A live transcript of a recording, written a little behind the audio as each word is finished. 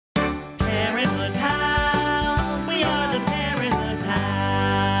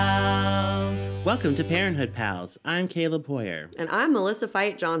Welcome to Parenthood Pals. I'm Caleb Hoyer. And I'm Melissa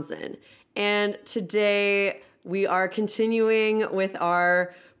Fite Johnson. And today we are continuing with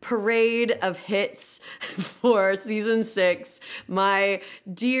our parade of hits for season 6. My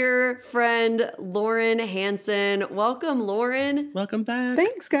dear friend, Lauren Hanson. Welcome, Lauren. Welcome back.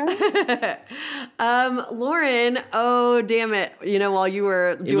 Thanks, guys. Lauren, oh, damn it. You know, while you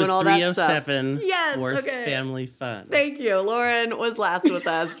were doing all that stuff. It was 307. Yes, Worst okay. family fun. Thank you. Lauren was last with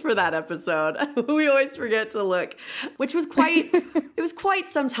us for that episode. We always forget to look, which was it was quite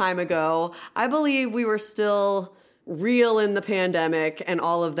some time ago. I believe we were still real in the pandemic and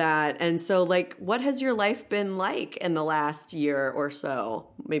all of that. And so, like, what has your life been like in the last year or so?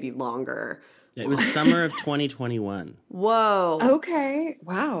 Maybe longer. It was summer of 2021. Whoa. Okay.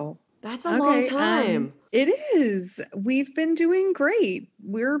 Wow. That's a long time. It is. We've been doing great.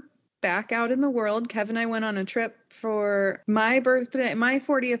 We're back out in the world. Kev and I went on a trip for my birthday, my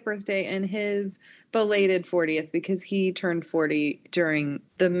 40th birthday, and his belated 40th because he turned 40 during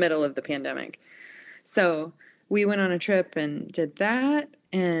the middle of the pandemic. So we went on a trip and did that,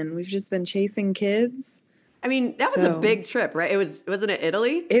 and we've just been chasing kids. I mean, that was a big trip, right? Wasn't it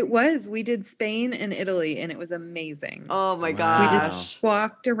Italy? It was. We did Spain and Italy, and it was amazing. Oh my gosh. We just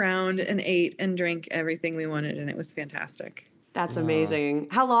walked around and ate and drank everything we wanted, and it was fantastic. That's amazing.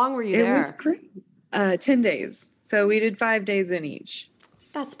 How long were you there? It was great. 10 days. So we did 5 days in each.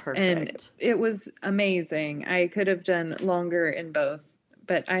 That's perfect. And it was amazing. I could have done longer in both,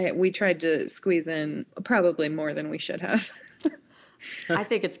 but we tried to squeeze in probably more than we should have. I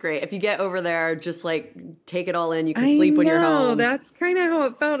think it's great. If you get over there, just like take it all in. You can sleep when you're home. That's kind of how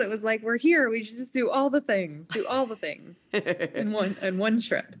it felt. It was like, we're here. We should just do all the things in one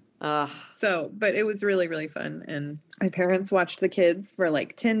trip. But it was really, really fun. And my parents watched the kids for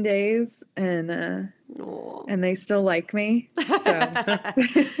like 10 days and they still like me. So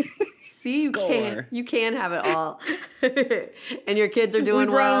see, you can have it all. And your kids are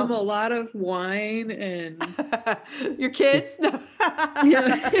doing well. We brought them a lot of wine and your kids?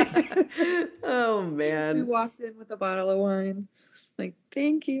 Oh man. We walked in with a bottle of wine. Like,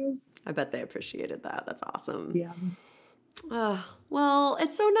 thank you. I bet they appreciated that. That's awesome. Yeah. Well,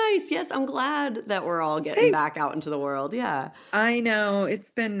 it's so nice. Yes, I'm glad that we're all getting back out into the world. Yeah. I know.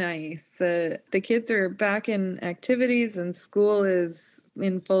 It's been nice. The kids are back in activities and school is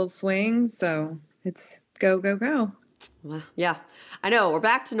in full swing. So it's go, go, go. Well, yeah. I know. We're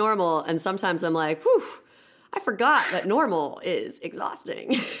back to normal. And sometimes I'm like, whew, I forgot that normal is exhausting.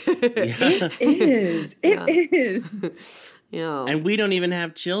 It is. It is. Yeah. And we don't even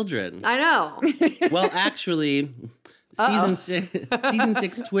have children. I know. Well, actually... Season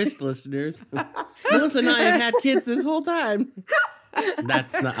 6 twist listeners. Melissa and I have had kids this whole time.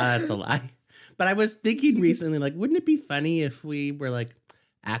 That's a lie. But I was thinking recently, like, wouldn't it be funny if we were like,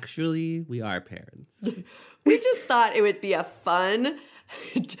 actually, we are parents? We just thought it would be a fun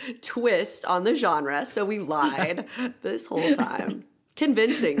twist on the genre, so we lied this whole time.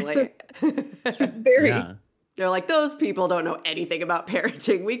 Convincingly. Very. Yeah. They're like, those people don't know anything about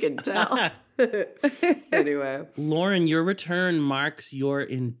parenting. We can tell. Anyway. Lauren, your return marks your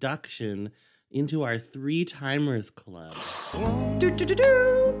induction into our 3-Timers Club.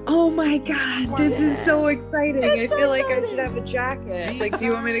 Oh my God, this is so exciting. I feel like I should have a jacket. Like, do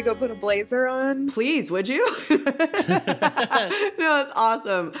you want me to go put a blazer on? Please, would you? No, it's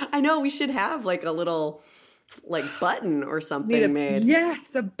awesome. I know we should have like a little button or something made.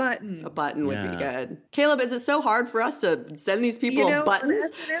 Yes, a button. A button would be good. Caleb, is it so hard for us to send these people buttons?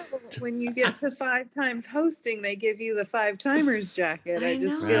 On SNL, when you get to 5 times hosting, they give you the 5-timers jacket. I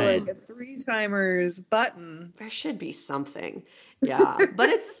just feel like a 3-timers button. There should be something. Yeah, but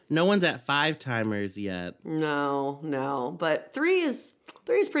it's... No one's at 5-timers yet. No. But 3 is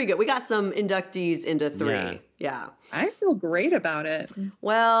pretty good. We got some inductees into 3. Yeah. I feel great about it.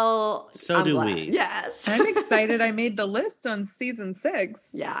 Well, so do we. Yes. I'm excited I made the list on season 6.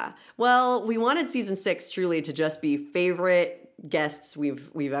 Yeah. Well, we wanted season 6 truly to just be favorite guests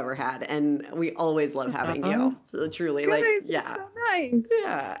we've ever had, and we always love having you. So truly, guys, yeah. It's so nice.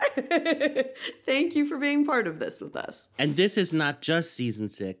 Yeah. Thank you for being part of this with us. And this is not just season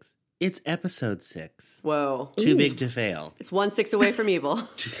 6. It's episode 6. Whoa. Too big to fail. It's 1 6 away from evil.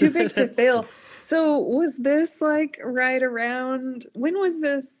 Too big to fail. So was this like right around, when was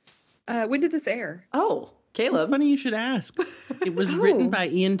this, when did this air? Oh, Caleb. It's funny you should ask. It was written by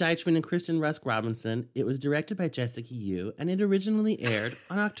Ian Deichman and Kristen Rusk Robinson. It was directed by Jessica Yu, and it originally aired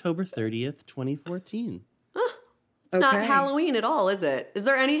on October 30th, 2014. It's not Halloween at all, is it? Is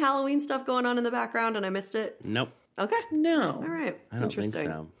there any Halloween stuff going on in the background and I missed it? Nope. Okay. No. All right. I don't think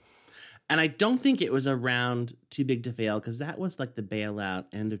so. And I don't think it was around Too Big to Fail because that was like the bailout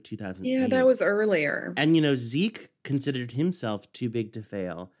end of 2008. Yeah, that was earlier. And, Zeke considered himself too big to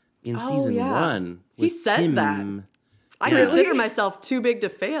fail in season 1. He says Tim. that. I consider myself too big to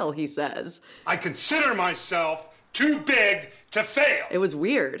fail, he says. I consider myself too big to fail. It was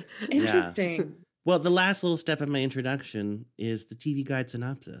weird. Interesting. Well, the last little step of my introduction is the TV Guide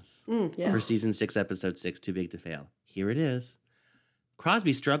synopsis for season 6, episode 6, Too Big to Fail. Here it is.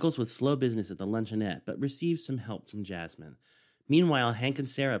 Crosby struggles with slow business at the luncheonette, but receives some help from Jasmine. Meanwhile, Hank and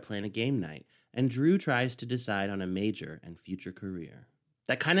Sarah plan a game night, and Drew tries to decide on a major and future career.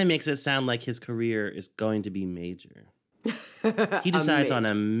 That kind of makes it sound like his career is going to be major. He decides on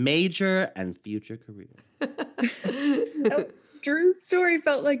a major and future career. Drew's story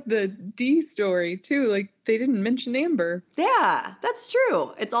felt like the D story, too. Like, they didn't mention Amber. Yeah, that's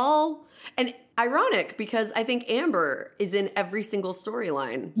true. It's all... And ironic, because I think Amber is in every single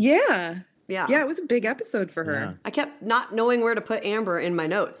storyline. Yeah. Yeah. Yeah, it was a big episode for her. Yeah. I kept not knowing where to put Amber in my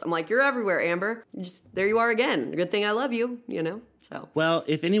notes. I'm like, you're everywhere, Amber. There you are again. Good thing I love you, so. Well,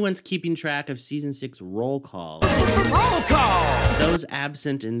 if anyone's keeping track of season 6 roll call, those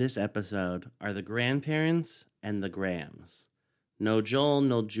absent in this episode are the grandparents and the Grahams. No Joel,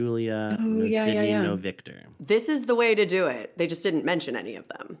 no Julia, no Sydney, no Victor. This is the way to do it. They just didn't mention any of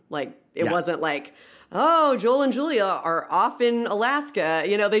them. Like, it wasn't like, oh, Joel and Julia are off in Alaska.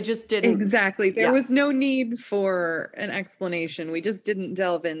 They just didn't. Exactly. There was no need for an explanation. We just didn't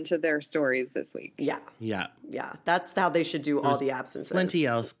delve into their stories this week. Yeah. Yeah. Yeah. That's how they should do all the absences. Plenty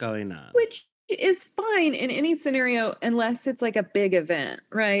else going on. Which is fine in any scenario unless it's like a big event,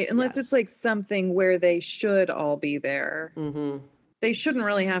 right? Unless it's like something where they should all be there. Mm-hmm. They shouldn't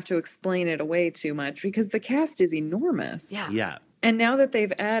really have to explain it away too much because the cast is enormous. Yeah. Yeah. And now that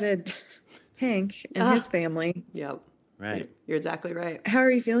they've added Hank and his family. Yep. Right. You're exactly right. How are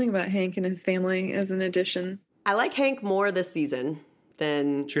you feeling about Hank and his family as an addition? I like Hank more this season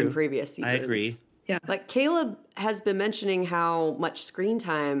than in previous seasons. I agree. Yeah. Like Caleb has been mentioning how much screen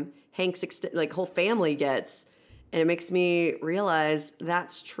time Hank's whole family gets, and it makes me realize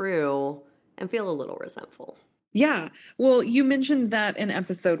that's true and feel a little resentful. Yeah. Well, you mentioned that in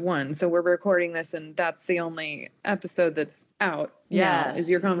episode 1. So we're recording this and that's the only episode that's out. Yes. Now, is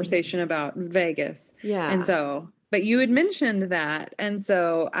your conversation about Vegas. Yeah. And so, but you had mentioned that. And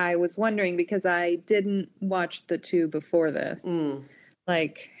so I was wondering because I didn't watch the 2 before this,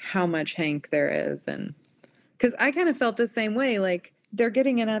 like how much Hank there is. And because I kind of felt the same way, like they're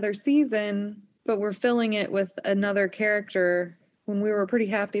getting another season, but we're filling it with another character when we were pretty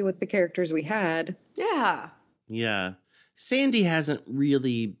happy with the characters we had. Yeah. Yeah. Sandy hasn't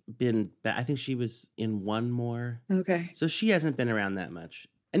really been I think she was in 1 more. Okay. So she hasn't been around that much.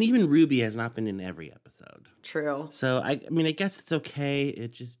 And even Ruby has not been in every episode. True. So, I guess it's okay.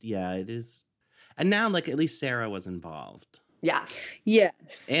 It just, it is. And now, like, at least Sarah was involved. Yeah.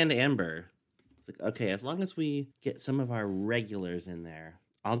 Yes. And Amber. It's like, okay, as long as we get some of our regulars in there,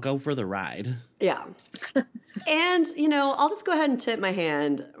 I'll go for the ride. Yeah. And, I'll just go ahead and tip my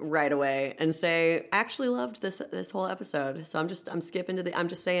hand right away and say, I actually loved this whole episode. So I'm skipping I'm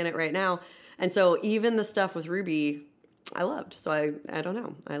just saying it right now. And so even the stuff with Ruby, I loved. So I don't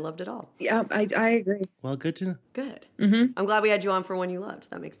know. I loved it all. Yeah, I agree. Well, good to know. Good. Mm-hmm. I'm glad we had you on for one you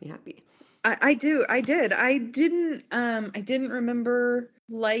loved. That makes me happy. I do. I did. I didn't remember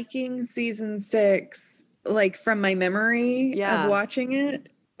liking season 6 like from my memory of watching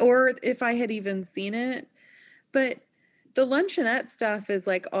it or if I had even seen it. But the luncheonette stuff is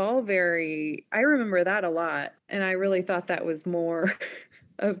like all I remember that a lot. And I really thought that was more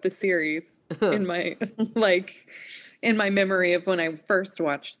of the series in my in my memory of when I first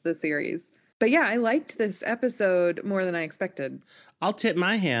watched the series. But yeah, I liked this episode more than I expected. I'll tip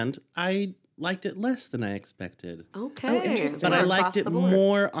my hand. I liked it less than I expected. Okay. Oh, interesting. But I liked it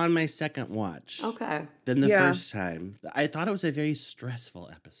more on my second watch. Okay. Than the first time. I thought it was a very stressful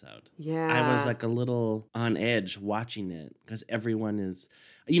episode. Yeah. I was like a little on edge watching it because everyone is,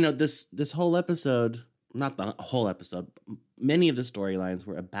 this whole episode, not the whole episode, many of the storylines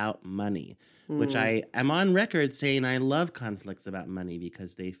were about money, which I am on record saying I love conflicts about money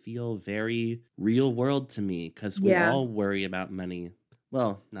because they feel very real world to me because we all worry about money.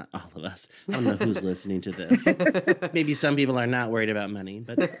 Well, not all of us. I don't know who's listening to this. Maybe some people are not worried about money,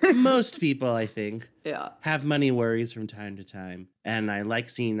 but most people, I think, have money worries from time to time. And I like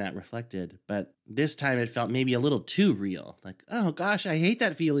seeing that reflected. But this time it felt maybe a little too real. Like, oh gosh, I hate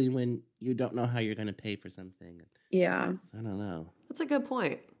that feeling when you don't know how you're going to pay for something. Yeah. I don't know. That's a good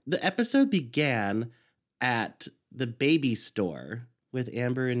point. The episode began at the baby store with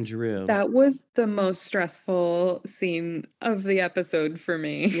Amber and Drew. That was the most stressful scene of the episode for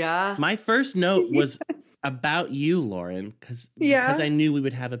me. Yeah. My first note was Yes. about you, Lauren, because Yeah. I knew we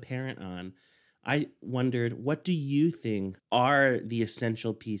would have a parent on. I wondered, what do you think are the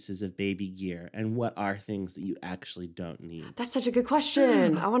essential pieces of baby gear, and what are things that you actually don't need? That's such a good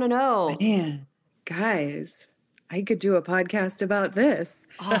question. I want to know. Man, guys, I could do a podcast about this.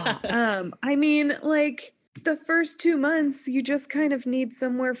 Oh, I mean, like the first 2 months, you just kind of need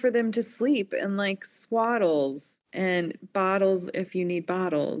somewhere for them to sleep and like swaddles and bottles if you need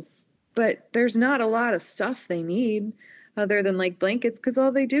bottles. But there's not a lot of stuff they need other than like blankets because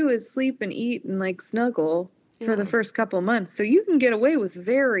all they do is sleep and eat and like snuggle for the first couple months. So you can get away with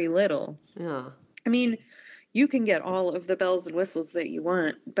very little. yeah. I mean, you can get all of the bells and whistles that you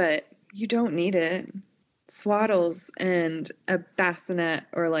want, but you don't need it. Swaddles and a bassinet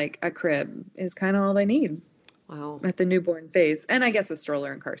or like a crib is kind of all they need Wow. at the newborn phase. And I guess a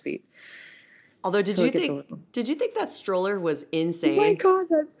stroller and car seat. Although, So it gets a little- did you think that stroller was Oh insane? my God,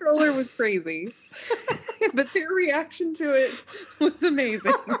 that stroller was crazy. But their reaction to it was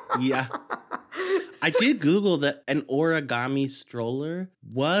amazing. Yeah. I did Google that an origami stroller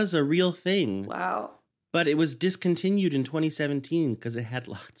was a real thing, Wow. but it was discontinued in 2017 because it had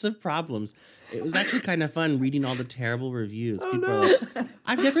lots of problems. It was actually kind of fun reading all the terrible reviews. People are like,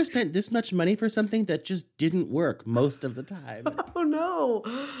 I've never spent this much money for something that just didn't work most of the time. Oh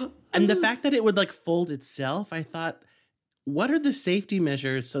no. And the fact that it would like fold itself, I thought, what are the safety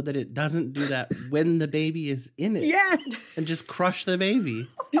measures so that it doesn't do that when the baby is in it? Yes. And just crush the baby.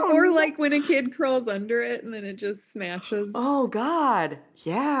 Or like when a kid crawls under it and then it just smashes. Oh God.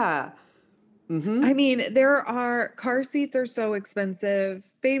 Yeah. I mean, there are car seats are so expensive.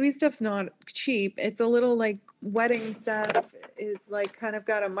 Baby stuff's not cheap. It's a little like wedding stuff is like kind of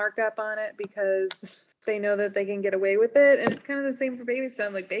got a markup on it because they know that they can get away with it. And it's kind of the same for baby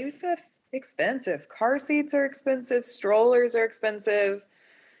stuff. Like baby stuff's expensive. Car seats are expensive. Strollers are expensive.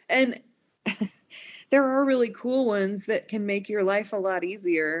 And there are really cool ones that can make your life a lot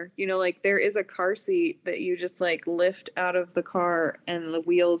easier. You know, like there is a car seat that you just like lift out of the car and the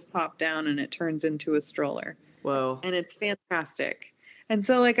wheels pop down and it turns into a stroller. Whoa. And it's fantastic. And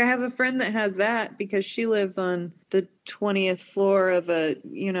so like I have a friend that has that because she lives on the 20th floor of a,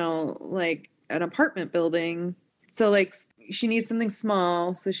 you know, like an apartment building. So like she needs something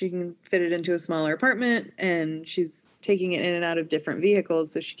small so she can fit it into a smaller apartment, and she's taking it in and out of different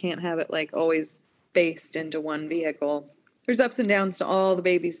vehicles so she can't have it like always based into one vehicle. There's ups and downs to all the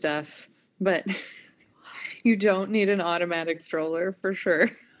baby stuff, but you don't need an automatic stroller for sure.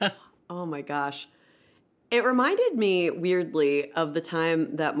 Oh my gosh. It reminded me weirdly of the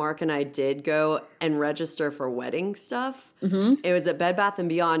time that Mark and I did go and register for wedding stuff. Mm-hmm. It was at Bed Bath &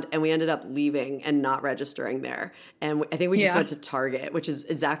 Beyond, and we ended up leaving and not registering there. And I think we just Yeah. went to Target, which is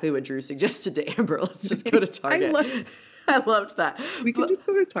exactly what Drew suggested to Amber. Let's just go to Target. I loved that. We can just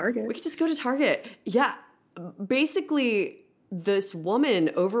go to Target. We could just go to Target. Yeah. Basically, this woman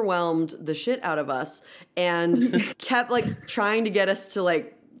overwhelmed the shit out of us and kept like trying to get us to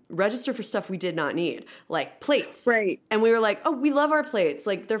like register for stuff we did not need, like plates. Right. And we were like, oh, we love our plates.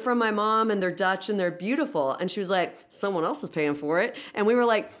 Like they're from my mom and they're Dutch and they're beautiful. And she was like, someone else is paying for it. And we were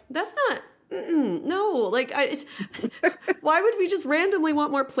like, that's not, no, like, why would we just randomly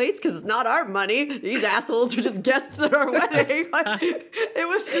want more plates? Because it's not our money. These assholes are just guests at our wedding. Like, it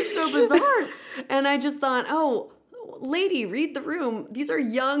was just so bizarre. And I just thought, oh, lady, read the room. These are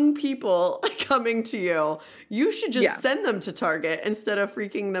young people coming to you. You should just send them to Target instead of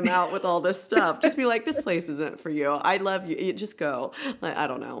freaking them out with all this stuff. Just be like, this place isn't for you. I love you. Just go. Like, I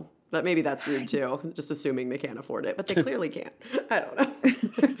don't know. But maybe that's rude too, just assuming they can't afford it. But they clearly can't. I don't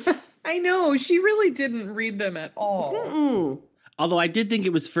know. I know. She really didn't read them at all. Mm. Although I did think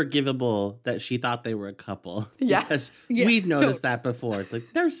it was forgivable that she thought they were a couple. Yeah. Because Yeah, we've noticed that before. It's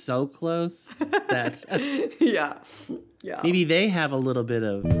like, they're so close that Yeah. Yeah. maybe they have a little bit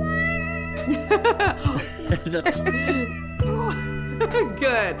of...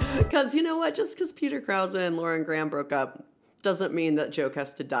 Good. Because you know what? Just because Peter Krause and Lauren Graham broke up doesn't mean that Joke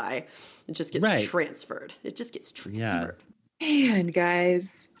has to die. It just gets Right. transferred. It just gets transferred. Man,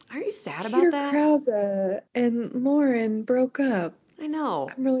 guys. Are you sad Peter about that? Krause and Lauren broke up. I know.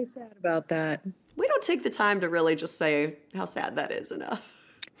 I'm really sad about that. We don't take the time to really just say how sad that is enough.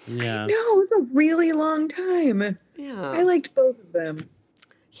 Yeah. No, it was a really long time. Yeah. I liked both of them.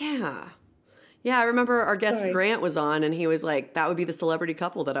 Yeah. Yeah, I remember our guest Sorry. Grant was on and he was like, that would be the celebrity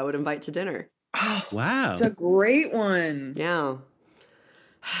couple that I would invite to dinner. Oh, Wow. it's a great one. Yeah.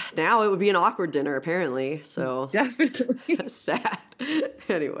 Now it would be an awkward dinner, apparently. So Definitely. sad.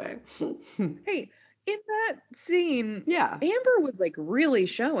 Anyway. Hey, in that scene, Yeah. Amber was like really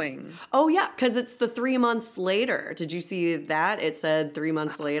showing. Oh, yeah, because it's the 3 months later. Did you see that? It said 3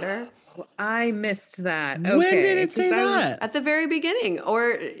 months later. I missed that. When Okay, did it say 'cause that? At the very beginning. Or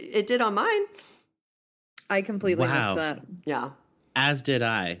it did on mine. I completely Wow. missed that. Yeah. As did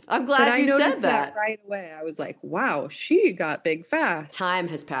I. I'm But glad I you noticed said that. right away. I was like, wow, she got big fast. Time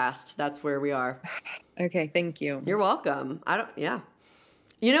has passed. That's where we are. Okay, thank you. You're welcome. Yeah.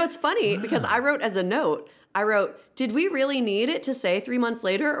 You know, it's funny because I wrote as a note, did we really need it to say 3 months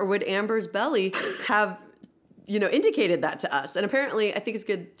later, or would Amber's belly have, indicated that to us? And apparently I think it's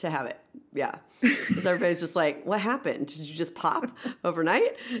good to have it. Yeah. Because everybody's just like, what happened? Did you just pop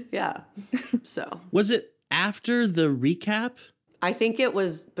overnight? Yeah. So Was it after the recap? I think it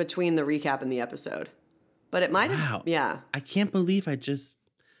was between the recap and the episode. But it might have, Wow. yeah. I can't believe I just,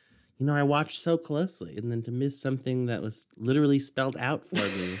 I watched so closely, and then to miss something that was literally spelled out for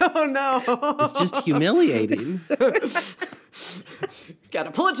me. Oh, no. It's just humiliating. Got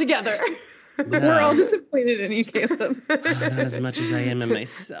to pull it together. We're all disappointed in you, Caleb. Not as much as I am in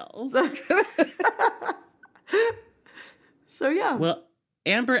myself. So, yeah. Well,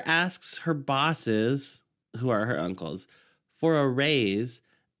 Amber asks her bosses, who are her uncles, for a raise.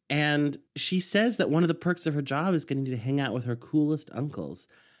 And she says that one of the perks of her job is getting to hang out with her coolest uncles.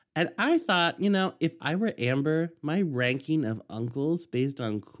 And I thought, if I were Amber, my ranking of uncles based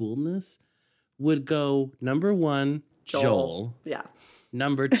on coolness would go number 1, Joel. Yeah.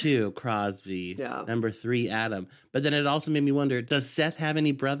 Number 2, Crosby. Yeah. Number 3, Adam. But then it also made me wonder, does Seth have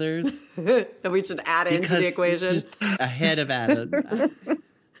any brothers? That we should add into the equation. Just ahead of Adam.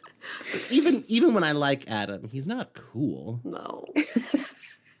 Even when I like Adam, he's not cool. No.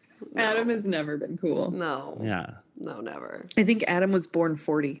 Adam has never been cool. No. Yeah. No, never. I think Adam was born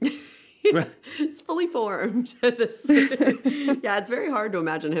 40. Right. He's fully formed. Yeah, it's very hard to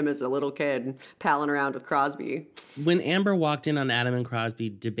imagine him as a little kid palling around with Crosby. When Amber walked in on Adam and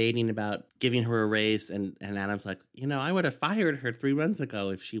Crosby debating about giving her a raise, and Adam's like, I would have fired her 3 months ago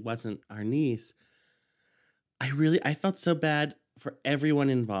if she wasn't our niece. I felt so bad for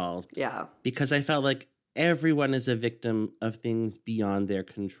everyone involved. Yeah. Because I felt like everyone is a victim of things beyond their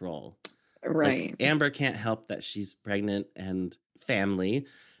control. Right. Like, Amber can't help that she's pregnant and family.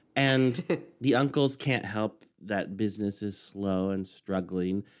 And the uncles can't help that business is slow and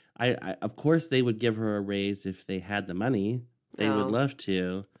struggling. I of course, they would give her a raise if they had the money. They would love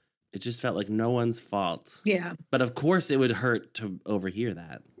to. It just felt like no one's fault. Yeah. But of course, it would hurt to overhear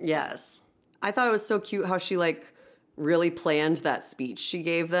that. Yes. I thought it was so cute how she really planned that speech she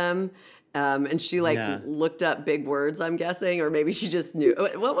gave them. And she looked up big words, I'm guessing, or maybe she just knew.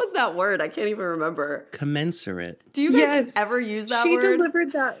 What was that word? I can't even remember. Commensurate. Do you guys ever use that she word? She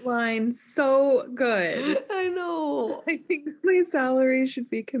delivered that line so good. I know. I think my salary should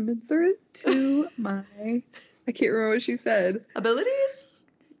be commensurate to my, I can't remember what she said. Abilities?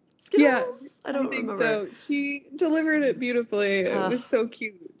 Skills? Yeah, I don't think remember. So she delivered it beautifully. It was so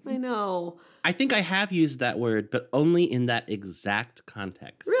cute. I know. I think I have used that word, but only in that exact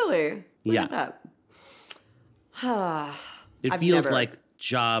context. Really? Look Yeah. at that. It I've feels never- like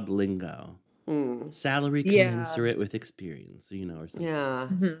job lingo. Salary Yeah. commensurate with experience, or something. Yeah.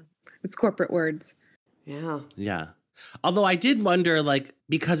 It's corporate words. Yeah. Yeah. Although I did wonder,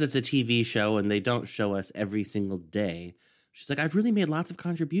 because it's a TV show and they don't show us every single day, she's like, I've really made lots of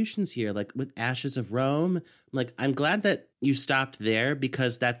contributions here, with Ashes of Rome. I'm glad that you stopped there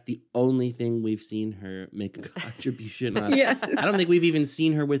because that's the only thing we've seen her make a contribution on. Yes. I don't think we've even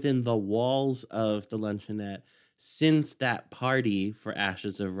seen her within the walls of the Luncheonette since that party for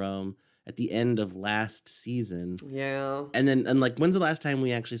Ashes of Rome at the end of last season. Yeah. And when's the last time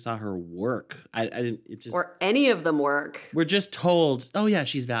we actually saw her work? I didn't, it just... Or any of them work. We're just told, oh yeah,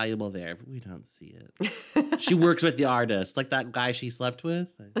 she's valuable there, but we don't see it. She works with the artist, like that guy she slept with.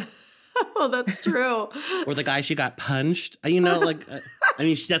 Oh, that's true. Or the guy she got punched.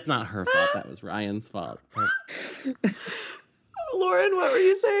 That's not her fault. That was Ryan's fault. But... Lauren, what were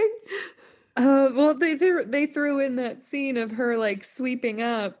you saying? Well, they threw in that scene of her sweeping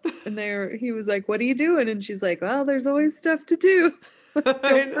up, and he was like, "What are you doing?" And she's like, "Well, there's always stuff to do.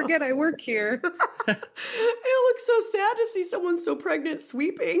 Don't forget, I work here." It looks so sad to see someone so pregnant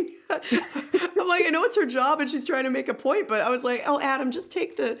sweeping. I'm like, I know it's her job and she's trying to make a point, but I was like, oh, Adam, just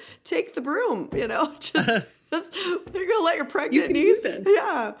take the broom, just you're gonna let your pregnant niece.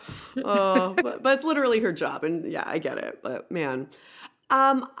 Yeah, but it's literally her job, and yeah, I get it. But man.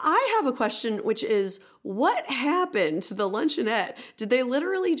 I have a question, which is, what happened to the Luncheonette? Did they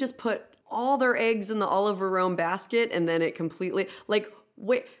literally just put all their eggs in the Oliver Rome basket and then it completely,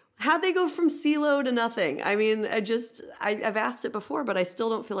 wait, How'd they go from CeeLo to nothing? I mean, I've asked it before, but I still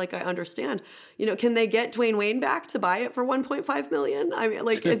don't feel like I understand. You know, can they get Dwayne Wayne back to buy it for $1.5 million? I mean,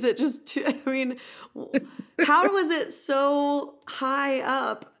 like, is it just, I mean, how was it so high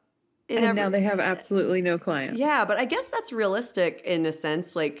up? Now they have absolutely no clients. Yeah, but I guess that's realistic in a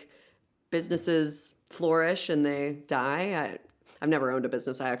sense. Like, businesses flourish and they die. I've never owned a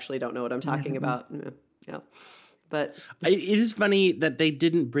business. I actually don't know what I'm talking about. Yeah. But it is funny that they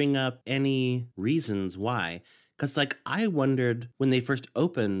didn't bring up any reasons why. Because, like, I wondered when they first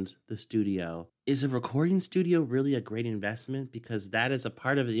opened the studio, is a recording studio really a great investment? Because that is a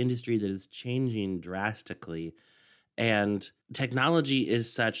part of the industry that is changing drastically. And technology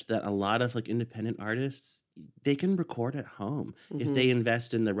is such that a lot of, like, independent artists, they can record at home if they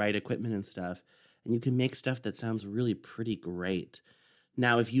invest in the right equipment and stuff. And you can make stuff that sounds really pretty great.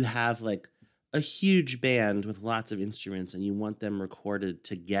 Now, if you have, like, a huge band with lots of instruments and you want them recorded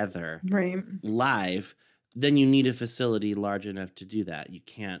together live, then you need a facility large enough to do that. You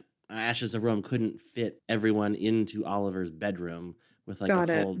can't, Ashes of Rome couldn't fit everyone into Oliver's bedroom with like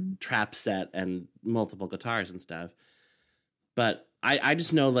a whole trap set and multiple guitars and stuff. But I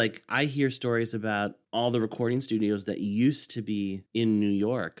just know, like, I hear stories about all the recording studios that used to be in New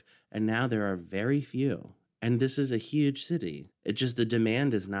York, and now there are very few. And this is a huge city. It just, the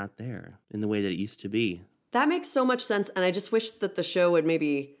demand is not there in the way that it used to be. That makes so much sense. And I just wish that the show would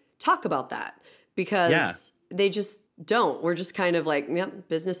maybe talk about that, because they just don't. We're just kind of like, yep,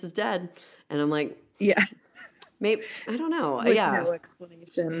 business is dead. And I'm like, yeah, maybe, I don't know. With no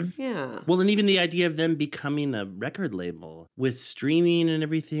explanation. Yeah. Well, and even the idea of them becoming a record label with streaming and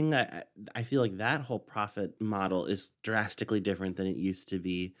everything, I feel like that whole profit model is drastically different than it used to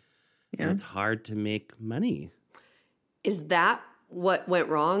be. Yeah. And it's hard to make money. Is that what went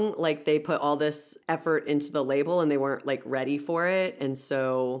wrong? Like, they put all this effort into the label and they weren't like ready for it. And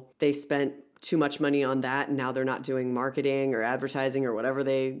so they spent too much money on that. And now they're not doing marketing or advertising or whatever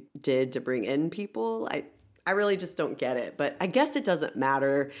they did to bring in people. I really just don't get it. But I guess it doesn't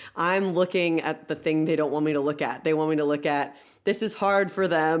matter. I'm looking at the thing they don't want me to look at. They want me to look at, this is hard for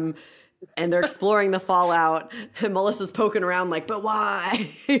them. And they're exploring the fallout, and Melissa's poking around like, but why?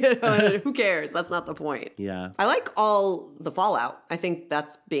 Who cares? That's not the point. Yeah. I like all the fallout. I think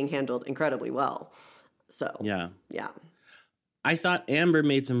that's being handled incredibly well. So, yeah. I thought Amber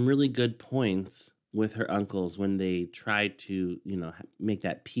made some really good points with her uncles when they tried to, make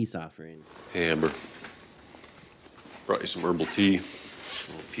that peace offering. Hey, Amber. Brought you some herbal tea, a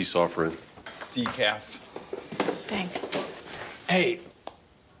little peace offering. It's decaf. Thanks. Hey.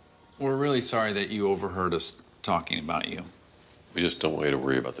 We're really sorry that you overheard us talking about you. We just don't want you to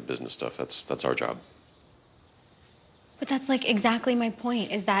worry about the business stuff. That's our job. But that's like exactly my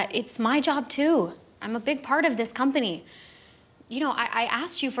point, is that it's my job too. I'm a big part of this company. You know, I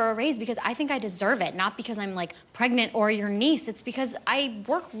asked you for a raise because I think I deserve it, not because I'm like pregnant or your niece. It's because I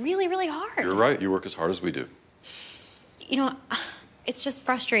work really, really hard. You're right. You work as hard as we do. You know, it's just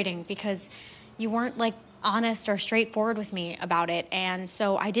frustrating because you weren't like honest or straightforward with me about it, and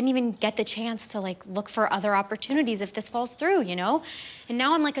so I didn't even get the chance to like look for other opportunities if this falls through, you know? And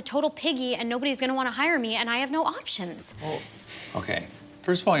now I'm like a total piggy and nobody's gonna want to hire me and I have no options. Oh, okay.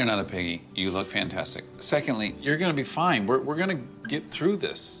 First of all, you're not a piggy. You look fantastic. Secondly, you're gonna be fine. We're gonna get through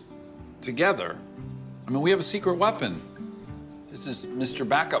this together. I mean, we have a secret weapon. This is Mr.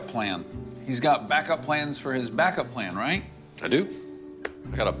 Backup Plan. He's got backup plans for his backup plan, right? I do.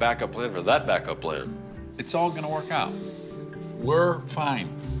 I got a backup plan for that backup plan. It's all gonna work out. We're fine.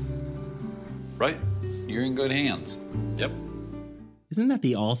 Right? You're in good hands. Yep. Isn't that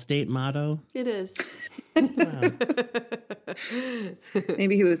the Allstate motto? It is. Wow.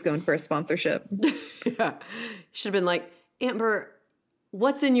 Maybe he was going for a sponsorship. Yeah. Should have been like, Amber,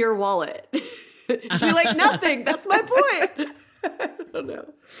 what's in your wallet? She'd be like, nothing. That's my point. I don't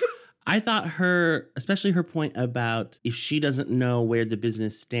know. I thought especially her point about if she doesn't know where the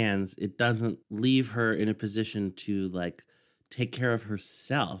business stands, it doesn't leave her in a position to like take care of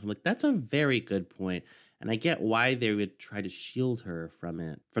herself. I'm like, that's a very good point. And I get why they would try to shield her from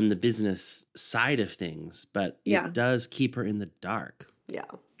it, from the business side of things, but it does keep her in the dark. Yeah.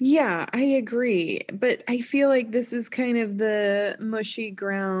 Yeah, I agree. But I feel like this is kind of the mushy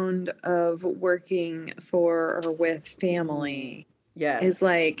ground of working for or with family. Yes. Is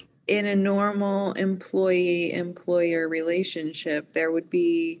like, in a normal employee-employer relationship, there would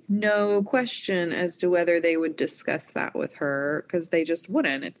be no question as to whether they would discuss that with her, because they just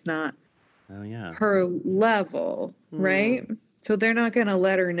wouldn't. It's not her level, right? So they're not going to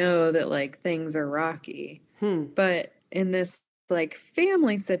let her know that, like, things are rocky. But in this, like,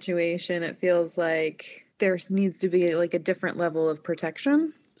 family situation, it feels like there needs to be, like, a different level of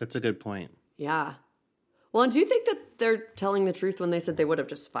protection. That's a good point. Yeah. Well, and do you think that they're telling the truth when they said they would have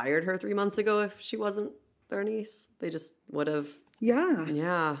just fired her 3 months ago if she wasn't their niece? They just would have. Yeah.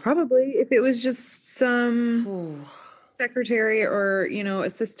 Yeah. Probably. If it was just some secretary or,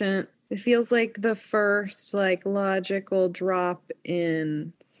 assistant, it feels like the first logical drop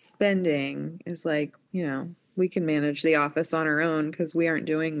in spending is we can manage the office on our own because we aren't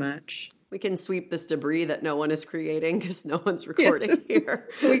doing much. We can sweep this debris that no one is creating because no one's recording here.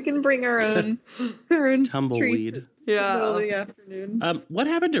 We can bring our own tumbleweed. Treats in the middle of the afternoon. What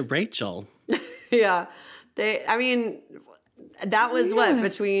happened to Rachel? Yeah. That was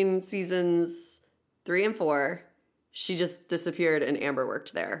between seasons 3 and 4. She just disappeared and Amber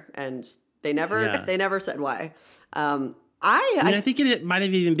worked there. And they never said why. I think it might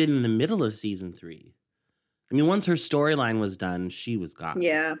have even been in the middle of season 3. Once her storyline was done, she was gone.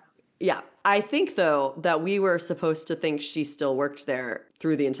 Yeah. Yeah. I think, though, that we were supposed to think she still worked there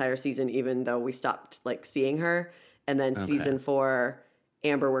through the entire season, even though we stopped seeing her. And then season 4,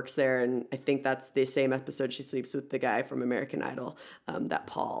 Amber works there. And I think that's the same episode she sleeps with the guy from American Idol, that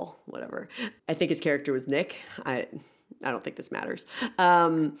Paul, whatever. I think his character was Nick. I don't think this matters. But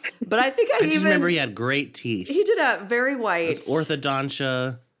I think I just remember he had great teeth. He did a very white. It was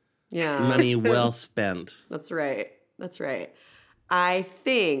orthodontia. Yeah. Money well spent. That's right. I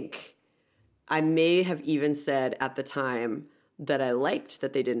think I may have even said at the time that I liked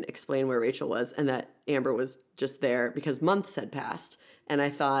that they didn't explain where Rachel was and that Amber was just there because months had passed. And I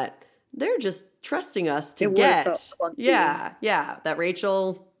thought, they're just trusting us to that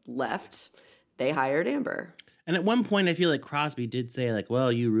Rachel left. They hired Amber. And at one point, I feel like Crosby did say,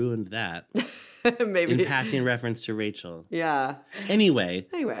 well, you ruined that. Maybe. In passing reference to Rachel. Yeah. Anyway.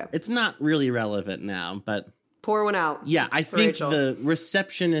 It's not really relevant now, but... Pour one out. Yeah, I think Rachel. The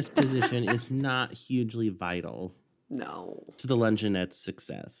receptionist position is not hugely vital. No. To the Luncheonette's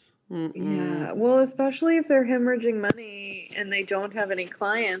success. Yeah, well, especially if they're hemorrhaging money and they don't have any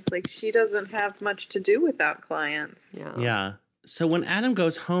clients. She doesn't have much to do without clients. Yeah. So when Adam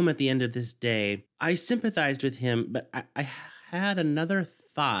goes home at the end of this day, I sympathized with him, but I had another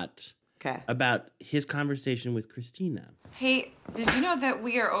thought about his conversation with Christina. Hey, did you know that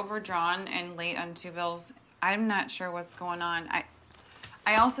we are overdrawn and late on 2 bills? I'm not sure what's going on.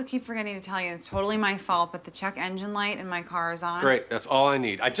 I also keep forgetting to tell you, it's totally my fault, but the check engine light in my car is on. Great, that's all I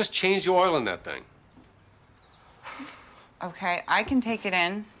need. I just changed the oil in that thing. Okay, I can take it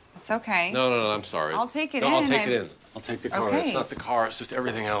in. It's okay. No, I'm sorry. I'll take it in. I'll take it in. I'll take the car. Okay. It's not the car, it's just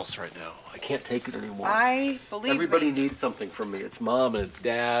everything else right now. I can't take it anymore. I believe Everybody me. needs something from me. It's Mom and it's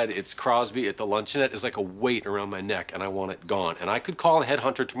Dad, it's Crosby at the Luncheonette. It's like a weight around my neck and I want it gone. And I could call a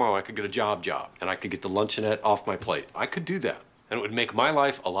headhunter tomorrow. I could get a job and I could get the Luncheonette off my plate. I could do that. And it would make my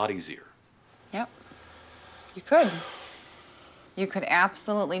life a lot easier. Yep. You could. You could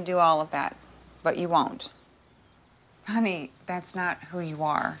absolutely do all of that, but you won't. Honey, that's not who you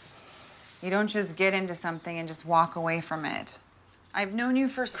are. You don't just get into something and just walk away from it. I've known you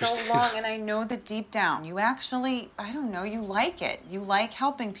for so long, and I know that deep down, you actually, you like it. You like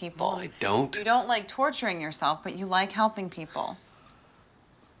helping people. No, I don't. You don't like torturing yourself, but you like helping people.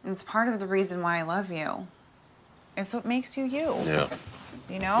 And it's part of the reason why I love you. It's what makes you you. Yeah.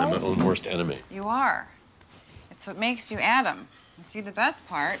 You know? I'm my own worst enemy. You are. It's what makes you Adam. And see, the best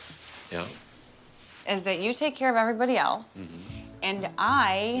part is that you take care of everybody else, and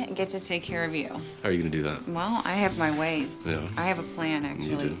I get to take care of you. How are you going to do that? Well, I have my ways. Yeah. I have a plan, actually.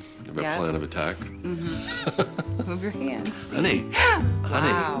 You do? You have a plan of attack? Move your hands. Honey.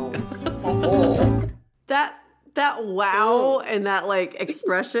 Wow. That wow and that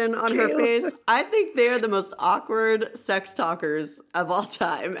expression on her face, I think they're the most awkward sex talkers of all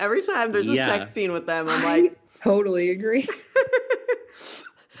time. Every time there's a sex scene with them, I'm like... Totally agree.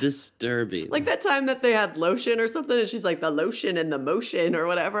 Disturbing. Like that time that they had lotion or something and she's like, the lotion and the motion or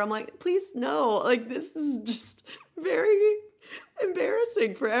whatever. I'm like, please no. This is just very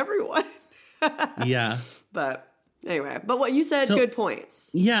embarrassing for everyone. Yeah. But anyway, what you said, good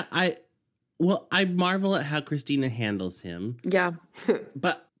points. Yeah, I marvel at how Christina handles him. Yeah.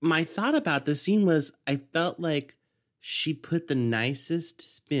 But my thought about the scene was I felt like she put the nicest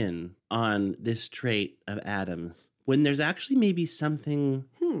spin on this trait of Adam's when there's actually maybe something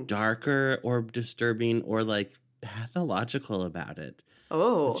darker or disturbing or pathological about it.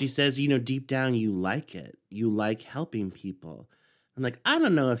 Oh. But she says, deep down you like it. You like helping people. I'm like, I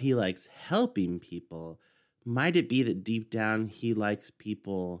don't know if he likes helping people. Might it be that deep down he likes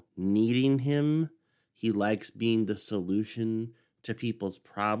people needing him? He likes being the solution to people's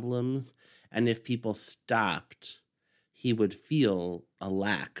problems. And if people stopped, he would feel a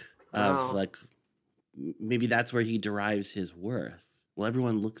lack of maybe that's where he derives his worth. well,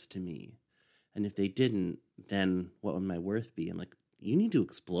 everyone looks to me. And if they didn't, then what would my worth be? I'm like, you need to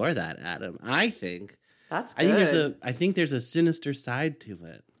explore that, Adam. I think. That's good. I think there's a sinister side to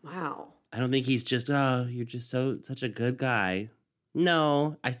it. Wow. I don't think he's just, oh, you're just such a good guy.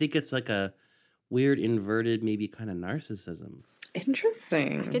 No, I think it's like a weird, inverted, maybe kind of narcissism.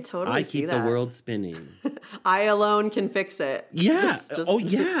 Interesting. I could totally see keep that. the world spinning. I alone can fix it. Yeah.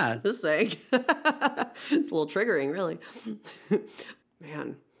 Yeah. Just saying. It's a little triggering, really.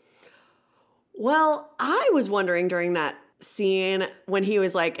 Man. Well, I was wondering during that scene when he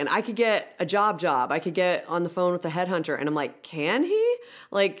was like, and I could get a job. I could get on the phone with the headhunter. And I'm like, can he?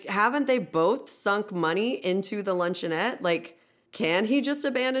 Like, haven't they both sunk money into the luncheonette? Like, can he just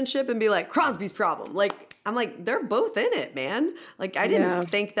abandon ship and be like, Crosby's problem? Like, I'm like, they're both in it, man. Like, I didn't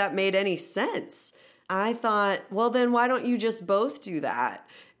think that made any sense. I thought, well, then why don't you just both do that?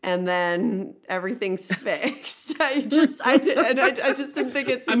 And then everything's fixed. I just didn't think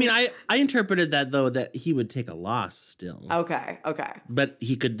it's. I mean, I interpreted that, though, that he would take a loss still. Okay. But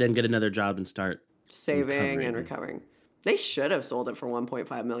he could then get another job and start saving and recovering. They should have sold it for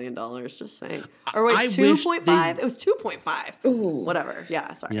 $1.5 million, just saying. Or wait, 2.5? It was 2.5. Ooh. Whatever.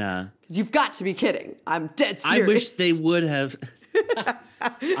 Yeah, sorry. Yeah. Because you've got to be kidding. I'm dead serious. I wish they would have.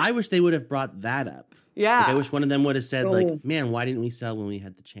 I wish they would have brought that up. Yeah. Like, I wish one of them would have said, like, man, why didn't we sell when we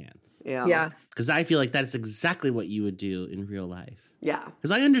had the chance? Yeah. Because I feel like that's exactly what you would do in real life. Yeah.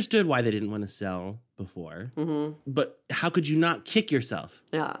 Because I understood why they didn't want to sell before. Mm-hmm. But how could you not kick yourself?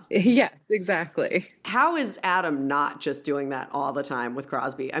 Yeah. Yes, exactly. How is Adam not just doing that all the time with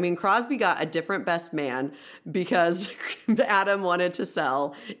Crosby? I mean, Crosby got a different best man because Adam wanted to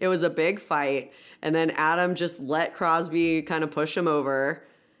sell. It was a big fight. And then Adam just let Crosby kind of push him over.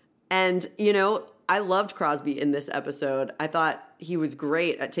 And, you know, I loved Crosby in this episode. I thought he was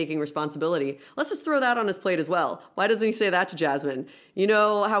great at taking responsibility. Let's just throw that on his plate as well. Why doesn't he say that to Jasmine? You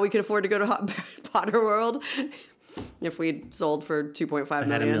know how we could afford to go to Potter World if we'd sold for $2.5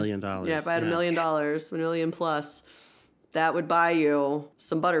 million? $1 million. Yeah, if I had $1 million, $1 million plus, that would buy you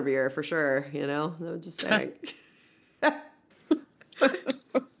some butterbeer for sure. You know, I was just saying.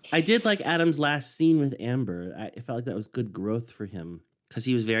 I did like Adam's last scene with Amber. I felt like that was good growth for him. Because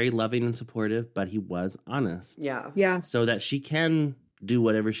he was very loving and supportive, but he was honest. Yeah. Yeah. So that she can do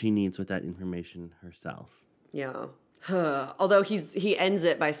whatever she needs with that information herself. Yeah. Although he ends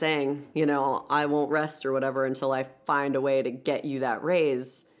it by saying, you know, I won't rest or whatever until I find a way to get you that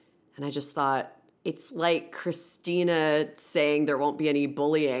raise. And I just thought, it's like Christina saying there won't be any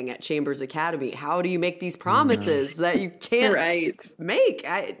bullying at Chambers Academy. How do you make these promises that you can't make?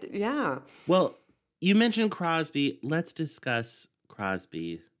 Yeah. Well, you mentioned Crosby. Let's discuss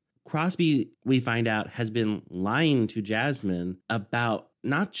Crosby. Crosby, we find out, has been lying to Jasmine about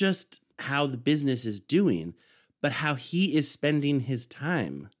not just how the business is doing, but how he is spending his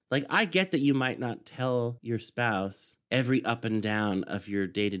time. Like, I get that you might not tell your spouse every up and down of your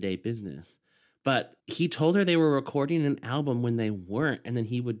day-to-day business, but he told her they were recording an album when they weren't, and then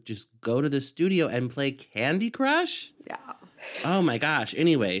he would just go to the studio and play Candy Crush? Yeah. Oh my gosh.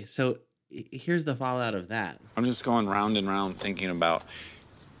 Anyway, so here's the fallout of that. I'm just going round and round thinking about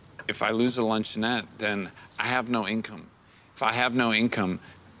if I lose a luncheonette, then I have no income. If I have no income,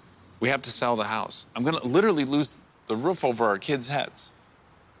 we have to sell the house. I'm going to literally lose the roof over our kids' heads.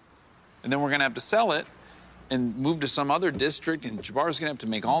 And then we're going to have to sell it and move to some other district, and Jabbar's going to have to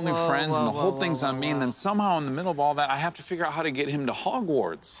make all new friends, and the whole thing's on me. And then somehow in the middle of all that, I have to figure out how to get him to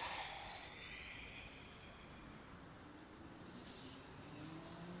Hogwarts.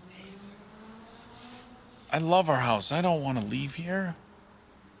 I love our house. I don't want to leave here.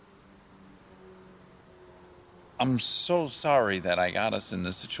 I'm so sorry that I got us in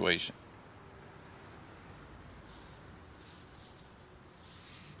this situation.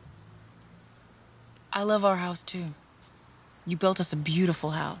 I love our house too. You built us a beautiful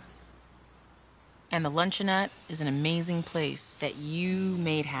house. And the luncheonette is an amazing place that you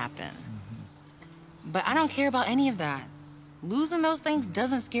made happen. Mm-hmm. But I don't care about any of that. Losing those things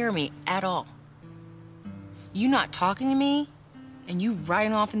doesn't scare me at all. You not talking to me and you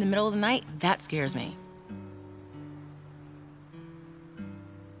riding off in the middle of the night, that scares me.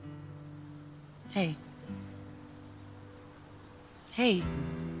 Hey. Hey.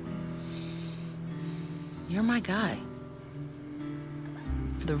 You're my guy.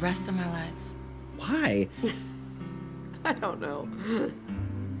 For the rest of my life. Why? I don't know.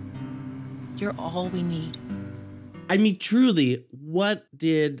 You're all we need. I mean, truly, what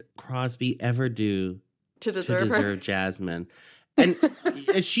did Crosby ever do to deserve Jasmine? And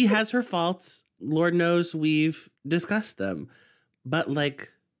she has her faults. Lord knows we've discussed them. But,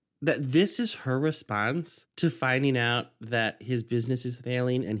 like, that this is her response to finding out that his business is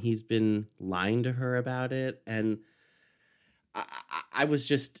failing and he's been lying to her about it. And I was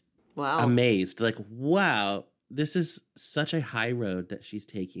just amazed. Like, wow, this is such a high road that she's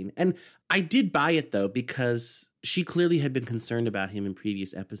taking. And I did buy it, though, because she clearly had been concerned about him in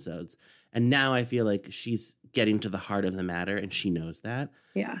previous episodes. And now I feel like she's getting to the heart of the matter, and she knows that.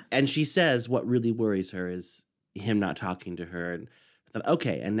 Yeah. And she says what really worries her is him not talking to her. And I thought,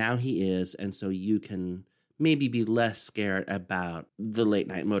 okay, and now he is. And so you can maybe be less scared about the late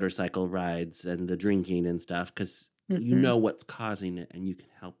night motorcycle rides and the drinking and stuff, because you know what's causing it and you can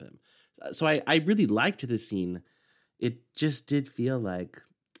help him. So I really liked the scene. It just did feel like,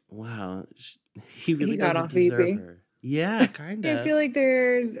 wow, he really got doesn't off deserve easy. her. Yeah, kind of. I feel like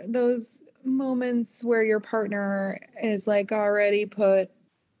there's those moments where your partner is like already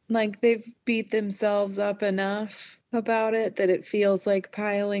like they've beat themselves up enough about it that it feels like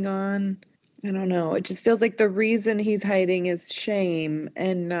piling on. I don't know. It just feels like the reason he's hiding is shame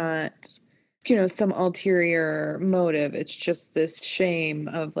and not, some ulterior motive. It's just this shame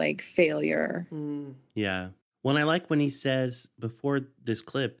of like failure. Yeah. Well, I like when he says before this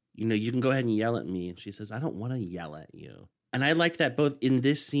clip, you can go ahead and yell at me. And she says, I don't want to yell at you. And I liked that both in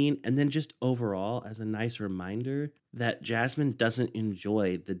this scene and then just overall as a nice reminder that Jasmine doesn't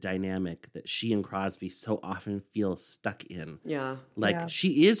enjoy the dynamic that she and Crosby so often feel stuck in. Yeah.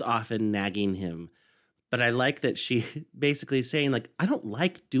 She is often nagging him. But I like that she basically is saying, like, I don't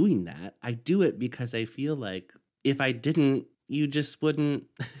like doing that. I do it because I feel like if I didn't, you just wouldn't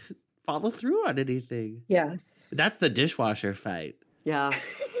follow through on anything. Yes. That's the dishwasher fight. Yeah.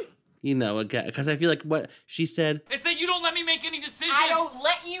 Again, because I feel like what she said. It's that you don't let me make any decisions. I don't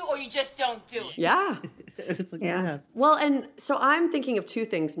let you, or you just don't do it. Yeah. It's like, Yeah. Well, and so I'm thinking of two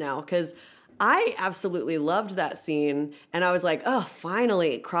things now, because I absolutely loved that scene. And I was like, oh,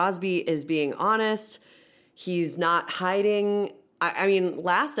 finally, Crosby is being honest. He's not hiding. I mean,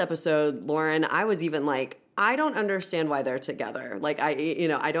 last episode, Lauren, I was even like, I don't understand why they're together. Like,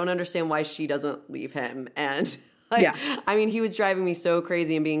 I don't understand why she doesn't leave him. And I mean, he was driving me so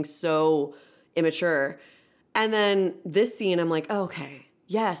crazy and being so immature. And then this scene, I'm like, okay,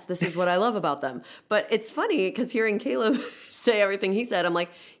 yes, this is what I love about them. But it's funny because hearing Caleb say everything he said, I'm like,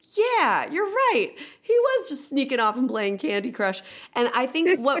 yeah, you're right. He was just sneaking off and playing Candy Crush. And I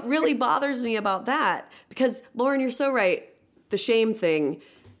think what really bothers me about that, because Lauren, you're so right, the shame thing,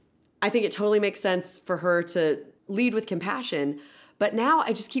 I think it totally makes sense for her to lead with compassion. But now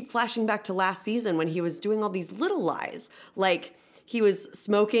I just keep flashing back to last season when he was doing all these little lies. Like, he was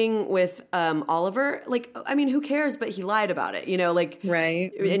smoking with Oliver. Like, I mean, who cares? But he lied about it,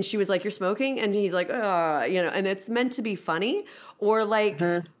 Right. And she was like, you're smoking? And he's like, and it's meant to be funny. Or like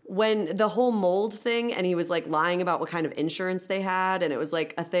when the whole mold thing, and he was like lying about what kind of insurance they had. And it was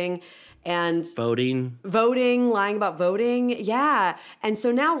like a thing. And voting, lying about voting. Yeah. And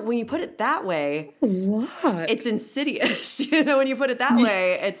so now when you put it that way, it's insidious. When you put it that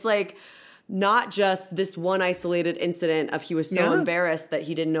way, it's like not just this one isolated incident of he was so embarrassed that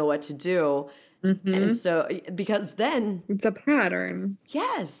he didn't know what to do. And so, because then it's a pattern.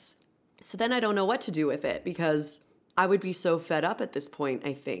 Yes. So then I don't know what to do with it, because I would be so fed up at this point,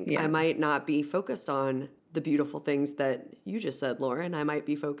 I think. I might not be focused on the beautiful things that you just said, Lauren. I might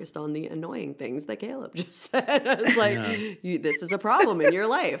be focused on the annoying things that Caleb just said. It's like, this is a problem in your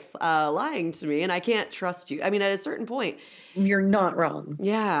life, lying to me, and I can't trust you. I mean, at a certain point. You're not wrong.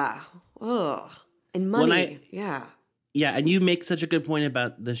 Yeah. Ugh. And money. Yeah, and you make such a good point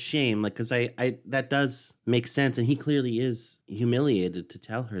about the shame, like, because I that does make sense, and he clearly is humiliated to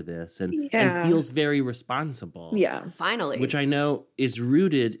tell her this, and feels very responsible. Yeah, finally, which I know is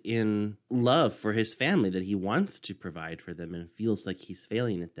rooted in love for his family, that he wants to provide for them, and feels like he's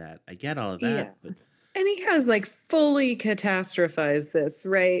failing at that. I get all of that, but and he has like fully catastrophized this,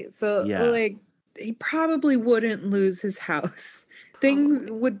 right? So like, he probably wouldn't lose his house. Things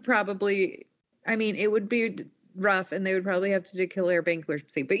would probably, I mean, it would be rough, and they would probably have to declare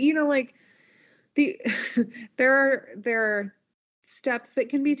bankruptcy. But like, there are steps that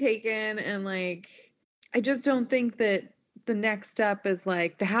can be taken, and like, I just don't think that the next step is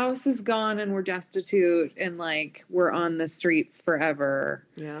like the house is gone and we're destitute and like we're on the streets forever.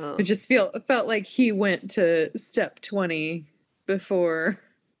 Yeah, it just felt like he went to step 20 before,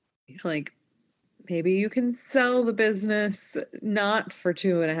 like, maybe you can sell the business not for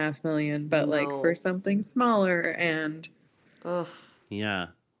 $2.5 million, but like for something smaller. And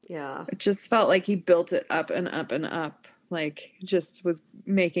it just felt like he built it up and up and up, like just was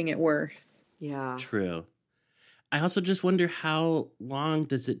making it worse. Yeah, true. I also just wonder, how long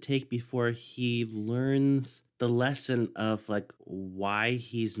does it take before he learns the lesson of like why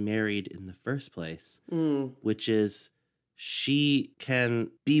he's married in the first place, which is she can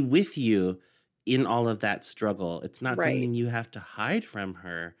be with you in all of that struggle. It's not something you have to hide from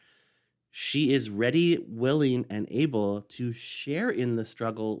her. She is ready, willing, and able to share in the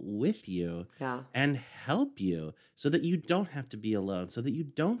struggle with you and help you so that you don't have to be alone, so that you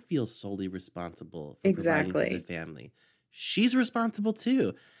don't feel solely responsible for providing for the family. She's responsible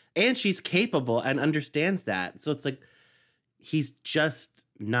too. And she's capable and understands that. So it's like he's just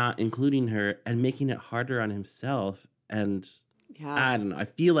not including her and making it harder on himself. And I don't know. I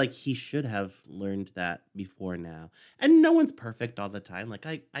feel like he should have learned that before now. And no one's perfect all the time. Like,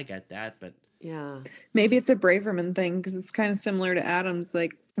 I get that, but... Yeah. Maybe it's a Braverman thing because it's kind of similar to Adam's,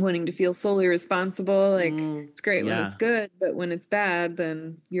 like, wanting to feel solely responsible. Like, it's great when it's good, but when it's bad,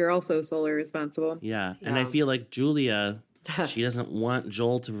 then you're also solely responsible. Yeah. And I feel like Julia, she doesn't want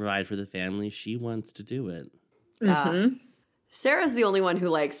Joel to provide for the family. She wants to do it. Sarah's the only one who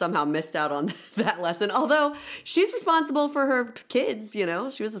like somehow missed out on that lesson. Although she's responsible for her kids, you know,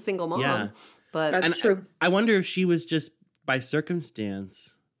 she was a single mom. Yeah. But that's true. I wonder if she was just by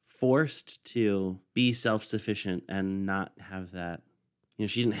circumstance forced to be self-sufficient and not have that. You know,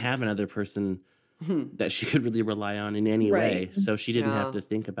 she didn't have another person that she could really rely on in any way. So she didn't have to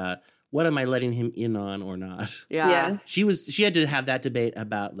think about, what am I letting him in on or not? Yeah. She had to have that debate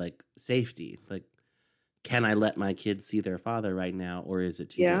about like safety. Like, can I let my kids see their father right now, or is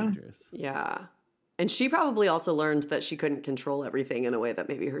it too dangerous? Yeah. And she probably also learned that she couldn't control everything in a way that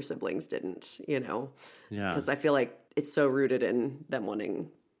maybe her siblings didn't, you know? Yeah. Because I feel like it's so rooted in them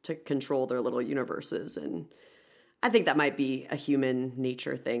wanting to control their little universes. And I think that might be a human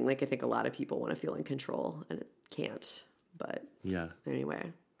nature thing. Like, I think a lot of people want to feel in control and it can't. But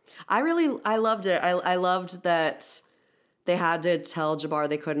anyway, I loved it. I loved that they had to tell Jabbar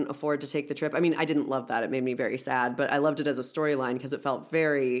they couldn't afford to take the trip. I mean, I didn't love that. It made me very sad, but I loved it as a storyline because it felt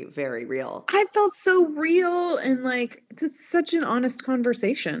very, very real. I felt so real and like it's such an honest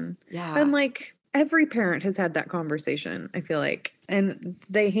conversation. Yeah. And like every parent has had that conversation, I feel like. And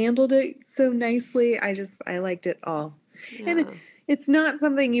they handled it so nicely. I liked it all. Yeah. And it's not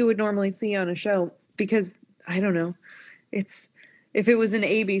something you would normally see on a show because, I don't know, if it was an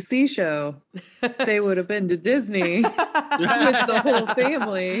ABC show, they would have been to Disney with the whole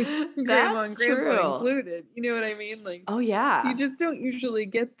family, grandma and grandpa included. You know what I mean? Like, oh yeah, you just don't usually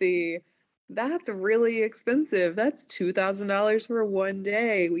get that's really expensive. That's $2,000 for one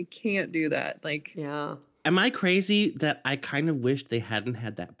day. We can't do that. Like, yeah. Am I crazy that I kind of wished they hadn't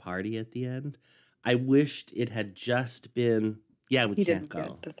had that party at the end? I wished it had just been, we can't go.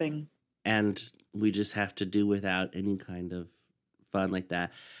 Get the thing. And we just have to do without any kind of fun like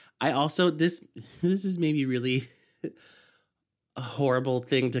that. I also, this is maybe really a horrible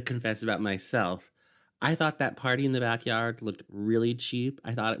thing to confess about myself. I thought that party in the backyard looked really cheap.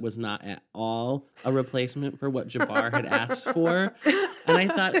 I thought it was not at all a replacement for what Jabbar had asked for. And I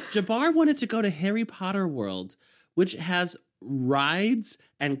thought Jabbar wanted to go to Harry Potter World, which has rides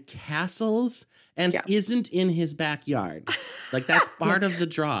and castles and isn't in his backyard. Like, that's part of the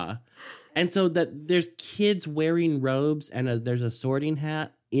draw. And so that there's kids wearing robes and there's a sorting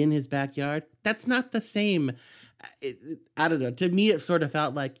hat in his backyard. That's not the same. I don't know. To me, it sort of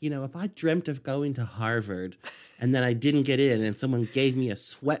felt like, you know, if I dreamt of going to Harvard and then I didn't get in and someone gave me a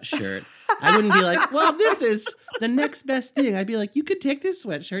sweatshirt, I wouldn't be like, well, this is the next best thing. I'd be like, you could take this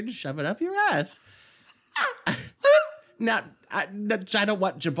sweatshirt and shove it up your ass. Now, I don't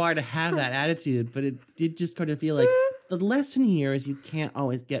want Jabbar to have that attitude, but it did just kind of feel like the lesson here is you can't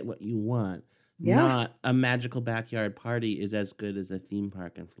always get what you want. Yeah. Not a magical backyard party is as good as a theme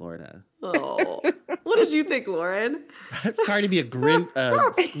park in Florida. Oh, what did you think, Lauren? I'm sorry to be a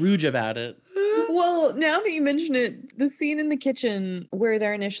Scrooge about it. Well, now that you mention it, the scene in the kitchen where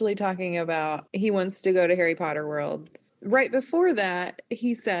they're initially talking about he wants to go to Harry Potter World. Right before that,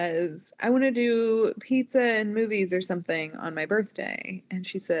 he says, I want to do pizza and movies or something on my birthday. And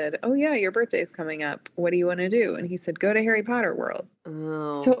she said, oh yeah, your birthday's coming up. What do you want to do? And he said, go to Harry Potter World.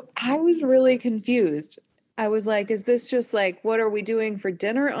 Oh. So I was really confused. I was like, is this just like, what are we doing for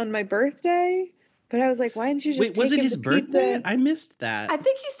dinner on my birthday? But I was like, why didn't you just was it his birthday? I missed that. I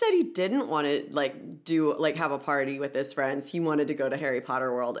think he said he didn't want to have a party with his friends. He wanted to go to Harry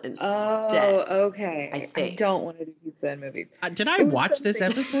Potter World instead. Oh, okay. I don't want to do pizza and movies. Did I watch this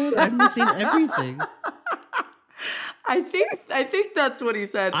episode? I'm missing everything. I think that's what he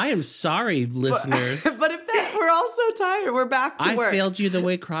said. I am sorry, listeners. But if that, we're all so tired. We're back to work. I failed you the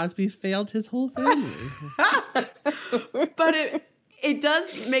way Crosby failed his whole family. But it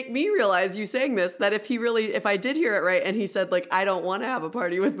does make me realize, you saying this, that if I did hear it right and he said, like, I don't want to have a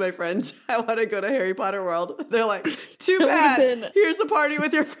party with my friends, I want to go to Harry Potter World, they're like, too bad, here's a party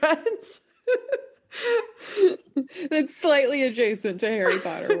with your friends. That's slightly adjacent to Harry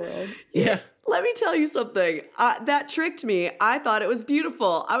Potter World. Yeah. Let me tell you something. That tricked me. I thought it was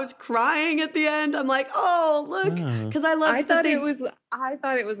beautiful. I was crying at the end. I'm like, oh, look, because I loved. I thought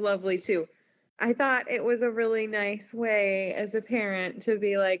it was lovely too. I thought it was a really nice way as a parent to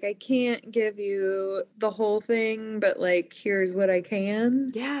be like, I can't give you the whole thing, but like, here's what I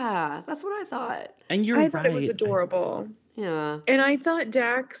can. Yeah, that's what I thought. And you're I right. thought it was adorable. Yeah. And I thought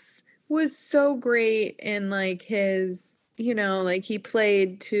Dax was so great in like his, you know, like he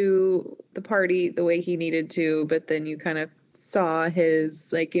played to the party the way he needed to, but then you kind of saw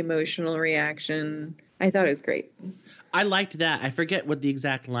his like emotional reaction. I thought it was great. I liked that. I forget what the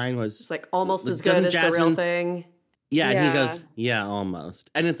exact line was. It's like almost as good as the real thing. Yeah, and he goes, yeah,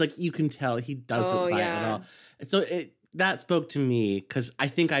 almost. And it's like, you can tell he doesn't buy it at all. So that spoke to me because I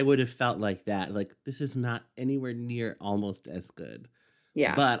think I would have felt like that. Like, this is not anywhere near almost as good.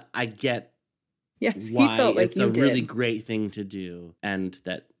 Yeah. But I get why he felt like it's a really great thing to do. And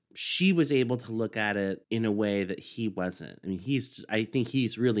that she was able to look at it in a way that he wasn't. I mean, I think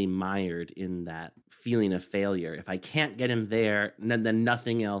he's really mired in that feeling of failure. If I can't get him there, then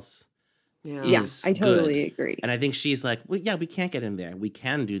nothing else is I totally good. agree. And I think she's like, well, yeah, we can't get him there. We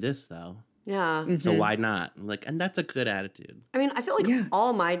can do this, though. Yeah. So why not? Like, and that's a good attitude. I mean, I feel like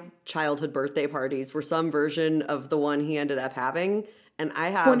all my childhood birthday parties were some version of the one he ended up having. And I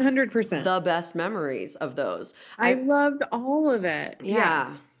have 100% the best memories of those. I loved all of it. Yeah.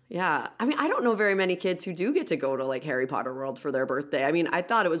 Yes. Yeah. I mean, I don't know very many kids who do get to go to like Harry Potter World for their birthday. I mean, I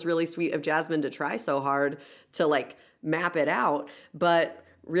thought it was really sweet of Jasmine to try so hard to like map it out. But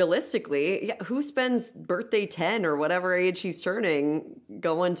realistically, who spends birthday 10 or whatever age he's turning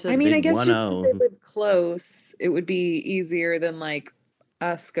going to? I mean, I guess just because they live close, it would be easier than like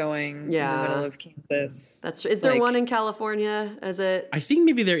us going in the middle of Kansas. That's true. Is there one in California? I think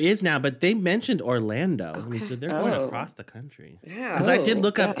maybe there is now, but they mentioned Orlando. Okay. I mean, so they're going across the country. Yeah. Because I did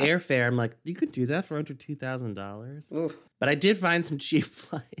look up airfare. I'm like, you could do that for under $2,000. But I did find some cheap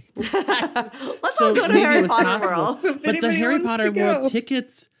flights. Let's all go to Harry Potter World. But the Harry Potter World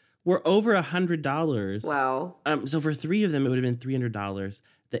tickets were over $100. Wow. So for 3 of them, it would have been $300.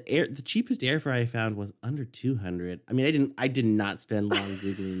 The cheapest airfare I found was under $200. I mean, I did not spend long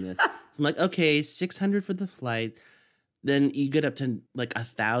Googling this. So I'm like, okay, $600 for the flight. Then you get up to like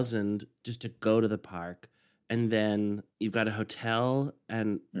 $1,000 just to go to the park. And then you've got a hotel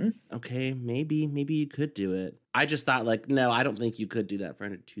and okay, maybe you could do it. I just thought like, no, I don't think you could do that for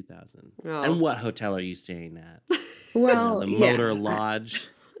under $2,000. Oh. And what hotel are you staying at? Well, the Motor Lodge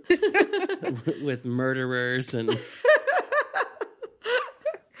with murderers and...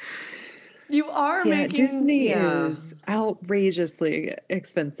 You are making... Disney is outrageously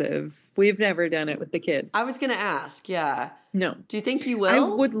expensive. We've never done it with the kids. I was going to ask, No. Do you think you will? I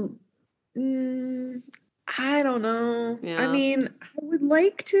would... I don't know. Yeah. I mean, I would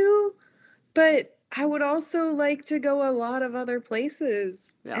like to, but I would also like to go a lot of other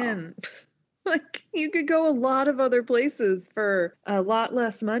places. Yeah. And like, you could go a lot of other places for a lot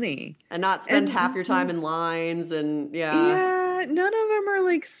less money. And not spend half your time in lines and Yeah, none of them are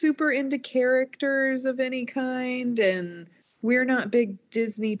like super into characters of any kind, and we're not big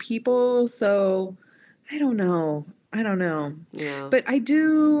Disney people, so I don't know. Yeah. But I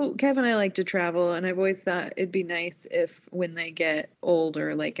do, Kevin, I like to travel, and I've always thought it'd be nice if when they get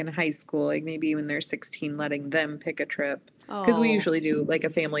older, like in high school, like maybe when they're 16, letting them pick a trip. Because we usually do like a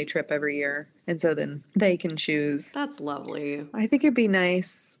family trip every year. And so then they can choose. That's lovely. I think it'd be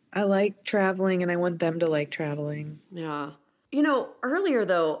nice. I like traveling and I want them to like traveling. Yeah. You know, earlier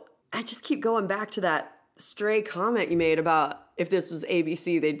though, I just keep going back to that stray comment you made about if this was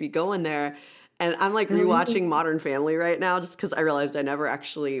ABC, they'd be going there. And I'm like rewatching Modern Family right now just because I realized I never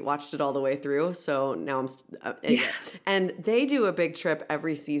actually watched it all the way through. So now I'm... And they do a big trip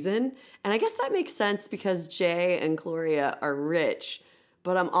every season. And I guess that makes sense because Jay and Gloria are rich.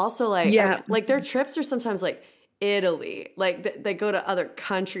 But I'm also like... like their trips are sometimes like Italy. Like they go to other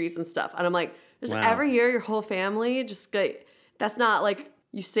countries and stuff. And I'm like, just every year your whole family just like... That's not like...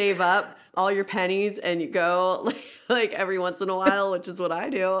 You save up all your pennies and you go like every once in a while, which is what I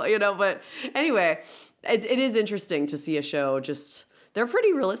do, you know. But anyway, it is interesting to see a show just, they're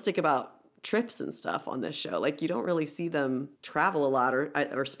pretty realistic about trips and stuff on this show. Like you don't really see them travel a lot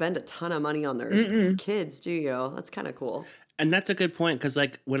or spend a ton of money on their kids, do you? That's kind of cool. And that's a good point because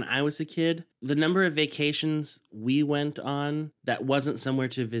like when I was a kid, the number of vacations we went on that wasn't somewhere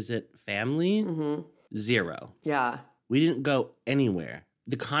to visit family, 0. Yeah. We didn't go anywhere.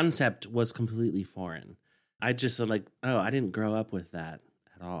 The concept was completely foreign. I just like, oh, I didn't grow up with that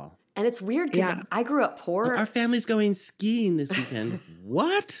at all. And it's weird because I grew up poor. Our family's going skiing this weekend.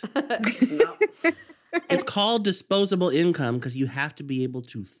 What? It's called disposable income because you have to be able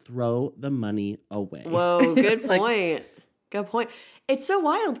to throw the money away. Whoa, good point. Good point. It's so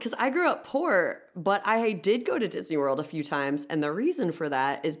wild because I grew up poor, but I did go to Disney World a few times. And the reason for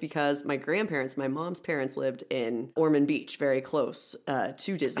that is because my grandparents, my mom's parents, lived in Ormond Beach, very close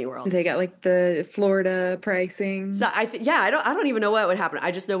to Disney World. They got like the Florida pricing. So I don't even know what would happen.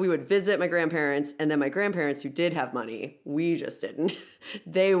 I just know we would visit my grandparents, and then my grandparents who did have money, we just didn't.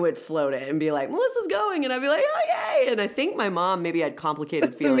 They would float it and be like, Melissa's going. And I'd be like, oh, yay. And I think my mom maybe had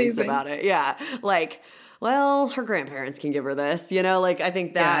complicated feelings about it. Yeah. Like, well, her grandparents can give her this, you know, like I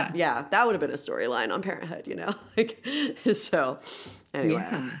think that, that would have been a storyline on Parenthood, you know, like, so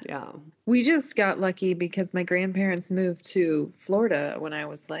anyway, yeah. We just got lucky because my grandparents moved to Florida when I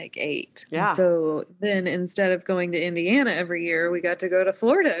was like 8. Yeah. And so then instead of going to Indiana every year, we got to go to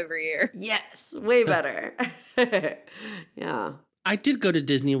Florida every year. Yes. Way better. Yeah. I did go to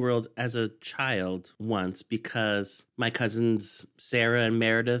Disney World as a child once because my cousins, Sarah and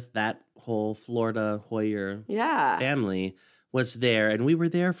Meredith, that whole Florida Hoyer family was there. And we were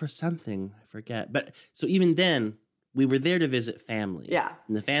there for something. I forget. But so even then, we were there to visit family. Yeah.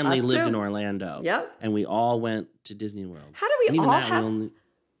 And the family Us lived too. in Orlando. Yep. And we all went to Disney World. How do we and even all that have... we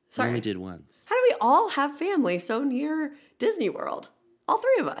only did once. How do we all have family so near Disney World? All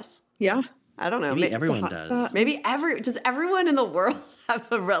 3 of us. Yeah. I don't know. Maybe everyone does. Maybe does everyone in the world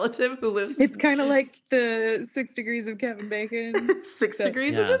have a relative who lives? It's kind of like the 6 degrees of Kevin Bacon. 6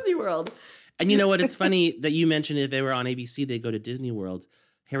 degrees of Disney World. And you know what? It's funny that you mentioned if they were on ABC, they'd go to Disney World.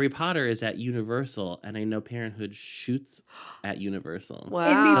 Harry Potter is at Universal, and I know Parenthood shoots at Universal.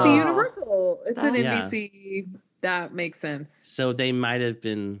 Wow. NBC Universal. It's an NBC. That makes sense. So they might have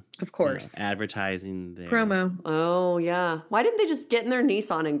been, of course, advertising their promo. Oh, yeah. Why didn't they just get in their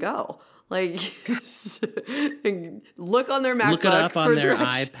Nissan and go? Like, look on their MacBook. Look it up on their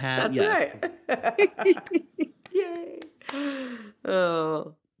directions. iPad. That's right. Yay.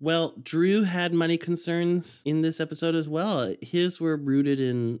 Oh. Well, Drew had money concerns in this episode as well. His were rooted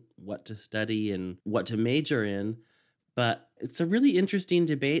in what to study and what to major in. But it's a really interesting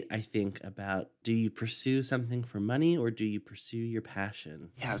debate, I think, about do you pursue something for money or do you pursue your passion?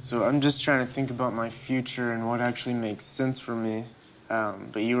 Yeah, so I'm just trying to think about my future and what actually makes sense for me.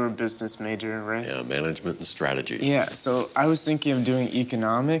 But you were a business major, right? Yeah, management and strategy. Yeah, so I was thinking of doing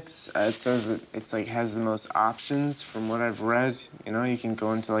economics. It says that it's like has the most options from what I've read. You know, you can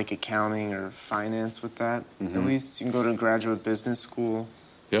go into like accounting or finance with that. Mm-hmm. At least you can go to graduate business school.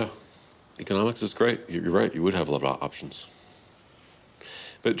 Yeah, economics is great. You're right, you would have a lot of options.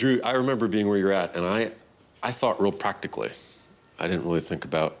 But Drew, I remember being where you're at, and I thought real practically. I didn't really think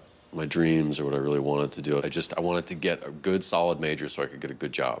about my dreams or what I really wanted to do. I wanted to get a good, solid major so I could get a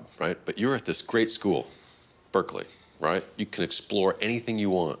good job, right? But you're at this great school, Berkeley, right? You can explore anything you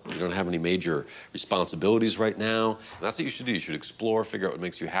want. You don't have any major responsibilities right now. And that's what you should do. You should explore, figure out what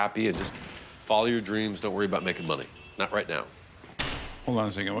makes you happy, and just follow your dreams. Don't worry about making money. Not right now. Hold on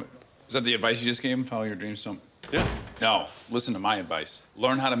a second. What, is that the advice you just gave him? Follow your dreams, don't... Yeah. No, listen to my advice.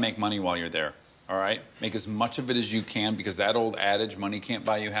 Learn how to make money while you're there. All right? Make as much of it as you can because that old adage, money can't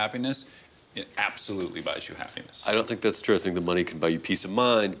buy you happiness, it absolutely buys you happiness. I don't think that's true. I think the money can buy you peace of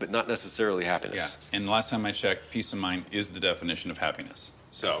mind, but not necessarily happiness. Yeah, and the last time I checked, peace of mind is the definition of happiness.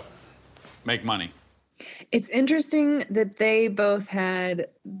 So, make money. It's interesting that they both had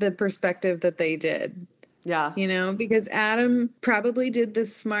the perspective that they did. Yeah. You know, because Adam probably did the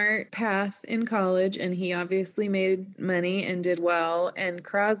smart path in college and he obviously made money and did well. And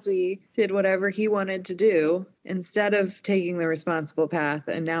Crosby did whatever he wanted to do instead of taking the responsible path.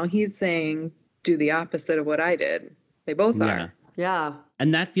 And now he's saying, do the opposite of what I did. They both are. Yeah.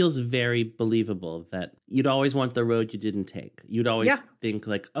 And that feels very believable that you'd always want the road you didn't take. You'd always think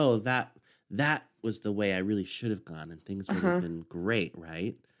like, oh, that was the way I really should have gone and things would have been great,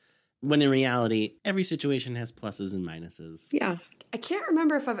 right? When in reality, every situation has pluses and minuses. Yeah. I can't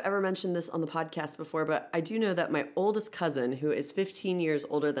remember if I've ever mentioned this on the podcast before, but I do know that my oldest cousin, who is 15 years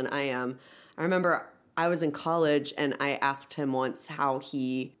older than I am, I remember I was in college and I asked him once how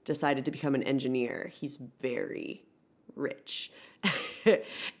he decided to become an engineer. He's very rich.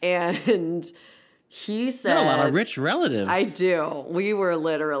 And he said... You got a lot of rich relatives. I do. We were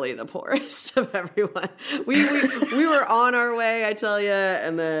literally the poorest of everyone. We were on our way, I tell you,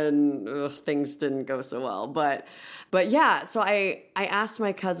 and then things didn't go so well. But yeah, so I asked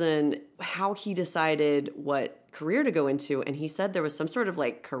my cousin how he decided what career to go into, and he said there was some sort of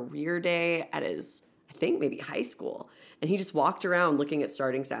like career day at his, I think maybe high school. And he just walked around looking at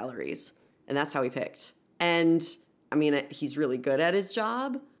starting salaries. And that's how he picked. And I mean, he's really good at his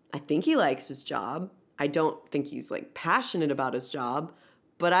job. I think he likes his job. I don't think he's like passionate about his job,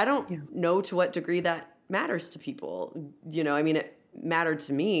 but I don't know to what degree that matters to people. You know, I mean, it mattered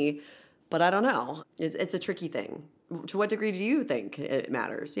to me, but I don't know. It's a tricky thing. To what degree do you think it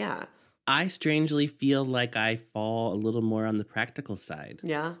matters? Yeah. I strangely feel like I fall a little more on the practical side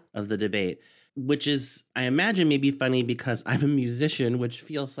of the debate, which is, I imagine, maybe funny because I'm a musician, which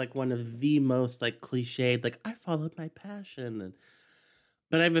feels like one of the most like cliched, like I followed my passion.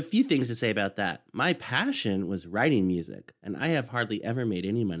 But I have a few things to say about that. My passion was writing music, and I have hardly ever made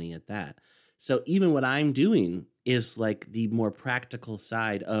any money at that. So even what I'm doing is like the more practical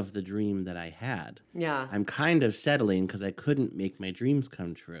side of the dream that I had. Yeah. I'm kind of settling because I couldn't make my dreams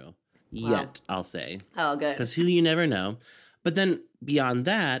come true. Yet, I'll say. Oh, good. Because who you never know. But then beyond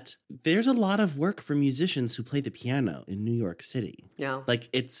that, there's a lot of work for musicians who play the piano in New York City. Yeah. Like,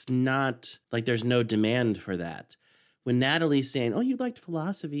 it's not like there's no demand for that. When Natalie's saying, oh, you liked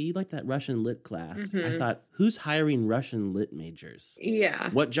philosophy, you liked that Russian lit class, I thought, who's hiring Russian lit majors? Yeah.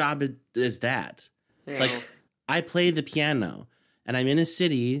 What job is that? Yeah. Like, I play the piano, and I'm in a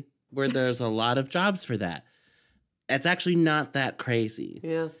city where there's a lot of jobs for that. It's actually not that crazy.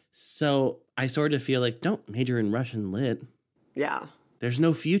 Yeah. So I sort of feel like, don't major in Russian lit. Yeah. There's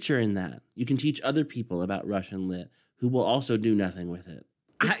no future in that. You can teach other people about Russian lit who will also do nothing with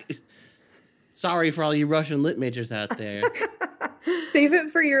it. Sorry for all you Russian lit majors out there. Save it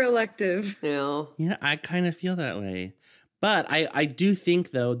for your elective. Yeah. Yeah, I kind of feel that way. But I do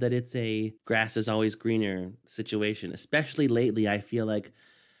think, though, that it's a grass is always greener situation. Especially lately, I feel like,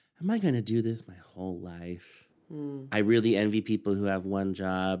 am I going to do this my whole life? I really envy people who have one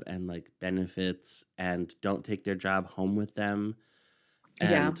job and like benefits and don't take their job home with them.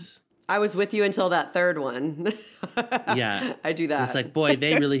 And I was with you until that third one. Yeah. I do that. It's like, boy,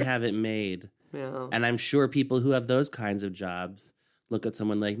 they really have it made. Yeah. And I'm sure people who have those kinds of jobs look at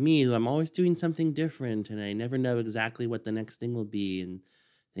someone like me who I'm always doing something different and I never know exactly what the next thing will be and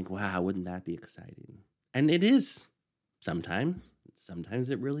think, wow, wouldn't that be exciting? And it is sometimes. Sometimes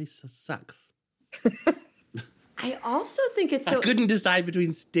it really sucks. I also think it's so... I couldn't decide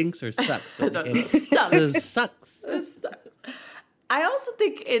between stinks or sucks. Okay? Sucks. I also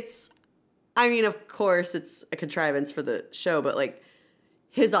think it's... I mean, of course, it's a contrivance for the show, but like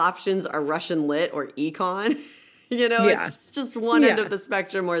his options are Russian lit or econ. You know, it's just one end of the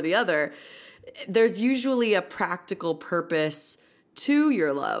spectrum or the other. There's usually a practical purpose to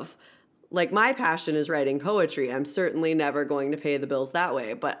your love. Like my passion is writing poetry. I'm certainly never going to pay the bills that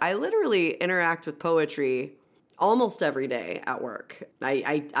way, but I literally interact with poetry almost every day at work.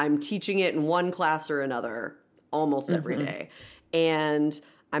 I'm teaching it in one class or another almost every day. And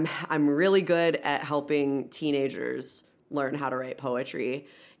I'm really good at helping teenagers learn how to write poetry.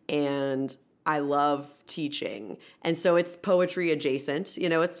 And I love teaching. And so it's poetry adjacent. You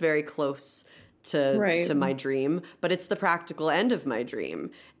know, it's very close to my dream, but it's the practical end of my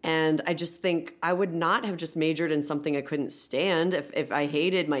dream. And I just think I would not have just majored in something I couldn't stand. If I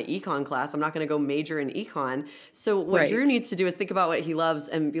hated my econ class, I'm not going to go major in econ. So what Drew needs to do is think about what he loves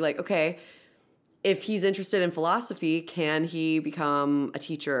and be like, okay, if he's interested in philosophy, can he become a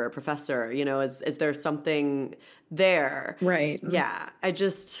teacher or a professor? You know, is there something there? Right. Yeah.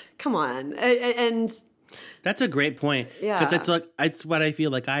 Come on. And that's a great point. Yeah. Because it's what I feel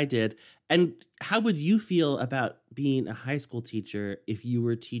like I did. And how would you feel about being a high school teacher if you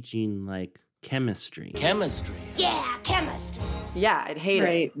were teaching like chemistry? Chemistry. Yeah, chemistry. Yeah, I'd hate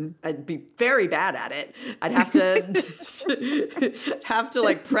it. I'd be very bad at it. I'd have to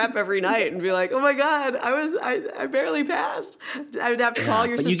like prep every night and be like, oh my God, I barely passed. I would have to call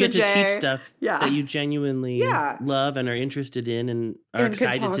your but sister you get to Jay. teach stuff that you genuinely love and are interested in and are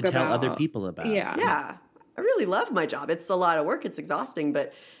excited to tell other people about. Yeah. I really love my job. It's a lot of work. It's exhausting,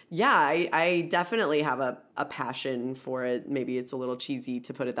 but yeah, I definitely have a passion for it. Maybe it's a little cheesy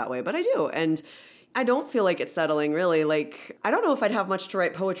to put it that way, but I do. And I don't feel like it's settling, really. Like, I don't know if I'd have much to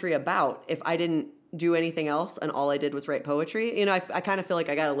write poetry about if I didn't do anything else and all I did was write poetry. You know, I kind of feel like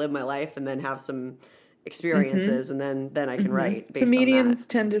I got to live my life and then have some experiences and then I can write based Comedians on that.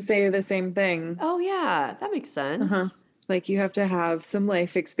 tend to say the same thing. Oh, yeah. That makes sense. Like you have to have some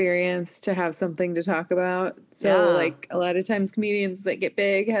life experience to have something to talk about. So like a lot of times comedians that get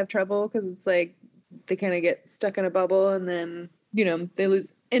big have trouble because it's like they kind of get stuck in a bubble and then, you know, they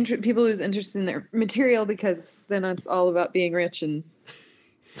lose interest. People lose interest in their material because then it's all about being rich and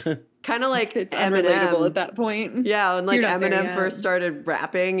Kind of like It's Eminem unrelatable at that point. Yeah, when like You're not there Eminem yet. first started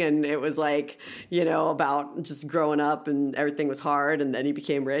rapping, and it was like, you know, about just growing up and everything was hard, and then he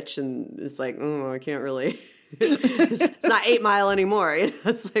became rich, and it's like, I can't really. It's not 8 Mile anymore. You know?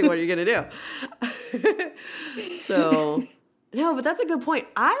 It's like, what are you gonna do? So. No, but that's a good point.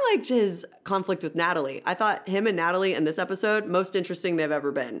 I liked his conflict with Natalie. I thought him and Natalie in this episode, most interesting they've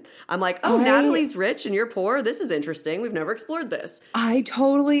ever been. I'm like, Natalie's rich and you're poor. This is interesting. We've never explored this. I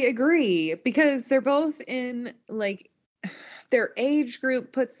totally agree because they're both in like their age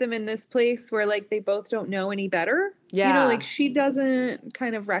group puts them in this place where like they both don't know any better. Yeah. You know, like she doesn't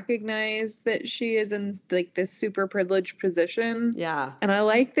kind of recognize that she is in like this super privileged position. Yeah. And I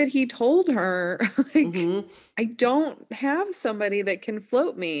like that he told her, like, I don't have somebody that can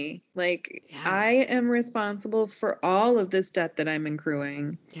float me. Like, I am responsible for all of this debt that I'm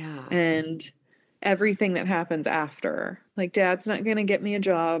accruing. Yeah. And everything that happens after. Like, Dad's not going to get me a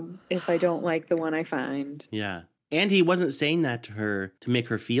job if I don't like the one I find. Yeah. And he wasn't saying that to her to make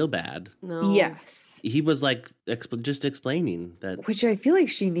her feel bad. No. Yes. He was like just explaining that. Which I feel like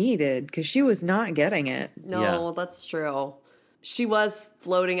she needed because she was not getting it. No, that's true. She was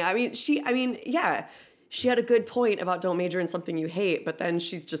floating. I mean, she had a good point about don't major in something you hate, but then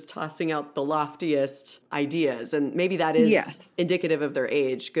she's just tossing out the loftiest ideas. And maybe that is indicative of their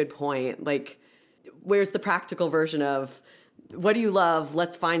age. Good point. Like, where's the practical version of what do you love?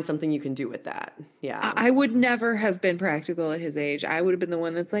 Let's find something you can do with that. Yeah. I would never have been practical at his age. I would have been the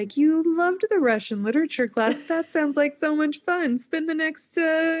one that's like, you loved the Russian literature class. That sounds like so much fun. Spend the next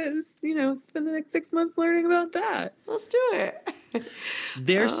 6 months learning about that. Let's do it.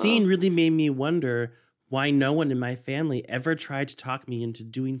 Their scene really made me wonder why no one in my family ever tried to talk me into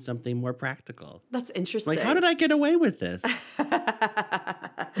doing something more practical. That's interesting. Like, how did I get away with this?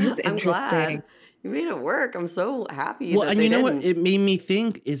 It's interesting. Glad. You made it work. I'm so happy. Well, that and they you know didn't. what it made me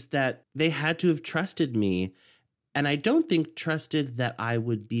think is that they had to have trusted me. And I don't think trusted that I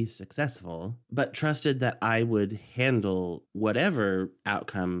would be successful, but trusted that I would handle whatever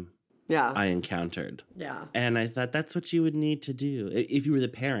outcome I encountered. Yeah. And I thought that's what you would need to do if you were the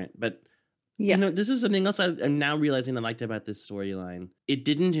parent. But, yeah. you know, this is something else I'm now realizing I liked about this storyline. It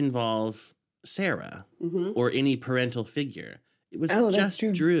didn't involve Sarah or any parental figure. It was just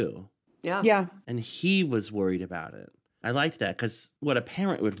Drew. Yeah. Yeah. And he was worried about it. I liked that because what a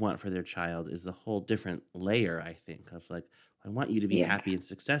parent would want for their child is a whole different layer, I think, of like, I want you to be happy and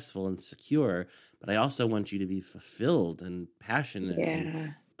successful and secure, but I also want you to be fulfilled and passionate. Yeah.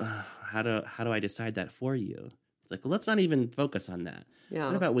 And, how do I decide that for you? It's like, well, let's not even focus on that. Yeah.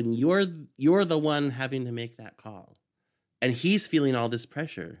 What about when you're the one having to make that call? And he's feeling all this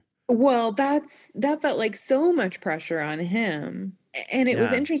pressure. Well, that felt like so much pressure on him. And it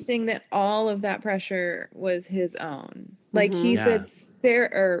was interesting that all of that pressure was his own. Like he said,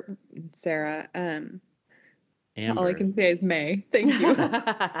 Sarah, Amber. all I can say is May. Thank you.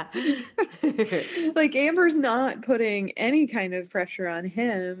 Like Amber's not putting any kind of pressure on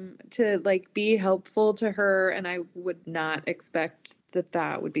him to like be helpful to her. And I would not expect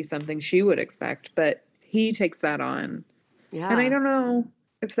that would be something she would expect, but he takes that on. Yeah. And I don't know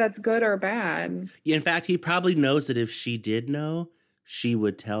if that's good or bad. In fact, he probably knows that if she did know, she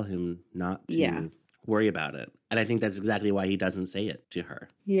would tell him not to worry about it. And I think that's exactly why he doesn't say it to her.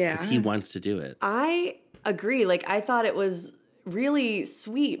 Yeah. Because he wants to do it. I agree. Like, I thought it was really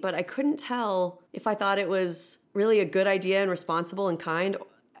sweet, but I couldn't tell if I thought it was really a good idea and responsible and kind.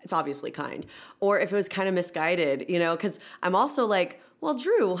 It's obviously kind. Or if it was kind of misguided, you know, because I'm also like, well,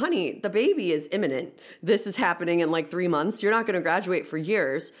 Drew, honey, the baby is imminent. This is happening in like 3 months. You're not going to graduate for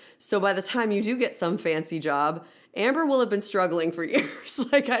years. So by the time you do get some fancy job, Amber will have been struggling for years.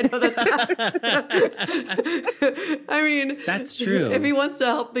 Like, I know that's I mean, that's true. If he wants to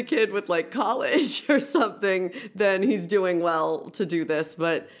help the kid with like college or something, then he's doing well to do this.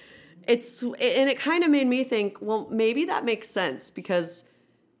 But it kind of made me think, well, maybe that makes sense because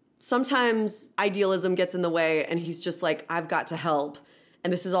sometimes idealism gets in the way and he's just like, I've got to help.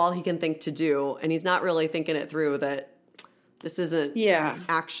 And this is all he can think to do. And he's not really thinking it through that this isn't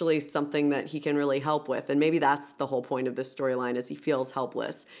actually something that he can really help with. And maybe that's the whole point of this storyline is he feels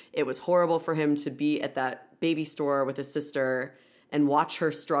helpless. It was horrible for him to be at that baby store with his sister and watch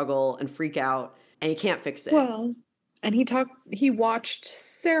her struggle and freak out. And he can't fix it. Well, and he watched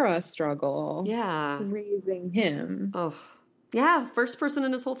Sarah struggle. Yeah. Raising him. Oh, yeah. First person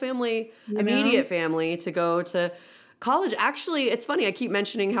in his whole family, immediate family to go to college, actually, it's funny. I keep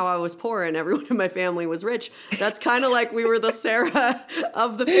mentioning how I was poor and everyone in my family was rich. That's kind of like we were the Sarah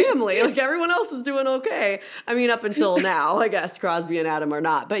of the family. Like everyone else is doing okay. I mean, up until now, I guess Crosby and Adam are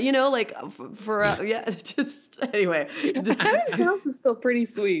not. But, like just anyway. Adam's house is still pretty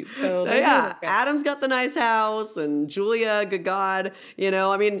sweet. So yeah, Adam's got the nice house and Julia, good God,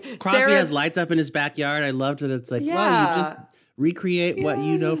 I mean, Crosby has lights up in his backyard. I loved it. It's like, wow, you just recreate what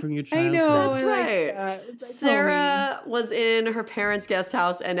you know from your childhood. I know, that's right. Like Sarah was in her parents' guest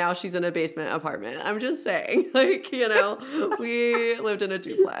house and now she's in a basement apartment. I'm just saying, we lived in a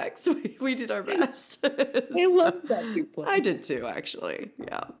duplex. We did our best. I love that duplex. I did too, actually.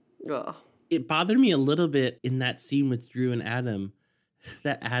 Yeah. Ugh. It bothered me a little bit in that scene with Drew and Adam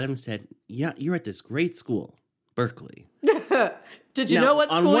that Adam said, yeah, you're at this great school, Berkeley. Did you know what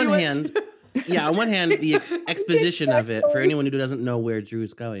school on one hand, yeah, on one hand, the exposition of it for anyone who doesn't know where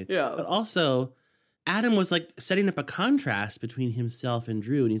Drew's going. Yeah. But also, Adam was like setting up a contrast between himself and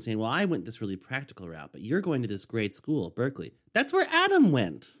Drew. And he's saying, well, I went this really practical route, but you're going to this great school, Berkeley. That's where Adam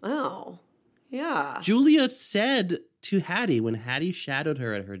went. Oh, yeah. Julia said to Hattie, when Hattie shadowed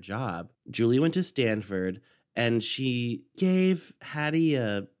her at her job, Julia went to Stanford and she gave Hattie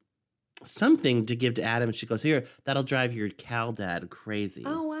something to give to Adam. She goes, here, that'll drive your Cal dad crazy.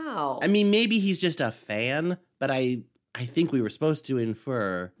 Oh, wow. I mean, maybe he's just a fan, but I think we were supposed to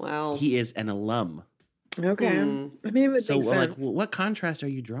infer he is an alum. Okay. I mean, it would make sense. Like, what contrast are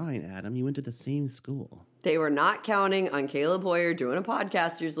you drawing, Adam? You went to the same school. They were not counting on Caleb Hoyer doing a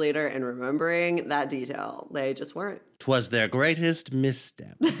podcast years later and remembering that detail. They just weren't. 'Twas their greatest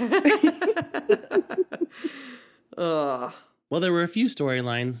misstep. Ugh. Well, there were a few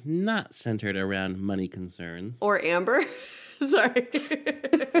storylines not centered around money concerns. Or Amber. Sorry.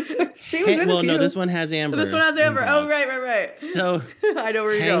 She was in a few. No, this one has Amber. This one has Amber. Involved. Oh, right. So I know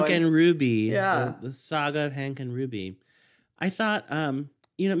where you're Hank going. and Ruby. Yeah. The saga of Hank and Ruby. I thought,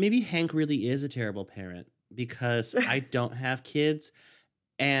 maybe Hank really is a terrible parent because I don't have kids.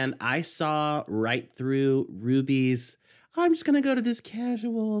 And I saw right through Ruby's, I'm just going to go to this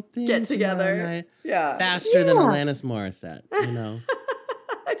casual thing. Get together. Yeah. Faster than Alanis Morissette,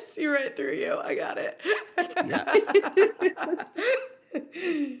 I see right through you. I got it.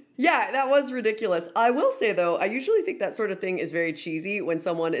 Yeah, that was ridiculous. I will say, though, I usually think that sort of thing is very cheesy when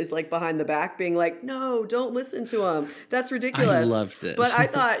someone is like behind the back being like, no, don't listen to him. That's ridiculous. I loved it. But I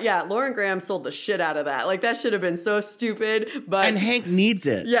thought, Lauren Graham sold the shit out of that. Like, that should have been so stupid. But and Hank needs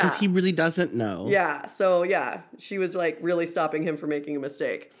it because he really doesn't know. Yeah. So, she was like really stopping him from making a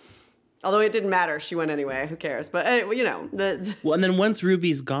mistake. Although it didn't matter. She went anyway. Who cares? But, Well, and then once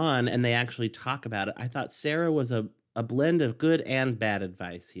Ruby's gone and they actually talk about it, I thought Sarah was a blend of good and bad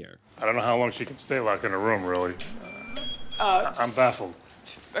advice here. I don't know how long she can stay locked in a room, really. I'm baffled.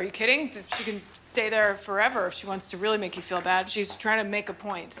 Are you kidding? She can stay there forever if she wants to really make you feel bad. She's trying to make a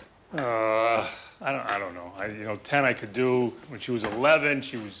point. I don't know. 10 I could do. When she was 11,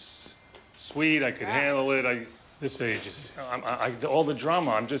 she was sweet. I could handle it. This age, all the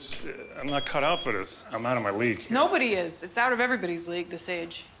drama, I'm not cut out for this. I'm out of my league. Nobody is. It's out of everybody's league this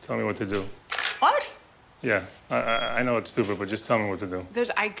age. Tell me what to do. What? Yeah, I know it's stupid, but just tell me what to do.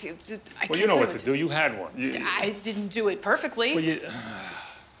 I well, you know what to do. You had one. I didn't do it perfectly. Well,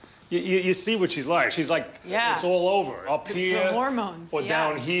 you see what she's like. She's like, it's all over. Up it's here. The hormones. Or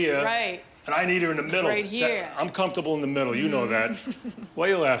down here. Right. And I need her in the middle. Right here. I'm comfortable in the middle. You know that. Why are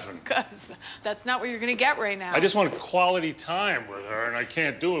you laughing? Because that's not what you're going to get right now. I just want quality time with her, and I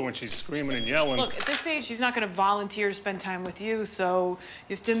can't do it when she's screaming and yelling. Look, at this age, she's not going to volunteer to spend time with you, so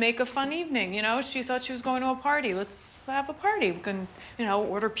you have to make a fun evening, She thought she was going to a party. Let's have a party. We can,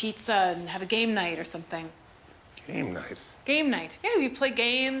 order pizza and have a game night or something. Game night? Game night. Yeah, you play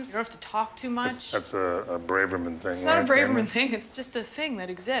games. You don't have to talk too much. That's a Braverman thing. It's not a Braverman thing. It's just a thing that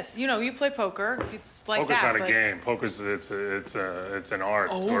exists. You play poker. It's like Poker's that. Poker's not a game. Poker's it's an art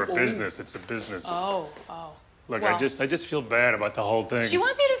or a business. It's a business. Oh. Look, well, I just feel bad about the whole thing. She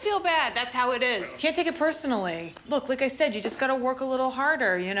wants you to feel bad. That's how it is. You can't take it personally. Look, like I said, you just got to work a little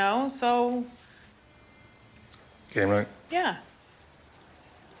harder, So. Game night? Yeah.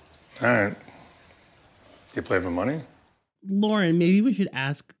 All right. You play for money? Lauren, maybe we should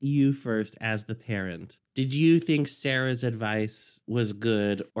ask you first as the parent. Did you think Sarah's advice was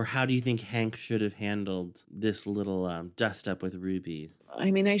good, or how do you think Hank should have handled this little dust up with Ruby?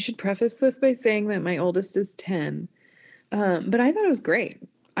 I mean, I should preface this by saying that my oldest is 10, but I thought it was great.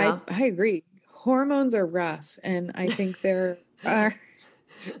 Yeah. I agree. Hormones are rough, and I think there are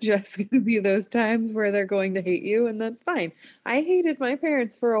just going to be those times where they're going to hate you, and that's fine. I hated my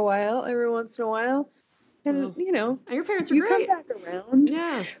parents for a while, every once in a while. And, your parents are great. You come back around.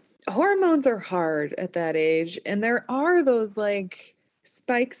 Yeah. hormones are hard at that age, and there are those like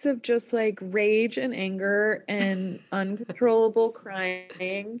spikes of just like rage and anger and uncontrollable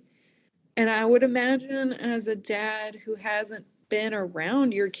crying. And I would imagine as a dad who hasn't been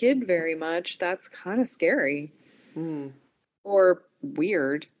around your kid very much, that's kind of scary or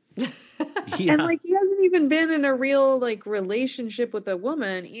weird. Yeah. And like he hasn't even been in a real like relationship with a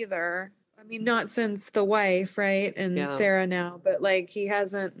woman either. I mean, not since the wife, right? And Yeah. Sarah now, but like he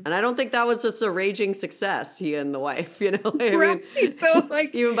hasn't. And I don't think that was just a raging success, he and the wife, you know? I Right. mean, So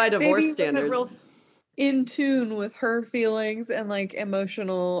like even by maybe divorce he wasn't standards. real in tune with her feelings and like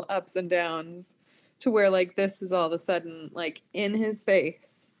emotional ups and downs to where like this is all of a sudden like in his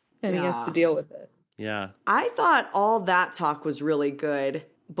face and he has Yeah. to deal with it. Yeah. I thought all that talk was really good,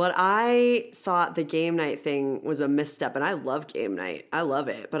 but I thought the game night thing was a misstep. And I love game night. I love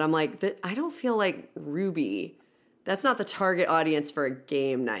it. But I'm like, I don't feel like Ruby. That's not the target audience for a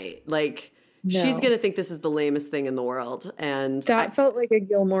game night. Like, she's No. going to think this is the lamest thing in the world. And That felt like a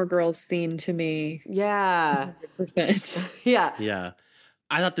Gilmore Girls scene to me. yeah. 100%. Yeah. Yeah.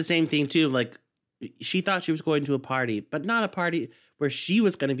 I thought the same thing too. Like, she thought she was going to a party, but not a party where she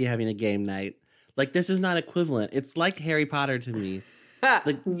was going to be having a game night. Like, this is not equivalent. It's like Harry Potter to me.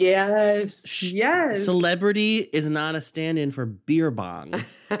 Like, Yes. Yes. celebrity is not a stand-in for beer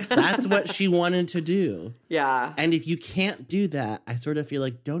bongs. That's what she wanted to do. Yeah. And if you can't do that, I sort of feel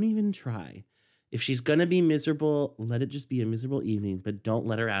like don't even try. If she's going to be miserable, let it just be a miserable evening, but don't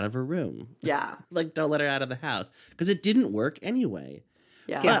let her out of her room. Yeah. Like, don't let her out of the house. Because it didn't work anyway.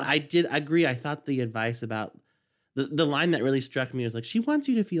 Yeah. But I did agree. I thought the advice about the line that really struck me was like, she wants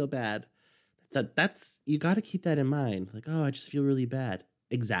you to feel bad. That's you got to keep that in mind. Like, oh, I just feel really bad.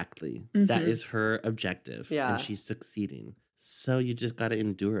 Exactly. That is her objective. Yeah. And she's succeeding. So you just got to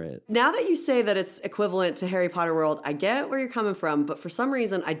endure it. Now that you say that it's equivalent to Harry Potter World, I get where you're coming from, but for some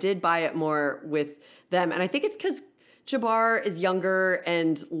reason I did buy it more with them. And I think it's because Jabbar is younger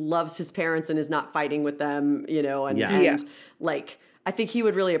and loves his parents and is not fighting with them, you know, and, Yeah. and Yes. like, I think he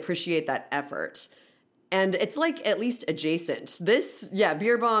would really appreciate that effort. And it's like at least adjacent. This, yeah,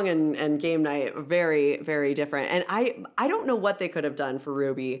 beer bong and game night, very, very different. And I don't know what they could have done for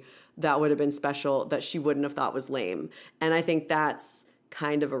Ruby that would have been special that she wouldn't have thought was lame. And I think that's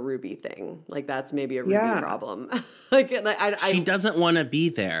kind of a Ruby thing. Like that's maybe a Ruby problem. She doesn't want to be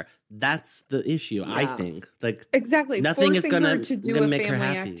there. That's the issue, I think. Like Exactly. nothing is Forcing her gonna to do gonna a make her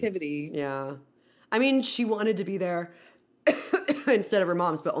family happy. activity. Yeah. I mean, she wanted to be there instead of her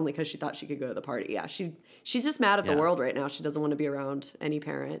mom's, but only because she thought she could go to the party. Yeah, she's just mad at the Yeah. world right now. She doesn't want to be around any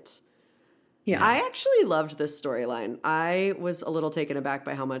parent. Yeah. I actually loved this storyline. I was a little taken aback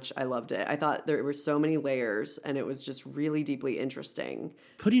by how much I loved it. I thought there were so many layers, and it was just really deeply interesting.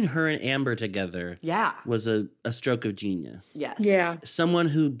 Putting her and Amber together Yeah. was a stroke of genius. Yes. Yeah. Someone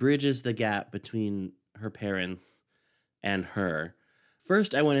who bridges the gap between her parents and her.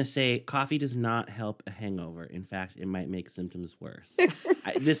 First, I want to say coffee does not help a hangover. In fact, it might make symptoms worse.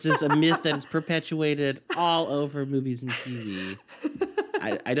 This is a myth that is perpetuated all over movies and TV.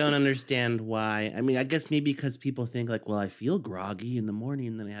 I don't understand why. I mean, I guess maybe because people think like, well, I feel groggy in the morning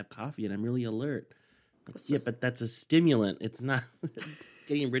and then I have coffee and I'm really alert. But that's a stimulant. It's not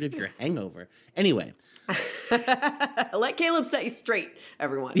getting rid of your hangover. Anyway. Let Caleb set you straight,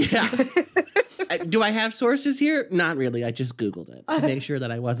 everyone. Yeah. Do I have sources here? Not really. I just Googled it to make sure that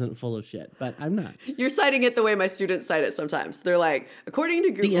I wasn't full of shit, but I'm not. You're citing it the way my students cite it sometimes. They're like, according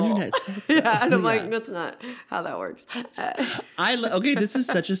to Google. The internet said so. Yeah, and I'm like, Yeah. that's not how that works. Okay, this is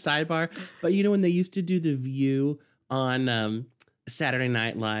such a sidebar, but you know when they used to do The View on Saturday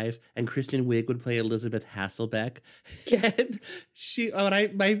Night Live, and Kristen Wiig would play Elizabeth Hasselbeck. Yes.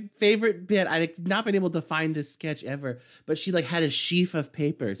 And my favorite bit. I've not been able to find this sketch ever, but she like had a sheaf of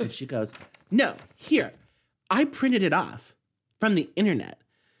papers, and she goes, "No, here, I printed it off from the internet.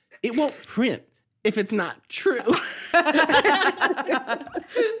 It won't print if it's not true."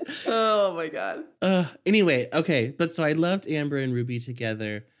 Oh my God. Anyway, okay, but so I loved Amber and Ruby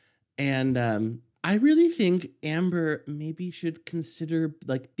together, and I really think Amber maybe should consider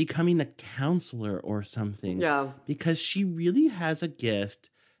like becoming a counselor or something. Yeah. Because she really has a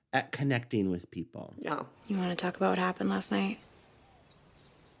gift at connecting with people. Yeah. You want to talk about what happened last night?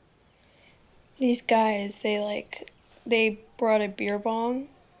 These guys, they brought a beer bong.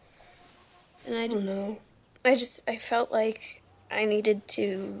 And I don't know. I felt like I needed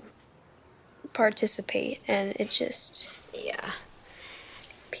to participate, and it just, yeah.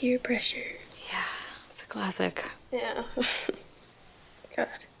 Peer pressure. Yeah, it's a classic. Yeah.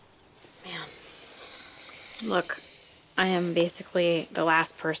 God. Man. Look, I am basically the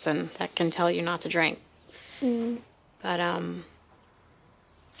last person that can tell you not to drink. Mm. But,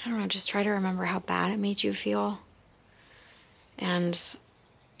 I don't know, just try to remember how bad it made you feel. And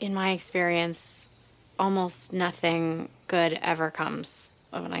in my experience, almost nothing good ever comes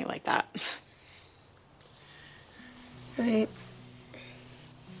of a night like that. Right.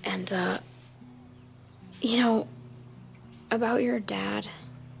 And, you know, about your dad,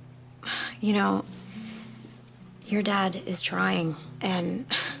 you know, your dad is trying, and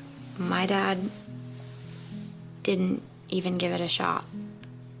my dad didn't even give it a shot.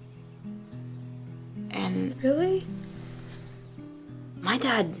 And really? My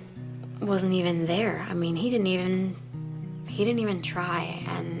dad wasn't even there. I mean, he didn't even try.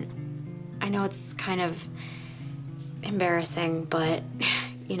 And I know it's kind of embarrassing, but,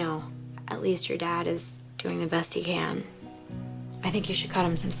 you know, at least your dad is doing the best he can. I think you should cut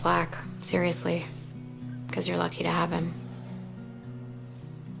him some slack, seriously, because you're lucky to have him.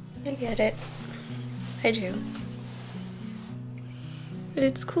 I get it. I do. But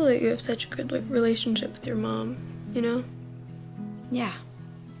it's cool that you have such a good relationship with your mom, you know? Yeah.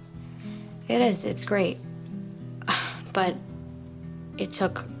 It is. It's great. But it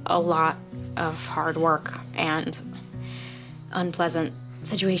took a lot of hard work and unpleasant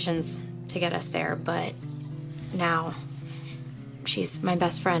situations to get us there. But now she's my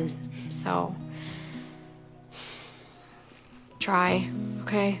best friend. So try,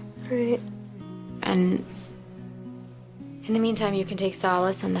 okay? All right. And in the meantime, you can take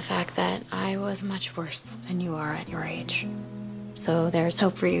solace in the fact that I was much worse than you are at your age. So there's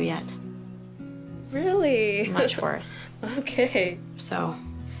hope for you yet. Really? Much worse. Okay. So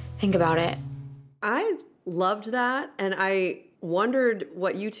think about it. I loved that, and I wondered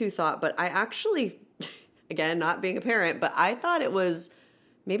what you two thought, but I actually, again, not being a parent, but I thought it was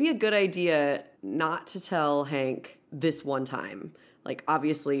maybe a good idea not to tell Hank this one time. Like,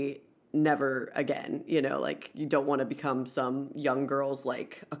 obviously, never again, you know, like you don't want to become some young girl's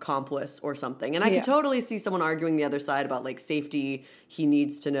like accomplice or something. And I could totally see someone arguing the other side about like safety, he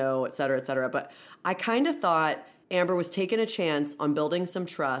needs to know, et cetera, et cetera. But I kind of thought Amber was taking a chance on building some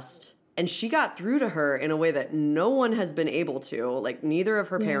trust, and she got through to her in a way that no one has been able to, like neither of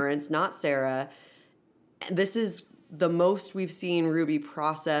her parents, not Sarah. This is the most we've seen Ruby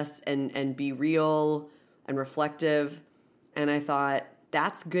process and be real and reflective. And I thought,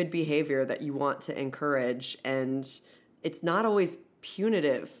 that's good behavior that you want to encourage. And it's not always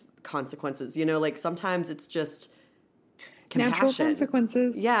punitive consequences. You know, like sometimes it's just compassion. Natural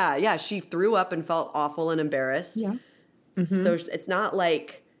consequences. Yeah. She threw up and felt awful and embarrassed. Yeah. Mm-hmm. So it's not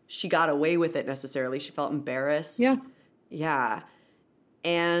like she got away with it necessarily. She felt embarrassed. Yeah. Yeah.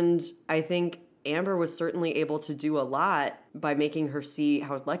 And I think Amber was certainly able to do a lot by making her see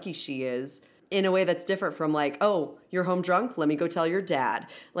how lucky she is in a way that's different from like, oh, you're home drunk? Let me go tell your dad.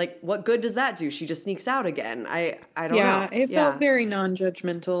 Like, what good does that do? She just sneaks out again. I don't know. Yeah, it felt very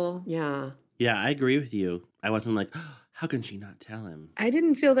non-judgmental. Yeah. Yeah, I agree with you. I wasn't like, oh, how can she not tell him? I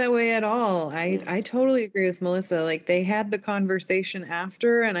didn't feel that way at all. I totally agree with Melissa. Like, they had the conversation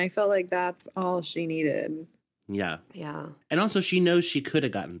after, and I felt like that's all she needed. Yeah. Yeah. And also she knows she could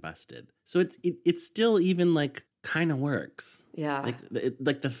have gotten busted. So it's still even like kind of works. Yeah.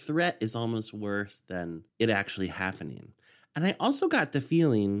 Like the threat is almost worse than it actually happening. And I also got the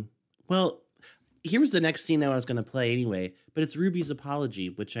feeling, well, here was the next scene I was going to play anyway, but it's Ruby's apology,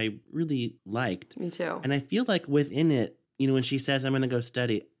 which I really liked. Me too. And I feel like within it, you know, when she says, I'm going to go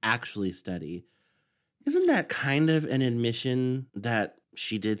actually study, isn't that kind of an admission that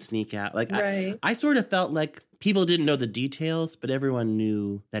she did sneak out? Like, right. I sort of felt like people didn't know the details, but everyone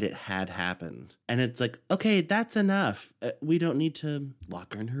knew that it had happened. And it's like, okay, that's enough. We don't need to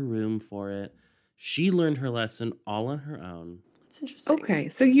lock her in her room for it. She learned her lesson all on her own. That's interesting. Okay,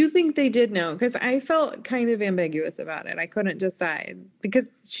 so you think they did know? Because I felt kind of ambiguous about it. I couldn't decide. Because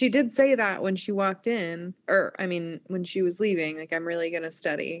she did say that when she walked in, or I mean, when she was leaving, like, I'm really going to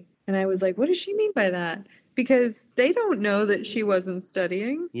study. And I was like, what does she mean by that? Because they don't know that she wasn't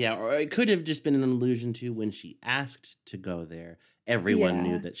studying. Yeah, or it could have just been an allusion to when she asked to go there. Everyone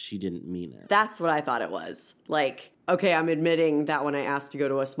knew that she didn't mean it. That's what I thought it was. Like, okay, I'm admitting that when I asked to go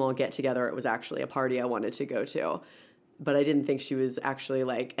to a small get-together, it was actually a party I wanted to go to. But I didn't think she was actually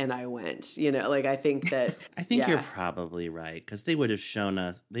like, and I went, you know, like I think that. I think you're probably right, because they would have shown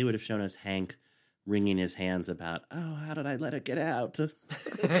us Hank wringing his hands about, oh, how did I let it get out?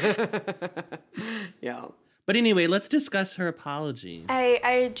 Yeah. But anyway, let's discuss her apology.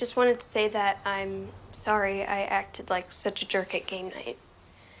 I just wanted to say that I'm sorry I acted like such a jerk at game night.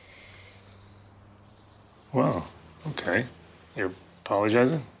 Well, okay. You're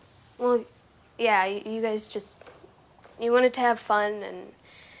apologizing? Well, yeah, you guys just, you wanted to have fun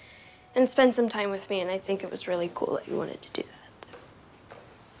and spend some time with me, and I think it was really cool that you wanted to do that.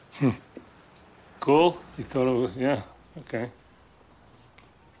 Cool? You thought it was, yeah, okay.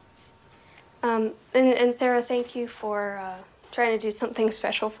 And Sarah, thank you for trying to do something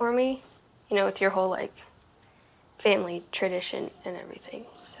special for me. You know, with your whole, like, family tradition and everything,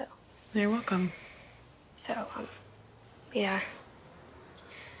 so. You're welcome. So, yeah.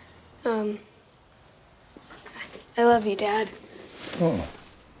 I love you, Dad. Oh.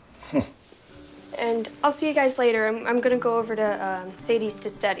 And I'll see you guys later. I'm gonna go over to Sadie's to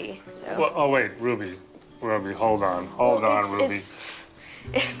study, so. Well, oh, wait, Ruby, hold on, Ruby.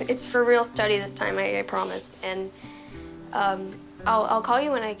 It's for real study this time, I promise. And I'll call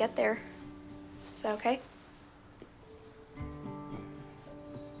you when I get there. Is that okay?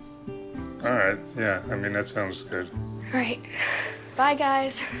 All right, yeah, I mean, that sounds good. All right. Bye,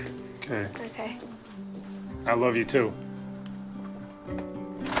 guys. Okay. Okay. I love you too.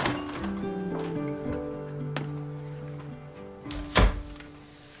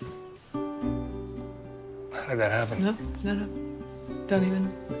 How did that happen? No. Don't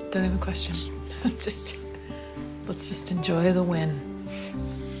even question. Let's just enjoy the win.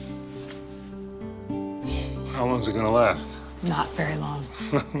 How long is it gonna last? Not very long.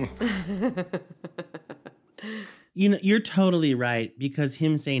 You know, you're totally right, because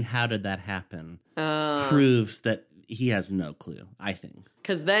him saying, how did that happen, proves that he has no clue, I think.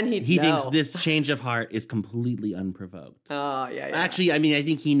 Because then he thinks this change of heart is completely unprovoked. Oh, yeah. Actually, I mean, I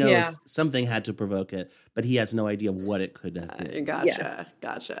think he knows something had to provoke it, but he has no idea what it could have been.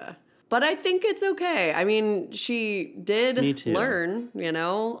 Gotcha. But I think it's okay. I mean, she did learn, you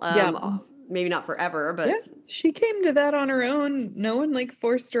know? Maybe not forever, but... Yeah, she came to that on her own. No one, like,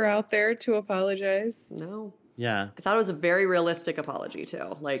 forced her out there to apologize. No. Yeah. I thought it was a very realistic apology,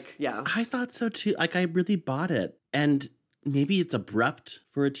 too. Like, yeah. I thought so, too. Like, I really bought it. And maybe it's abrupt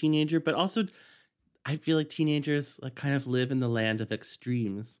for a teenager, but also I feel like teenagers like kind of live in the land of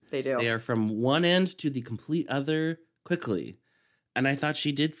extremes. They do. They are from one end to the complete other quickly. And I thought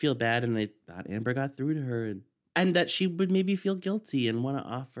she did feel bad, and I thought Amber got through to her, and that she would maybe feel guilty and want to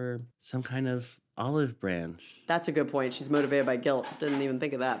offer some kind of olive branch. That's a good point. She's motivated by guilt. Didn't even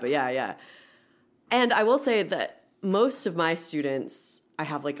think of that, but yeah. And I will say that most of my students I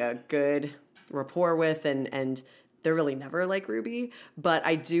have like a good rapport with, and they're really never like Ruby, but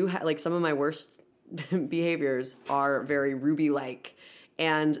I do like some of my worst behaviors are very Ruby-like,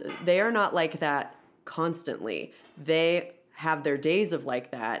 and they are not like that constantly. They have their days of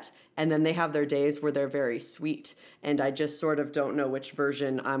like that, and then they have their days where they're very sweet, and I just sort of don't know which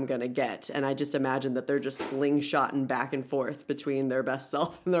version I'm gonna get, and I just imagine that they're just slingshotting back and forth between their best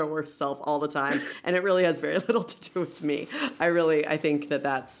self and their worst self all the time, and it really has very little to do with me. I think that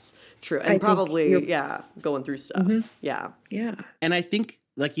that's true, and probably going through stuff. Yeah. And I think,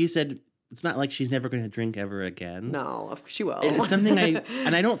 like you said, it's not like she's never going to drink ever again. No, she will. It's something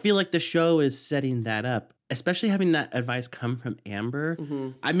I don't feel like the show is setting that up, especially having that advice come from Amber. Mm-hmm.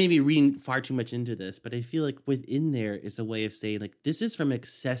 I may be reading far too much into this, but I feel like within there is a way of saying, like, this is from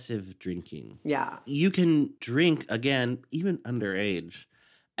excessive drinking. Yeah. You can drink, again, even underage,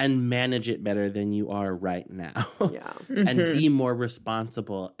 and manage it better than you are right now. Yeah. And be more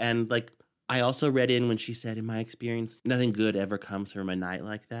responsible. And, like, I also read in when she said, in my experience, nothing good ever comes from a night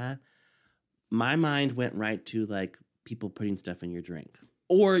like that. My mind went right to, like, people putting stuff in your drink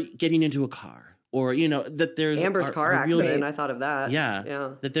or getting into a car, or, you know, that there's Amber's car accident. I thought of that.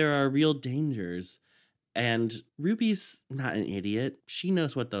 Yeah. That there are real dangers. And Ruby's not an idiot. She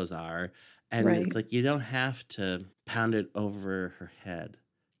knows what those are. And it's like, you don't have to pound it over her head.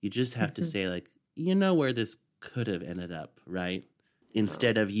 You just have to say, like, you know where this could have ended up, right?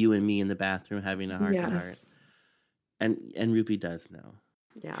 Instead of you and me in the bathroom having a heart-to-heart. And Ruby does know.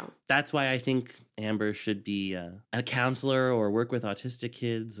 Yeah. That's why I think Amber should be a counselor or work with autistic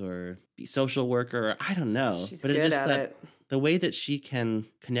kids or be social worker, or I don't know. She's but good it's just at that it. The way that she can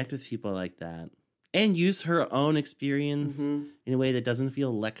connect with people like that and use her own experience in a way that doesn't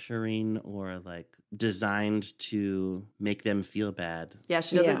feel lecturing or like designed to make them feel bad. Yeah,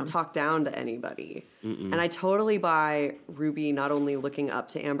 she doesn't talk down to anybody. And I totally buy Ruby not only looking up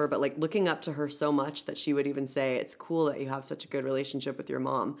to Amber, but like looking up to her so much that she would even say, it's cool that you have such a good relationship with your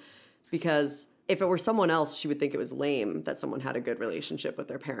mom. Because if it were someone else, she would think it was lame that someone had a good relationship with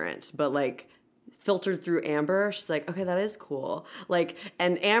their parent. But like, filtered through Amber, she's like, okay, that is cool. Like,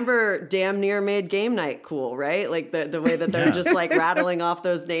 and Amber damn near made game night cool, right? Like the way that they're just like rattling off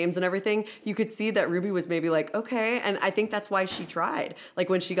those names and everything. You could see that Ruby was maybe like, okay. And I think that's why she tried. Like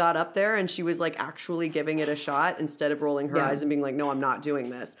when she got up there and she was like actually giving it a shot instead of rolling her eyes and being like, no, I'm not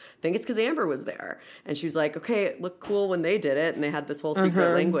doing this. I think it's because Amber was there. And she was like, okay, it looked cool when they did it. And they had this whole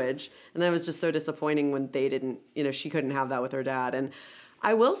secret language. And that was just so disappointing when they didn't, you know, she couldn't have that with her dad. And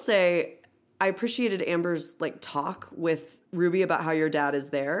I will say I appreciated Amber's like talk with Ruby about how your dad is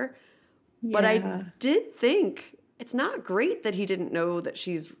there. But I did think it's not great that he didn't know that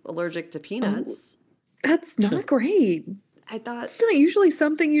she's allergic to peanuts. That's not great. I thought it's not usually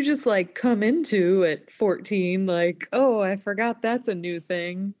something you just like come into at 14. Like, oh, I forgot that's a new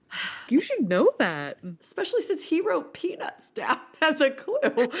thing. You should know that. Especially since he wrote peanuts down as a clue.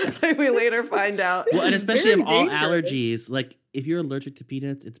 Like we later find out. Well, and especially of all dangerous. allergies, like if you're allergic to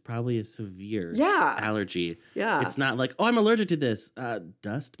peanuts, it's probably a severe allergy. Yeah. It's not like, oh, I'm allergic to this.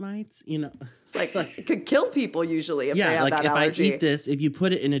 Dust mites, you know. It's like it could kill people usually if they have like that if allergy. I eat this, if you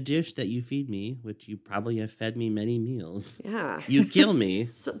put it in a dish that you feed me, which you probably have fed me many meals. Yeah. You kill me.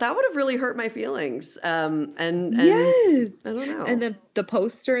 So that would have really hurt my feelings. And yes. I don't know. And then the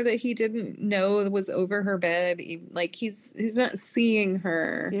poster that he didn't know was over her bed. Like he's not seeing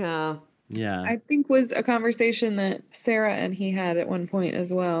her. Yeah. Yeah. I think was a conversation that Sarah and he had at one point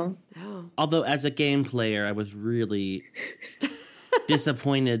as well. Yeah. Although as a game player, I was really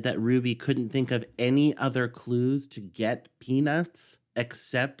disappointed that Ruby couldn't think of any other clues to get peanuts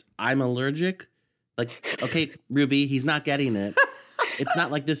except I'm allergic. Like, okay, Ruby, he's not getting it. It's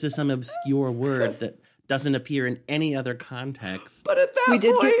not like this is some obscure word that doesn't appear in any other context. But at that We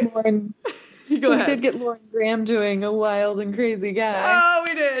did point, get Lauren. Go ahead. We did get Lauren Graham doing a wild and crazy guy. Oh,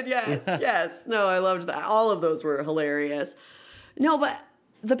 we did. Yes. Yes. No, I loved that. All of those were hilarious. No, but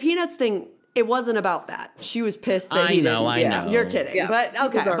the peanuts thing, it wasn't about that. She was pissed that I he know. didn't. You're kidding. Yeah, but she was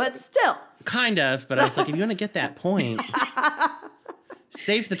okay. already- But still. Kind of, but I was like, if you want to get that point,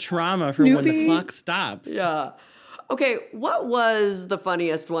 save the trauma for when the Snoopy. clock stops. Yeah. Okay, what was the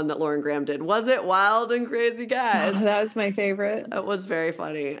funniest one that Lauren Graham did? Was it Wild and Crazy Guys? Oh, that was my favorite. That was very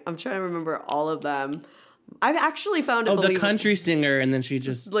funny. I'm trying to remember all of them. I've actually found it. Oh, the country singer, and then she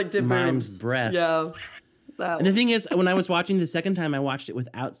just like did mimes boobs. breasts. Yeah. That And the thing is, when I was watching the second time, I watched it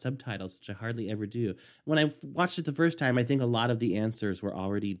without subtitles, which I hardly ever do. When I watched it the first time, I think a lot of the answers were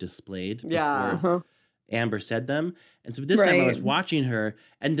already displayed Yeah. before Amber said them. And so this time I was Right. watching her,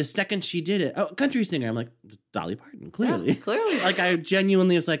 and the second she did it, oh, country singer, I'm like, Dolly Parton, clearly. Yeah, clearly. Like, I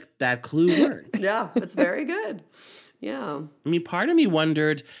genuinely was like, that clue works. Yeah, it's very good. Yeah. I mean, part of me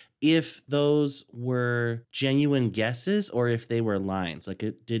wondered if those were genuine guesses or if they were lines. Like,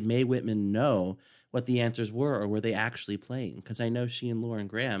 did Mae Whitman know what the answers were, or were they actually playing? Because I know she and Lauren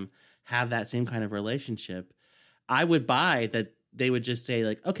Graham have that same kind of relationship. I would buy that they would just say,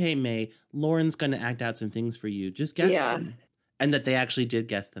 like, okay, Mae, Lauren's going to act out some things for you. Just guess them. And that they actually did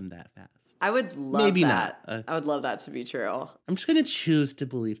guess them that fast. I would love Maybe that. not. I would love that to be true. I'm just going to choose to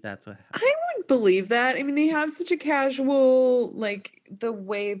believe that's what happened. I would believe that. I mean, they have such a casual, like the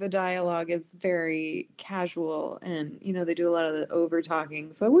way the dialogue is very casual, and you know they do a lot of the over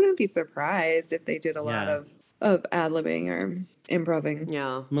talking. So I wouldn't be surprised if they did a lot Yeah. of ad-libbing or improving.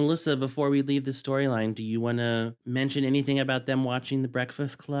 Yeah. Melissa, before we leave the storyline, do you want to mention anything about them watching The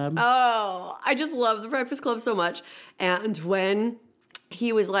Breakfast Club? Oh, I just love The Breakfast Club so much. And when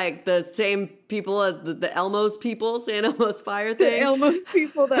he was like the same people as the Elmo's people, San Elmo's Fire The thing. Elmo's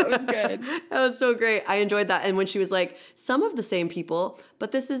people, that was good. That was so great. I enjoyed that. And when she was like, some of the same people,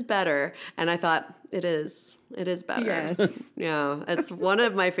 but this is better. And I thought, it is. It is better. Yes. Yeah. It's one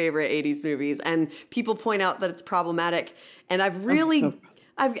of my favorite 80s movies. And people point out that it's problematic. And I've really,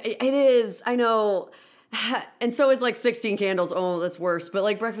 it is. I know. And so is like 16 Candles. Oh, that's worse. But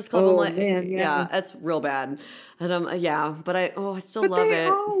like Breakfast Club, I'm like, man, yeah. that's real bad. And yeah, but I still But love they it.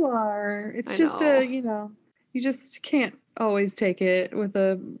 all are. It's I just know. you just can't always take it with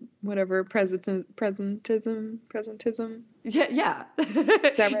a whatever presentism. Yeah, yeah. Is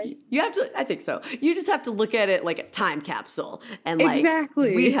that right? You have to, I think so. You just have to look at it like a time capsule. And like,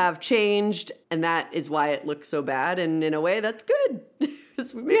 Exactly. we have changed, and that is why it looks so bad. And in a way, that's good.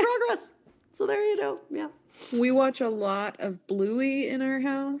 Because we made progress. So there you go. Yeah. We watch a lot of Bluey in our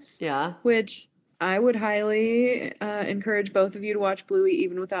house. Yeah. Which I would highly encourage both of you to watch Bluey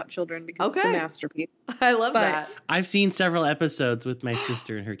even without children because it's a Okay. masterpiece. I love But- that. I've seen several episodes with my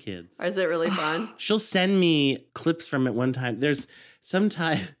sister and her kids. Is it really fun? She'll send me clips from it one time. There's some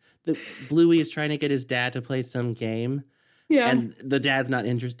time that Bluey is trying to get his dad to play some game. Yeah. And the dad's not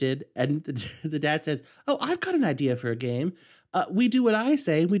interested. And the dad says, oh, I've got an idea for a game. We do what I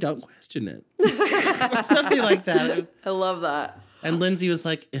say. We don't question it. Or something like that. I love that. And Lindsay was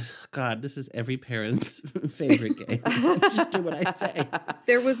like, God, this is every parent's favorite game. Just do what I say.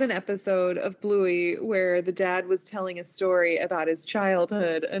 There was an episode of Bluey where the dad was telling a story about his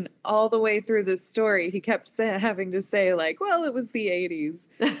childhood, and all the way through this story, he kept having to say, like, well, it was the 80s.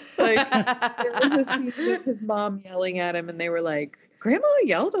 Like, there was a scene with his mom yelling at him, and they were like, Grandma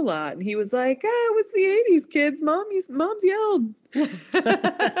yelled a lot. And he was like, it was the 80s, kids. Moms yelled.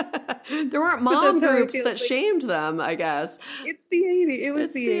 There weren't mom groups that shamed them, I guess. It's the 80s. It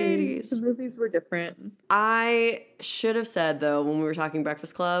was the 80s. The movies were different. I should have said, though, when we were talking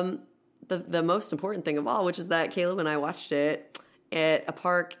Breakfast Club, the most important thing of all, which is that Caleb and I watched it at a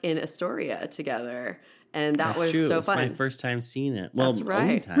park in Astoria together. And that was true. So fun. It's my first time seeing it. Well, That's right.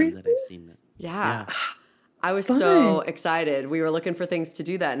 only time that I've seen it. Yeah. I was so excited. We were looking for things to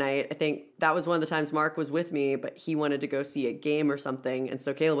do that night. I think that was one of the times Mark was with me, but he wanted to go see a game or something. And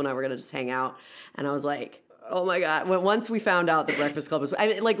so Caleb and I were going to just hang out. And I was like, oh my God. Once we found out the Breakfast Club was,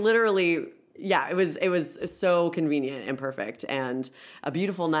 literally, yeah, it was so convenient and perfect and a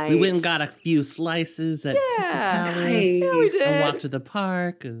beautiful night. We went and got a few slices at Pizza Palace. Nice. Yeah, we did. And walked to the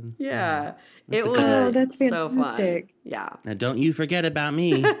park. And, it was that's so fun. fantastic. Yeah. Now, don't you forget about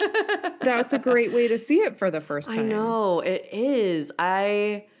me. That's a great way to see it for the first time. I know, it is.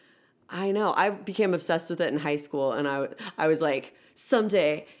 I know. I became obsessed with it in high school, and I was like,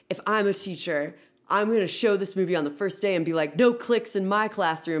 someday, if I'm a teacher, I'm going to show this movie on the first day and be like, no clicks in my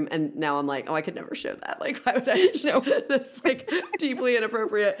classroom. And now I'm like, I could never show that. Like, why would I show this? Like, deeply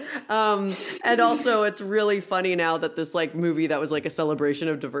inappropriate. And also, it's really funny now that this like movie that was like a celebration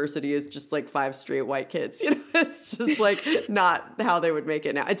of diversity is just like 5 straight white kids. You know, it's just like not how they would make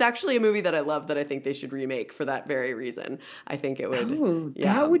it now. It's actually a movie that I love that I think they should remake for that very reason. I think it would. Oh,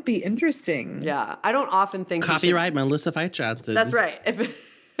 that would be interesting. Yeah. I don't often think Copyright Melissa Fight Johnson. That's right.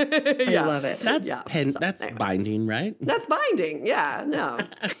 I love it. That's binding, right? That's binding. Yeah, no.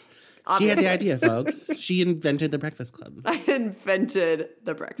 She had the idea, folks. She invented the Breakfast Club. I invented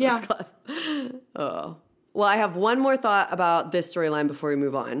the Breakfast Club. Oh. Well, I have one more thought about this storyline before we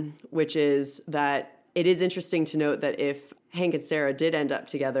move on, which is that it is interesting to note that if Hank and Sarah did end up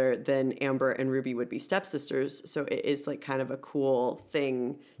together, then Amber and Ruby would be stepsisters. So it is like kind of a cool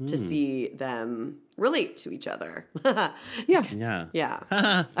thing to see them relate to each other. Yeah.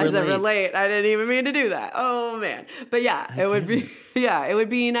 I said relate. I didn't even mean to do that. Oh man. But yeah, it would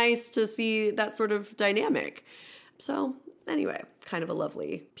be nice to see that sort of dynamic. So anyway, kind of a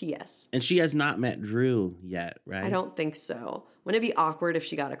lovely PS. And she has not met Drew yet, right? I don't think so. Wouldn't it be awkward if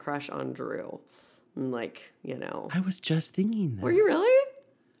she got a crush on Drew? Like, you know. I was just thinking that. Were you really?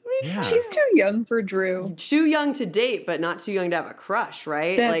 Yeah. She's too young for Drew. Too young to date, but not too young to have a crush,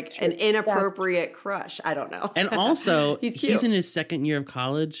 right? That's like true. an inappropriate crush. I don't know. And also, he's in his second year of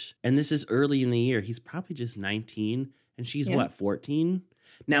college, and this is early in the year. He's probably just 19, and she's, 14?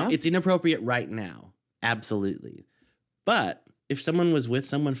 Now, it's inappropriate right now. Absolutely. But if someone was with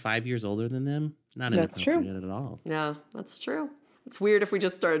someone 5 years older than them, not inappropriate at all. Yeah, that's true. It's weird if we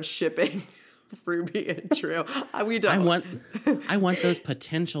just started shipping Ruby and Drew. We don't. I want those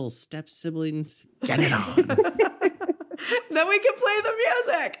potential step siblings. Get it on. Then we can play the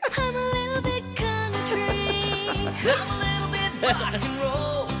music. I'm a little bit country. I'm a little bit rock and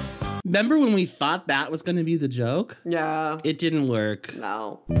roll. Remember when we thought that was going to be the joke? Yeah. It didn't work.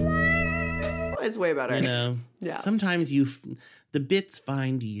 No. It's way better. You know. Yeah. Sometimes the bits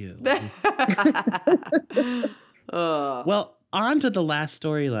find you. Well, on to the last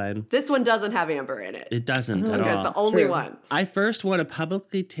storyline. This one doesn't have Amber in it. It doesn't at all. It's the only one. I first want to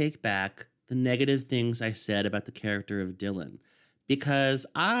publicly take back the negative things I said about the character of Dylan, because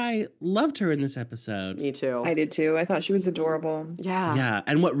I loved her in this episode. Me too. I did too. I thought she was adorable. Yeah. Yeah.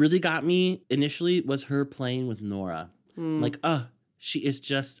 And what really got me initially was her playing with Nora. Like, she is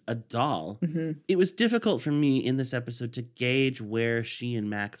just a doll. Mm-hmm. It was difficult for me in this episode to gauge where she and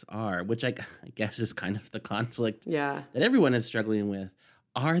Max are, which I guess is kind of the conflict that everyone is struggling with.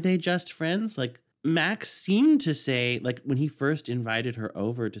 Are they just friends? Like, Max seemed to say, like, when he first invited her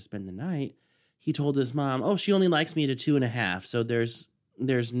over to spend the night, he told his mom, oh, she only likes me at a 2.5, so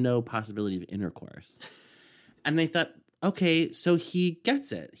there's no possibility of intercourse. And I thought, okay, so he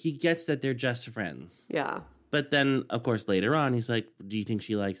gets it. He gets that they're just friends. Yeah. But then, of course, later on, he's like, do you think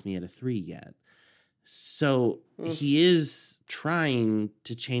she likes me at a 3 yet? So he is trying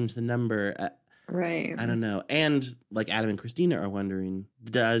to change the number. Right. I don't know. And like Adam and Christina are wondering,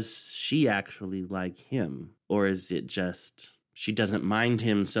 does she actually like him? Or is it just she doesn't mind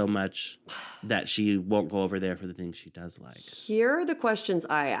him so much that she won't go over there for the things she does like? Here are the questions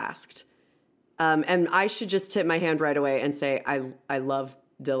I asked. And I should just tip my hand right away and say, I love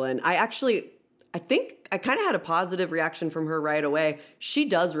Dylan. I think I kind of had a positive reaction from her right away. She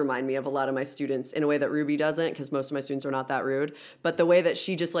does remind me of a lot of my students in a way that Ruby doesn't, because most of my students are not that rude. But the way that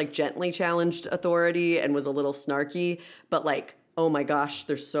she just like gently challenged authority and was a little snarky, but like, oh my gosh,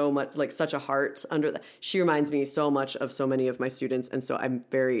 there's so much, like such a heart under that. She reminds me so much of so many of my students. And so I'm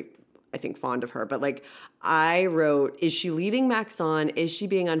very I think, fond of her. But like I wrote, is she leading Max on? Is she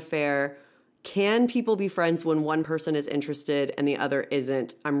being unfair? Can people be friends when one person is interested and the other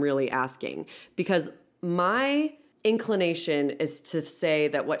isn't? I'm really asking. Because my inclination is to say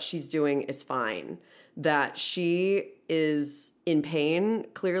that what she's doing is fine, that she is in pain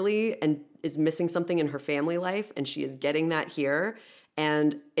clearly and is missing something in her family life, and she is getting that here.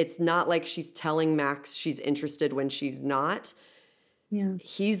 And it's not like she's telling Max she's interested when she's not. Yeah.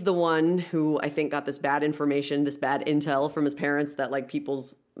 He's the one who I think got this bad information, this bad intel from his parents that like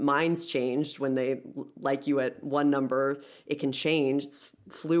people's minds changed when they like you at one number. It can change. It's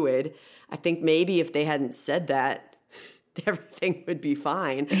fluid. I think maybe if they hadn't said that, everything would be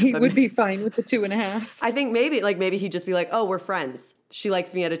fine. He would be fine with the 2.5. I think maybe he'd just be like, oh, we're friends. She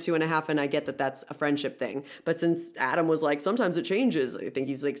likes me at a 2.5, and I get that that's a friendship thing. But since Adam was like, sometimes it changes, I think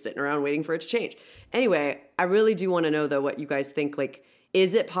he's like sitting around waiting for it to change. Anyway, I really do want to know, though, what you guys think. Like,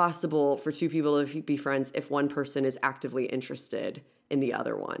 is it possible for two people to be friends if one person is actively interested in the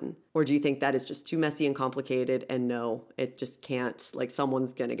other one? Or do you think that is just too messy and complicated, and no, it just can't, like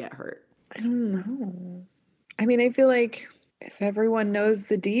someone's going to get hurt? I don't know. I mean, I feel like if everyone knows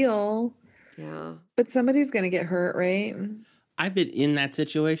the deal, yeah, but somebody's going to get hurt, right? I've been in that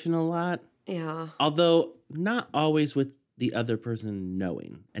situation a lot. Yeah. Although not always with the other person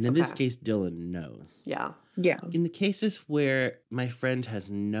knowing. And in this Okay. case, Dylan knows. Yeah. Yeah. In the cases where my friend has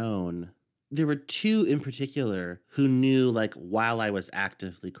known, there were two in particular who knew like while I was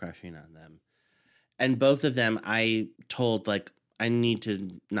actively crushing on them. And both of them I told like, I need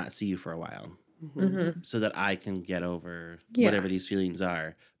to not see you for a while. Mhm. So that I can get over Yeah. whatever these feelings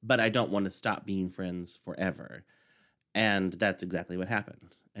are. But I don't want to stop being friends forever. And that's exactly what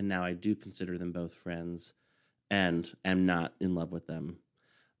happened. And now I do consider them both friends and am not in love with them.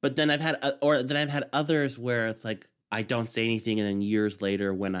 But then I've had others where it's like, I don't say anything. And then years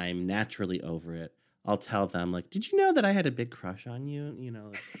later, when I'm naturally over it, I'll tell them like, did you know that I had a big crush on you, you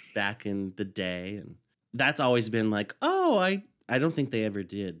know, like, back in the day? And that's always been like, oh, I don't think they ever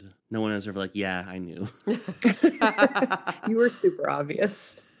did. No one has ever like, yeah, I knew. You were super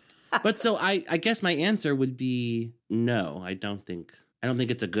obvious. But so I guess my answer would be no. I don't think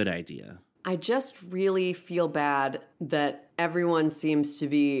it's a good idea. I just really feel bad that everyone seems to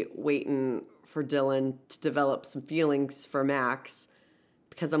be waiting for Dylan to develop some feelings for Max,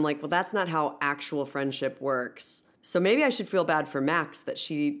 because I'm like, well, that's not how actual friendship works. So maybe I should feel bad for Max that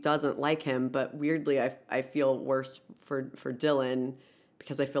she doesn't like him, but weirdly I feel worse for Dylan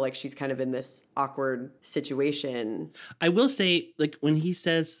because I feel like she's kind of in this awkward situation. I will say, like, when he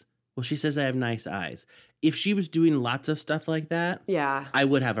says, well, she says I have nice eyes. If she was doing lots of stuff like that, yeah, I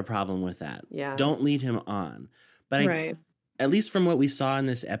would have a problem with that. Yeah. Don't lead him on. But Right. At least from what we saw in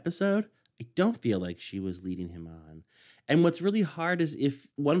this episode, I don't feel like she was leading him on. And what's really hard is if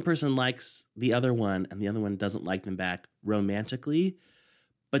one person likes the other one and the other one doesn't like them back romantically,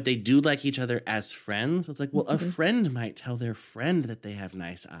 but they do like each other as friends. It's like, well, a friend might tell their friend that they have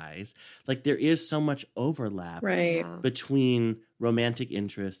nice eyes. Like there is so much overlap Right. between romantic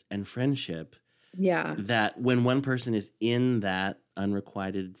interest and friendship Yeah. that when one person is in that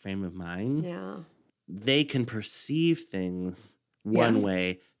unrequited frame of mind, Yeah. they can perceive things one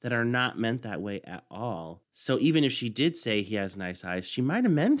way that are not meant that way at all. So even if she did say he has nice eyes, she might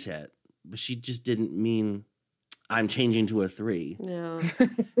have meant it, but she just didn't mean I'm changing to a 3. Yeah.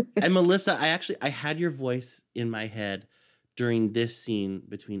 And Melissa, I had your voice in my head during this scene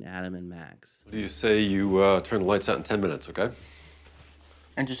between Adam and Max. What do you say you turn the lights out in 10 minutes, okay?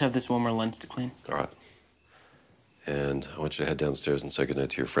 And just have this one more lens to clean. All right. And I want you to head downstairs and say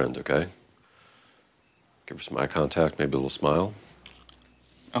goodnight to your friend, okay? Give her some eye contact, maybe a little smile.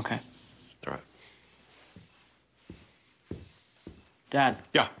 Okay. All right. Dad.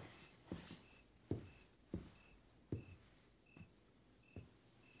 Yeah.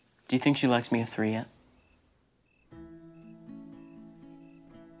 Do you think she likes me a 3 yet?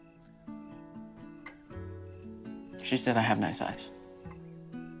 She said I have nice eyes.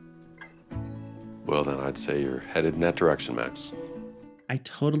 Well, then I'd say you're headed in that direction, Max. I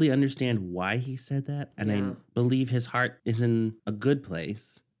totally understand why he said that, and I believe his heart is in a good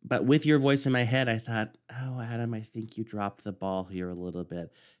place. But with your voice in my head, I thought, oh, Adam, I think you dropped the ball here a little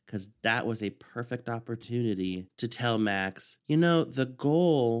bit, because that was a perfect opportunity to tell Max, you know, the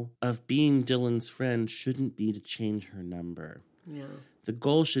goal of being Dylan's friend shouldn't be to change her number. Yeah. The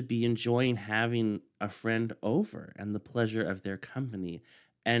goal should be enjoying having a friend over and the pleasure of their company.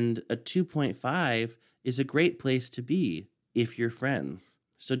 And a 2.5 is a great place to be if you're friends.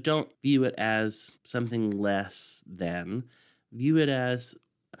 So don't view it as something less than. View it as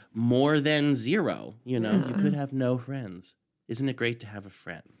more than 0. You know, you could have no friends. Isn't it great to have a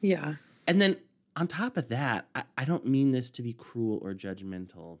friend? Yeah. And then on top of that, I don't mean this to be cruel or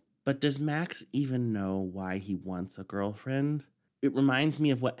judgmental, but does Max even know why he wants a girlfriend? It reminds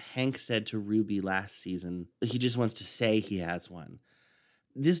me of what Hank said to Ruby last season. He just wants to say he has one.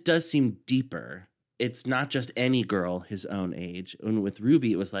 This does seem deeper. It's not just any girl his own age. And with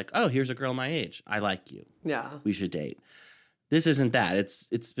Ruby, it was like, oh, here's a girl my age. I like you. Yeah. We should date. This isn't that. It's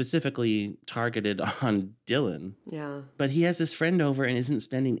specifically targeted on Dylan. Yeah. But he has this friend over and isn't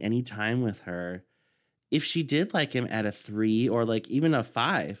spending any time with her. If she did like him at a 3 or like even a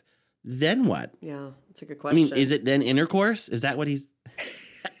 5, then what? Yeah, that's a good I question. mean, is it then intercourse? Is that what he's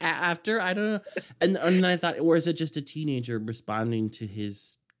after? I don't know. And then I thought, or is it just a teenager responding to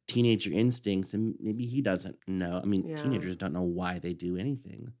his teenager instincts? And maybe he doesn't know. I mean, teenagers don't know why they do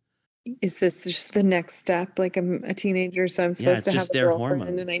anything. Is this just the next step? Like I'm a teenager, so I'm supposed to have a their girlfriend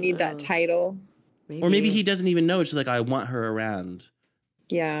hormones. and I need that title. Or maybe he doesn't even know. It's just like, I want her around.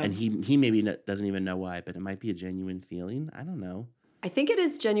 Yeah. And he maybe doesn't even know why, but it might be a genuine feeling. I don't know. I think it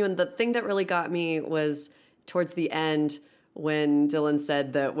is genuine. The thing that really got me was towards the end when Dylan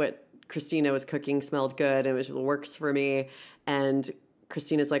said that what Christina was cooking smelled good and it works for me. And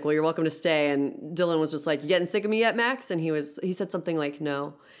Christina's like, well, you're welcome to stay. And Dylan was just like, you getting sick of me yet, Max? And he said something like,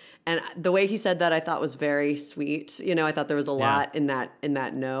 no. And the way he said that I thought was very sweet. You know, I thought there was a lot in that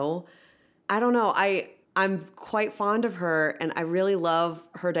no. I don't know. I'm quite fond of her and I really love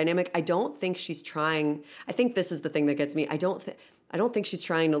her dynamic. I don't think she's trying. I think this is the thing that gets me. I don't think she's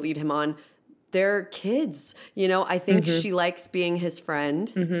trying to lead him on. They're kids, you know. I think she likes being his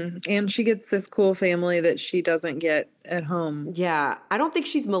friend. And she gets this cool family that she doesn't get at home. Yeah. I don't think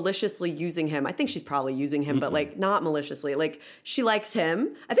she's maliciously using him. I think she's probably using him, but like not maliciously. Like she likes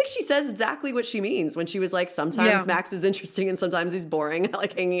him. I think she says exactly what she means when she was like, sometimes Max is interesting and sometimes he's boring. I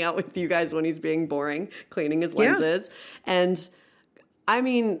like hanging out with you guys when he's being boring, cleaning his lenses. And I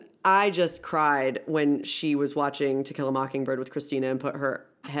mean, I just cried when she was watching To Kill a Mockingbird with Christina and put her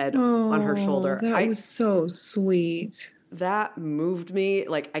head on her shoulder. That was so sweet. That moved me.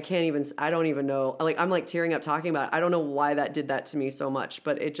 Like, I don't even know. Like, I'm like tearing up talking about it. I don't know why that did that to me so much,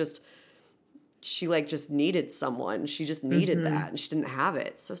 but she like just needed someone. She just needed that and she didn't have it.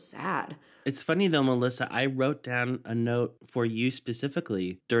 It's so sad. It's funny though, Melissa, I wrote down a note for you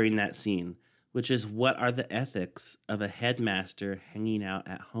specifically during that scene, which is, what are the ethics of a headmaster hanging out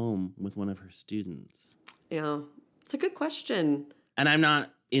at home with one of her students? Yeah, it's a good question. And I'm not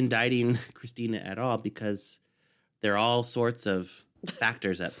indicting Christina at all because there are all sorts of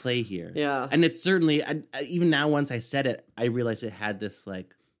factors at play here. Yeah. And it's certainly, even now once I said it, I realized it had this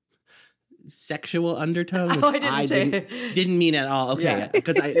like sexual undertone. Oh, I didn't mean at all. Okay.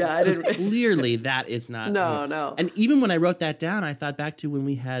 Because clearly that is not. No. And even when I wrote that down, I thought back to when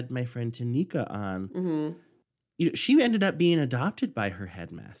we had my friend Tanika on. Mm-hmm. You know, she ended up being adopted by her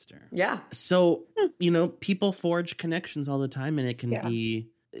headmaster. Yeah. So, you know, people forge connections all the time and it can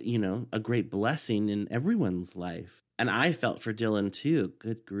be, you know, a great blessing in everyone's life. And I felt for Dylan too.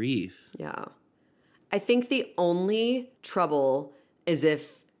 Good grief. Yeah. I think the only trouble is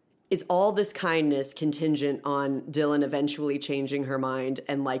all this kindness contingent on Dylan eventually changing her mind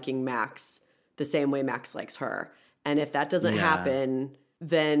and liking Max the same way Max likes her. And if that doesn't happen,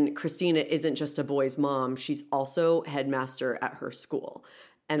 then Christina isn't just a boy's mom. She's also headmaster at her school.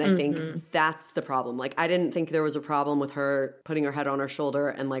 And I think that's the problem. Like, I didn't think there was a problem with her putting her head on her shoulder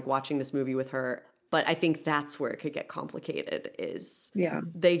and like watching this movie with her. But I think that's where it could get complicated is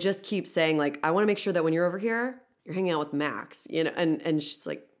they just keep saying like, I want to make sure that when you're over here, you're hanging out with Max, you know? And she's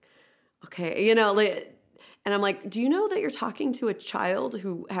like, okay, you know, like, and I'm like, do you know that you're talking to a child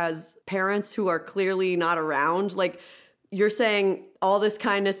who has parents who are clearly not around? Like, you're saying all this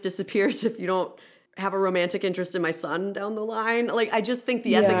kindness disappears if you don't have a romantic interest in my son down the line. Like, I just think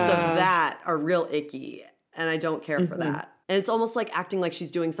the ethics of that are real icky, and I don't care for that. And it's almost like acting like she's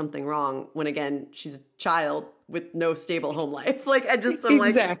doing something wrong when, again, she's a child with no stable home life. Like, I'm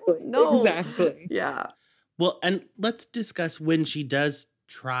like, no. Exactly. Yeah. Well, and let's discuss when she does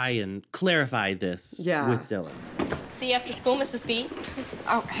try and clarify this with Dylan. See you after school, Mrs. B.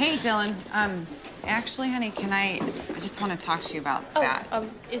 Oh, hey, Dylan. Actually, honey, I just want to talk to you about that.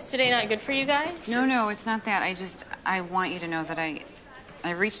 Is today not good for you guys? No, it's not that. I want you to know that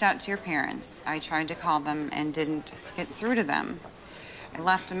I reached out to your parents. I tried to call them and didn't get through to them. I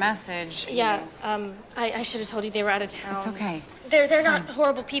left a message. Yeah, I should have told you they were out of town. It's okay. They're not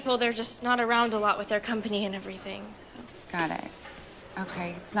horrible people. They're just not around a lot with their company and everything. So. Got it.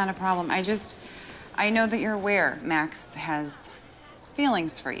 Okay, it's not a problem. I know that you're aware Max has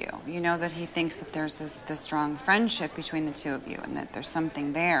feelings for you. You know that he thinks that there's this strong friendship between the two of you and that there's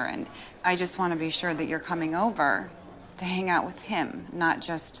something there. And I just want to be sure that you're coming over to hang out with him, not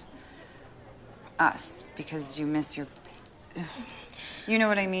just us, because you miss your... You know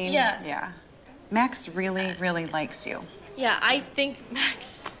what I mean? Yeah. Yeah. Max really, really likes you. Yeah, I think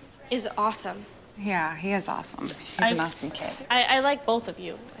Max is awesome. Yeah, he is awesome. He's an awesome kid. I like both of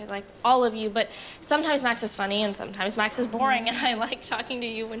you. I like all of you, but sometimes Max is funny and sometimes Max is boring, and I like talking to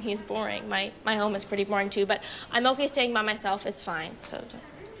you when he's boring. My home is pretty boring too, but I'm okay staying by myself. It's fine. So.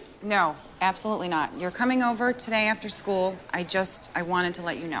 No, absolutely not. You're coming over today after school. I wanted to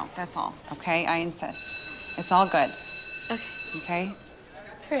let you know. That's all, okay? I insist. It's all good. Okay?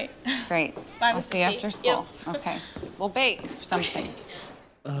 Great. Great. Bye, I'll Mrs. see you B. after school. Okay. We'll bake or something.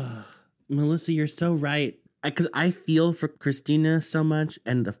 Melissa, you're so right. Because I feel for Christina so much,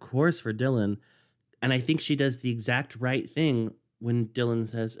 and of course for Dylan. And I think she does the exact right thing when Dylan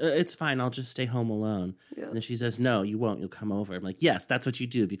says, it's fine, I'll just stay home alone. Yeah. And then she says, no, you won't, you'll come over. I'm like, yes, that's what you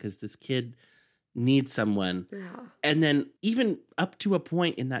do, because this kid needs someone. Yeah. And then even up to a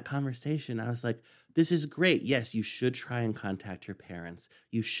point in that conversation, I was like, this is great. Yes, you should try and contact her parents.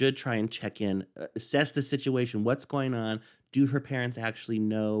 You should try and check in, assess the situation, what's going on. Do her parents actually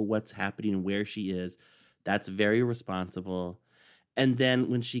know what's happening, where she is? That's very responsible. And then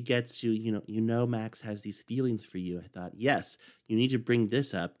when she gets to, you know, Max has these feelings for you, I thought, yes, you need to bring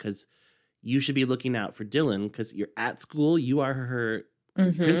this up because you should be looking out for Dylan because you're at school. You are her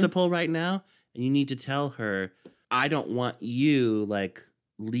principal right now. And you need to tell her, I don't want you like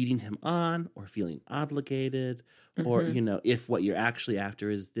leading him on or feeling obligated or, if what you're actually after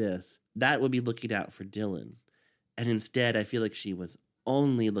is this, that would be looking out for Dylan. And instead, I feel like she was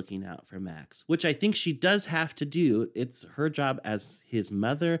only looking out for Max, which I think she does have to do. It's her job as his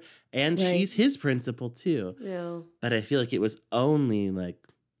mother, and she's his principal too. Yeah. But I feel like it was only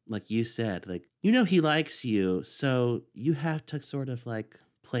like you said, like, he likes you, so you have to sort of like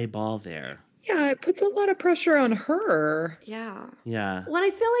play ball there. Yeah, it puts a lot of pressure on her. Yeah. Yeah. Well,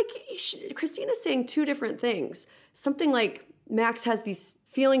 I feel like Christina's saying two different things. Something like Max has these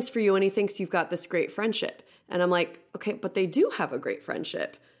feelings for you and he thinks you've got this great friendship. And I'm like, okay, but they do have a great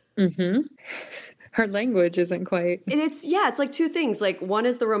friendship. Mm-hmm. Her language isn't quite. And it's like two things. Like one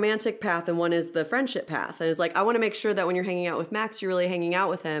is the romantic path and one is the friendship path. And it's like, I want to make sure that when you're hanging out with Max, you're really hanging out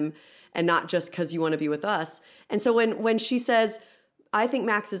with him and not just because you want to be with us. And so when she says, I think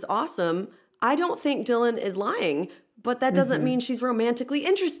Max is awesome, I don't think Dylan is lying, but that doesn't mean she's romantically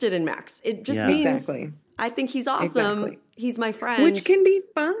interested in Max. It just means I think he's awesome. Exactly. He's my friend. Which can be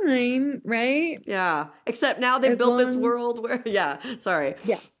fine, right? Yeah. Except now they've built this world where, sorry.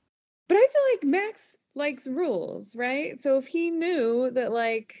 Yeah. But I feel like Max likes rules, right? So if he knew that,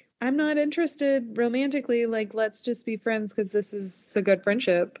 like, I'm not interested romantically, like, let's just be friends because this is a good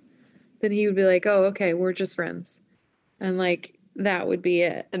friendship, then he would be like, oh, okay, we're just friends. And, like, that would be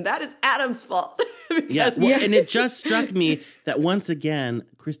it. And that is Adam's fault. Yes. Well, and it just struck me that once again,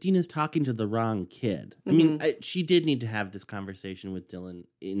 Christina's talking to the wrong kid. I mean, she did need to have this conversation with Dylan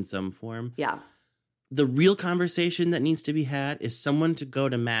in some form. Yeah. The real conversation that needs to be had is someone to go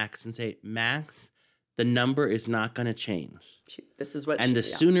to Max and say, Max, the number is not going to change. This is what And the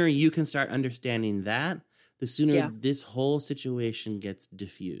sooner you can start understanding that, the sooner this whole situation gets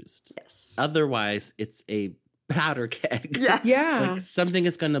diffused. Yes. Otherwise, it's a powder keg. Yes. Yeah. Like something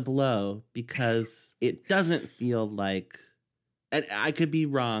is going to blow because it doesn't feel like, and I could be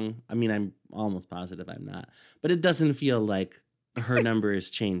wrong. I mean, I'm almost positive I'm not, but it doesn't feel like her number is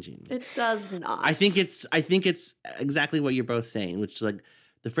changing. It does not. I think it's exactly what you're both saying, which is like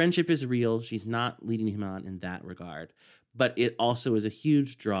the friendship is real. She's not leading him on in that regard, but it also is a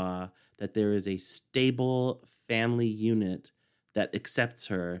huge draw that there is a stable family unit that accepts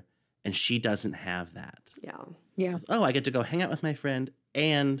her. And she doesn't have that. Yeah. Yeah. Oh, I get to go hang out with my friend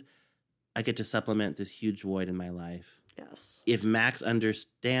and I get to supplement this huge void in my life. Yes. If Max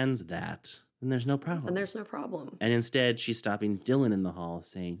understands that, then there's no problem. And there's no problem. And instead, she's stopping Dylan in the hall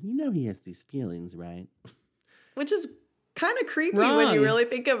saying, he has these feelings, right? Which is kind of creepy Wrong. when you really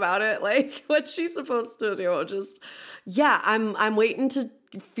think about it. Like, what's she supposed to do? Just, I'm waiting to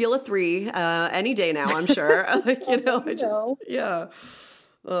feel a 3 any day now, I'm sure.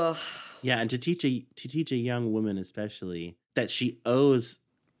 Ugh. Yeah, and to teach a young woman especially that she owes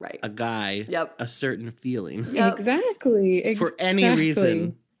a guy a certain feeling. Yep. Exactly. For any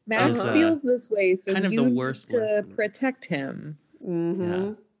reason. Max feels this way, so kind of you the worst need to lesson. protect him. Mm-hmm.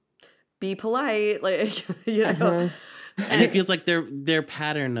 Yeah. Be polite, like, And it feels like their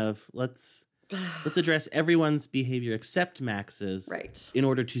pattern of let's address everyone's behavior except Max's, right? In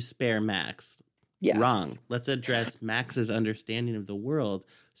order to spare Max. Yes. Wrong. Let's address Max's understanding of the world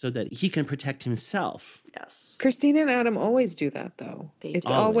so that he can protect himself. Yes. Christina and Adam always do that, though. It's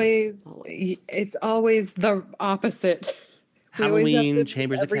Always. it's always the opposite. We always have Halloween, to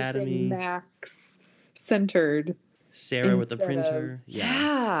Chambers keep everything Academy. Max centered. Sarah with the instead of-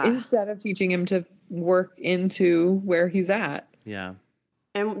 printer. Instead of teaching him to work into where he's at. Yeah.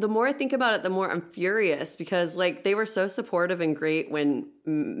 And the more I think about it, the more I'm furious because, like, they were so supportive and great when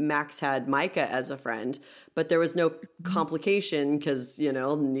Max had Micah as a friend, but there was no complication because, you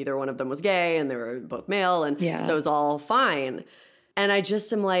know, neither one of them was gay and they were both male. And so it was all fine. And I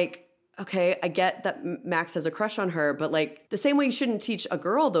just am like, okay, I get that Max has a crush on her, but like the same way you shouldn't teach a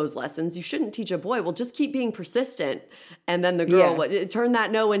girl those lessons, you shouldn't teach a boy. Well, just keep being persistent. And then the girl, turn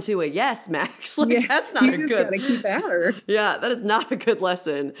that no into a yes, Max. Like, that's not you a just good. gotta keep at her. Yeah, that is not a good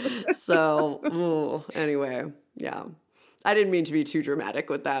lesson. So, anyway, yeah. I didn't mean to be too dramatic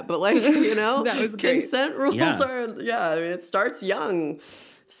with that, but like, you know, That was great. consent rules Yeah. are, I mean, it starts young.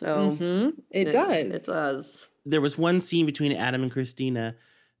 So It does. It does. There was one scene between Adam and Christina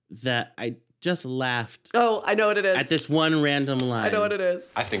that I just laughed Oh, I know what it is. at this one random line. I know what it is.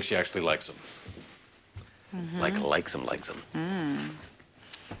 I think she actually likes him. Likes him.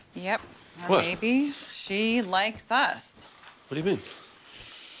 Yep. Or What? maybe she likes us. What do you mean?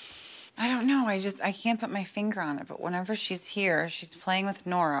 I don't know. I can't put my finger on it. But whenever she's here, she's playing with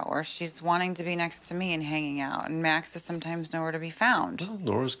Nora or she's wanting to be next to me and hanging out. And Max is sometimes nowhere to be found.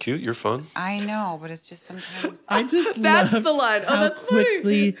 Nora's cute. You're fun. I know, but it's just sometimes. I just That's love the line. Oh, how that's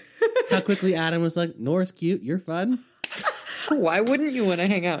funny. how quickly Adam was like, Nora's cute, you're fun. Why wouldn't you want to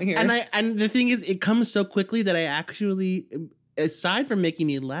hang out here? And the thing is, it comes so quickly that I actually, aside from making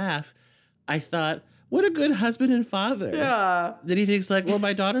me laugh, I thought, what a good husband and father. Yeah. Then he thinks like, well,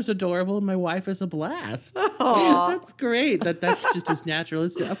 my daughter's adorable and my wife is a blast. Aw. That's great. That's just as natural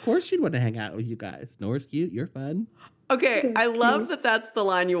as of course she'd want to hang out with you guys. Nora's cute. You're fun. Okay, I love that that's the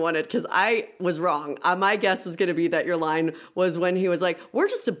line you wanted because I was wrong. My guess was going to be that your line was when he was like, we're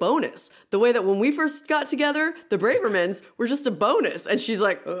just a bonus. The way that when we first got together, the Bravermans were just a bonus. And she's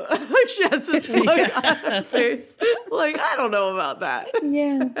like, like she has this look on her face. Like, I don't know about that.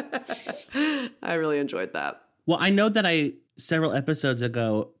 Yeah. I really enjoyed that. Well, I know that I several episodes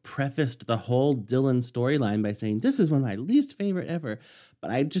ago prefaced the whole Dylan storyline by saying this is one of my least favorite ever.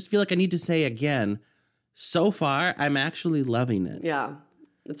 But I just feel like I need to say again, so far, I'm actually loving it. Yeah,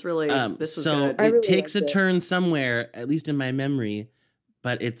 it's really, this is so good. it takes a turn somewhere, at least in my memory,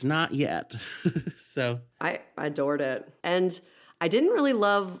 but it's not yet. So I adored it. And I didn't really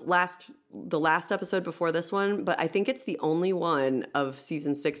love the last episode before this one, but I think it's the only one of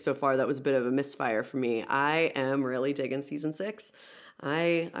season 6 so far that was a bit of a misfire for me. I am really digging season 6.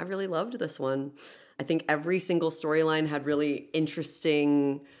 I really loved this one. I think every single storyline had really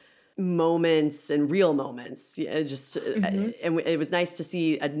interesting moments and real moments. Yeah, just and it was nice to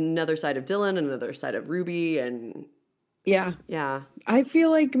see another side of Dylan, another side of Ruby, and Yeah. I feel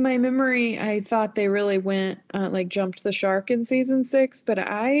like my memory, I thought they really went, like jumped the shark in season 6, but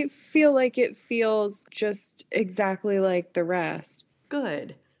I feel like it feels just exactly like the rest.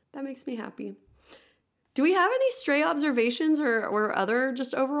 Good. That makes me happy. Do we have any stray observations or other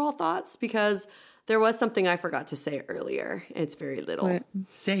just overall thoughts? Because there was something I forgot to say earlier. It's very little. What?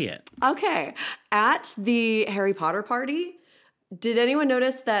 say it. Okay. At the Harry Potter party, did anyone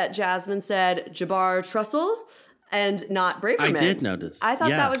notice that Jasmine said Jabbar Trussell and not Braverman? I did notice. I thought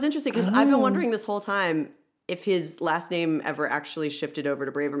Yeah. that was interesting because I've been wondering this whole time if his last name ever actually shifted over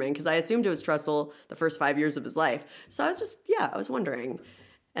to Braverman because I assumed it was Trussell the first 5 years of his life. So I was just, I was wondering.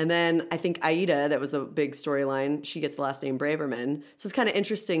 And then I think Aida, that was the big storyline, she gets the last name Braverman. So it's kind of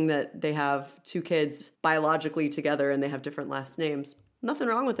interesting that they have two kids biologically together and they have different last names. Nothing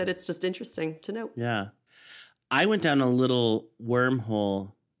wrong with it. It's just interesting to note. Yeah. I went down a little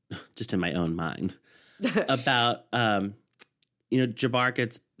wormhole just in my own mind about, Jabbar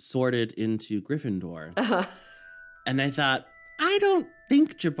gets sorted into Gryffindor. Uh-huh. And I thought, I don't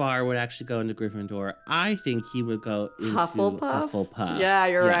think Jabbar would actually go into Gryffindor. I think he would go into Hufflepuff. Yeah,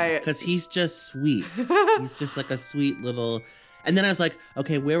 you're right. Because he's just sweet. He's just like a sweet little... And then I was like,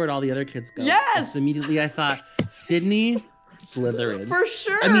 okay, where would all the other kids go? Yes! And so immediately I thought, Sydney, Slytherin. For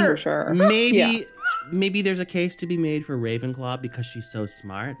sure. I mean, For sure. maybe there's a case to be made for Ravenclaw because she's so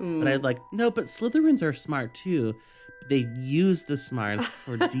smart. But I'd like, no, but Slytherins are smart too. They use the smarts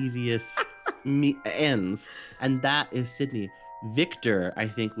for devious ends. And that is Sydney. Victor, I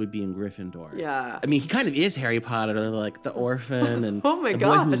think, would be in Gryffindor. Yeah. I mean, he kind of is Harry Potter, like the orphan and Oh my the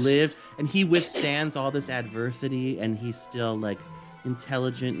boy who gosh. lived. And he withstands all this adversity and he's still like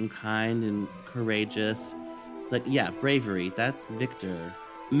intelligent and kind and courageous. It's like, yeah, bravery. That's Victor.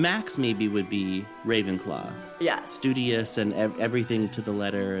 Max maybe would be Ravenclaw. Yes. Studious and everything to the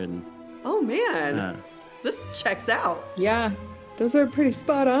letter. And oh, man. This checks out. Yeah, those are pretty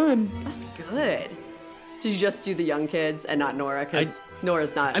spot on. That's good. Did you just do the young kids and not Nora? Because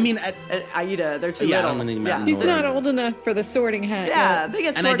Nora's not. I mean, and Aida, they're too yeah, little. I don't think about She's Nora. not old enough for the sorting hat. Yeah, yet. they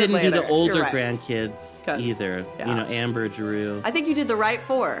get And I sorted didn't later. do the older You're right. grandkids either. Yeah. You know, Amber, Drew. I think you did the right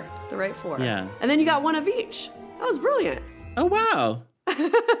four. The right four. Yeah. And then you got one of each. That was brilliant. Oh, wow.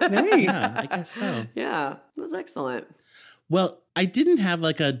 Nice. Yeah, I guess so. Yeah, it was excellent. Well, I didn't have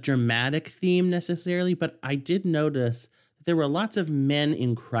like a dramatic theme necessarily, but I did notice that there were lots of men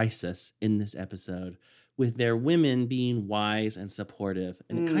in crisis in this episode, with their women being wise and supportive.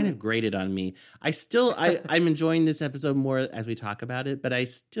 And it kind of grated on me. I'm enjoying this episode more as we talk about it, but I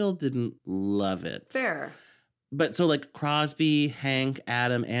still didn't love it. Fair. But so like Crosby, Hank,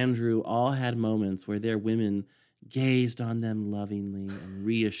 Adam, Andrew all had moments where their women gazed on them lovingly and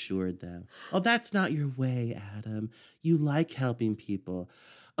reassured them. Oh, that's not your way, Adam. You like helping people.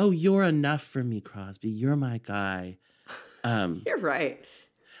 Oh, you're enough for me, Crosby. You're my guy. You're right.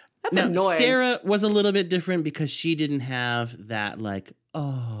 That's now, annoying. Sarah was a little bit different because she didn't have that like,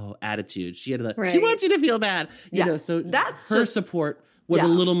 oh, attitude. She had she wants you to feel bad. You know, so that's her support was a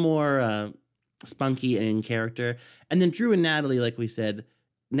little more spunky and in character. And then Drew and Natalie, like we said,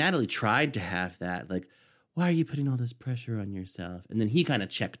 Natalie tried to have that, like, why are you putting all this pressure on yourself? And then he kind of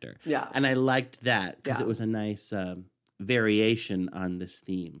checked her. Yeah. And I liked that because it was a nice variation on this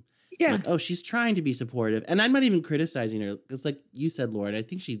theme. Yeah. Like, oh, she's trying to be supportive. And I'm not even criticizing her. Because like you said, Lauren, I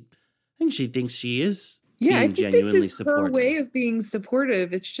think she thinks she is Yeah, I being think genuinely this is supportive. her way of being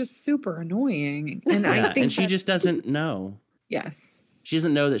supportive. It's just super annoying. And I think and she just doesn't know. Yes. She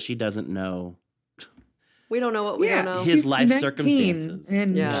doesn't know that she doesn't know. We don't know what we don't know. His she's life 19, circumstances.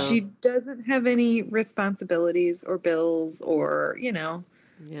 And Yeah. she doesn't have any responsibilities or bills or, you know.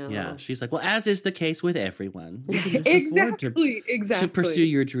 Yeah, she's like, well, as is the case with everyone. You can just afford Exactly. to pursue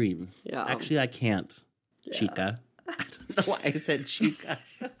your dreams. Yeah. Actually, I can't, Chica. I don't know why I said Chica.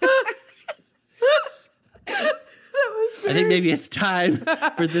 I think maybe it's time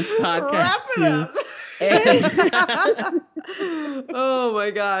for this podcast to end. Oh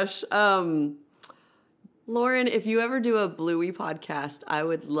my gosh. Lauren, if you ever do a Bluey podcast, I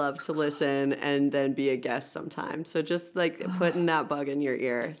would love to listen and then be a guest sometime. So just like putting that bug in your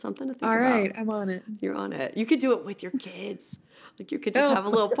ear, something to think All about. right, I'm on it. You're on it. You could do it with your kids. Like you could just have a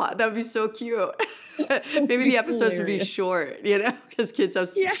little pod. That would be so cute. Maybe the episodes would be hilarious. short, you know, because kids have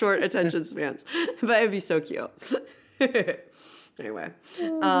short attention spans. But it'd be so cute. Anyway.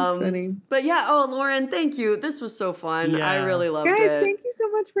 Funny. But yeah, Lauren, thank you. This was so fun. Yeah. I really loved Guys, it. thank you so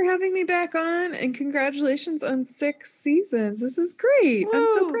much for having me back on, and congratulations on 6 seasons. This is great. I'm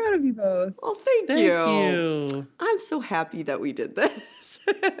so Woo. proud of you both. Well, thank Thank you. you. I'm so happy that we did this.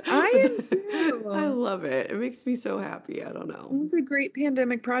 I am too. I love it. It makes me so happy. I don't It know. was a great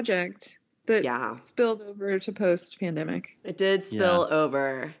pandemic project that spilled over to post-pandemic. It did spill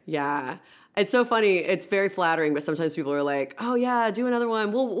over. Yeah. It's so funny. It's very flattering, but sometimes people are like, "Oh yeah, do another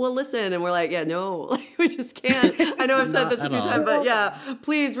one. We'll listen." And we're like, "Yeah, no, like, we just can't." I know I've said this a few times, but yeah,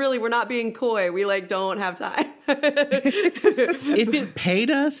 please, really, we're not being coy. We like don't have time. If it paid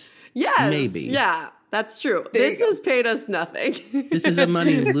us, yes, maybe. Yeah, that's true. This has paid us nothing. This is a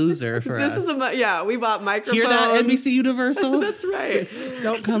money loser for us. This is we bought microphones. Hear that, NBC Universal? That's right.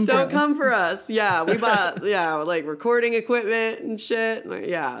 Don't come for us. Yeah, we bought like recording equipment and shit.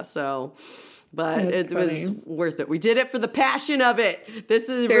 Like, so. But That's it was worth it. We did it for the passion of it. This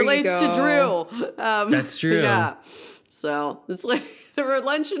relates to go. Drew. That's true. Yeah. So it's like the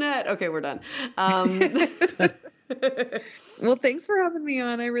luncheonette. Okay, we're done. Well, thanks for having me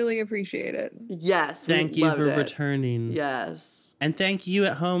on. I really appreciate it. Yes. Thank you for returning. Yes. And thank you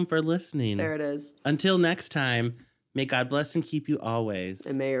at home for listening. There it is. Until next time, may God bless and keep you always.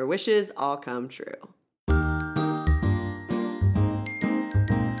 And may your wishes all come true.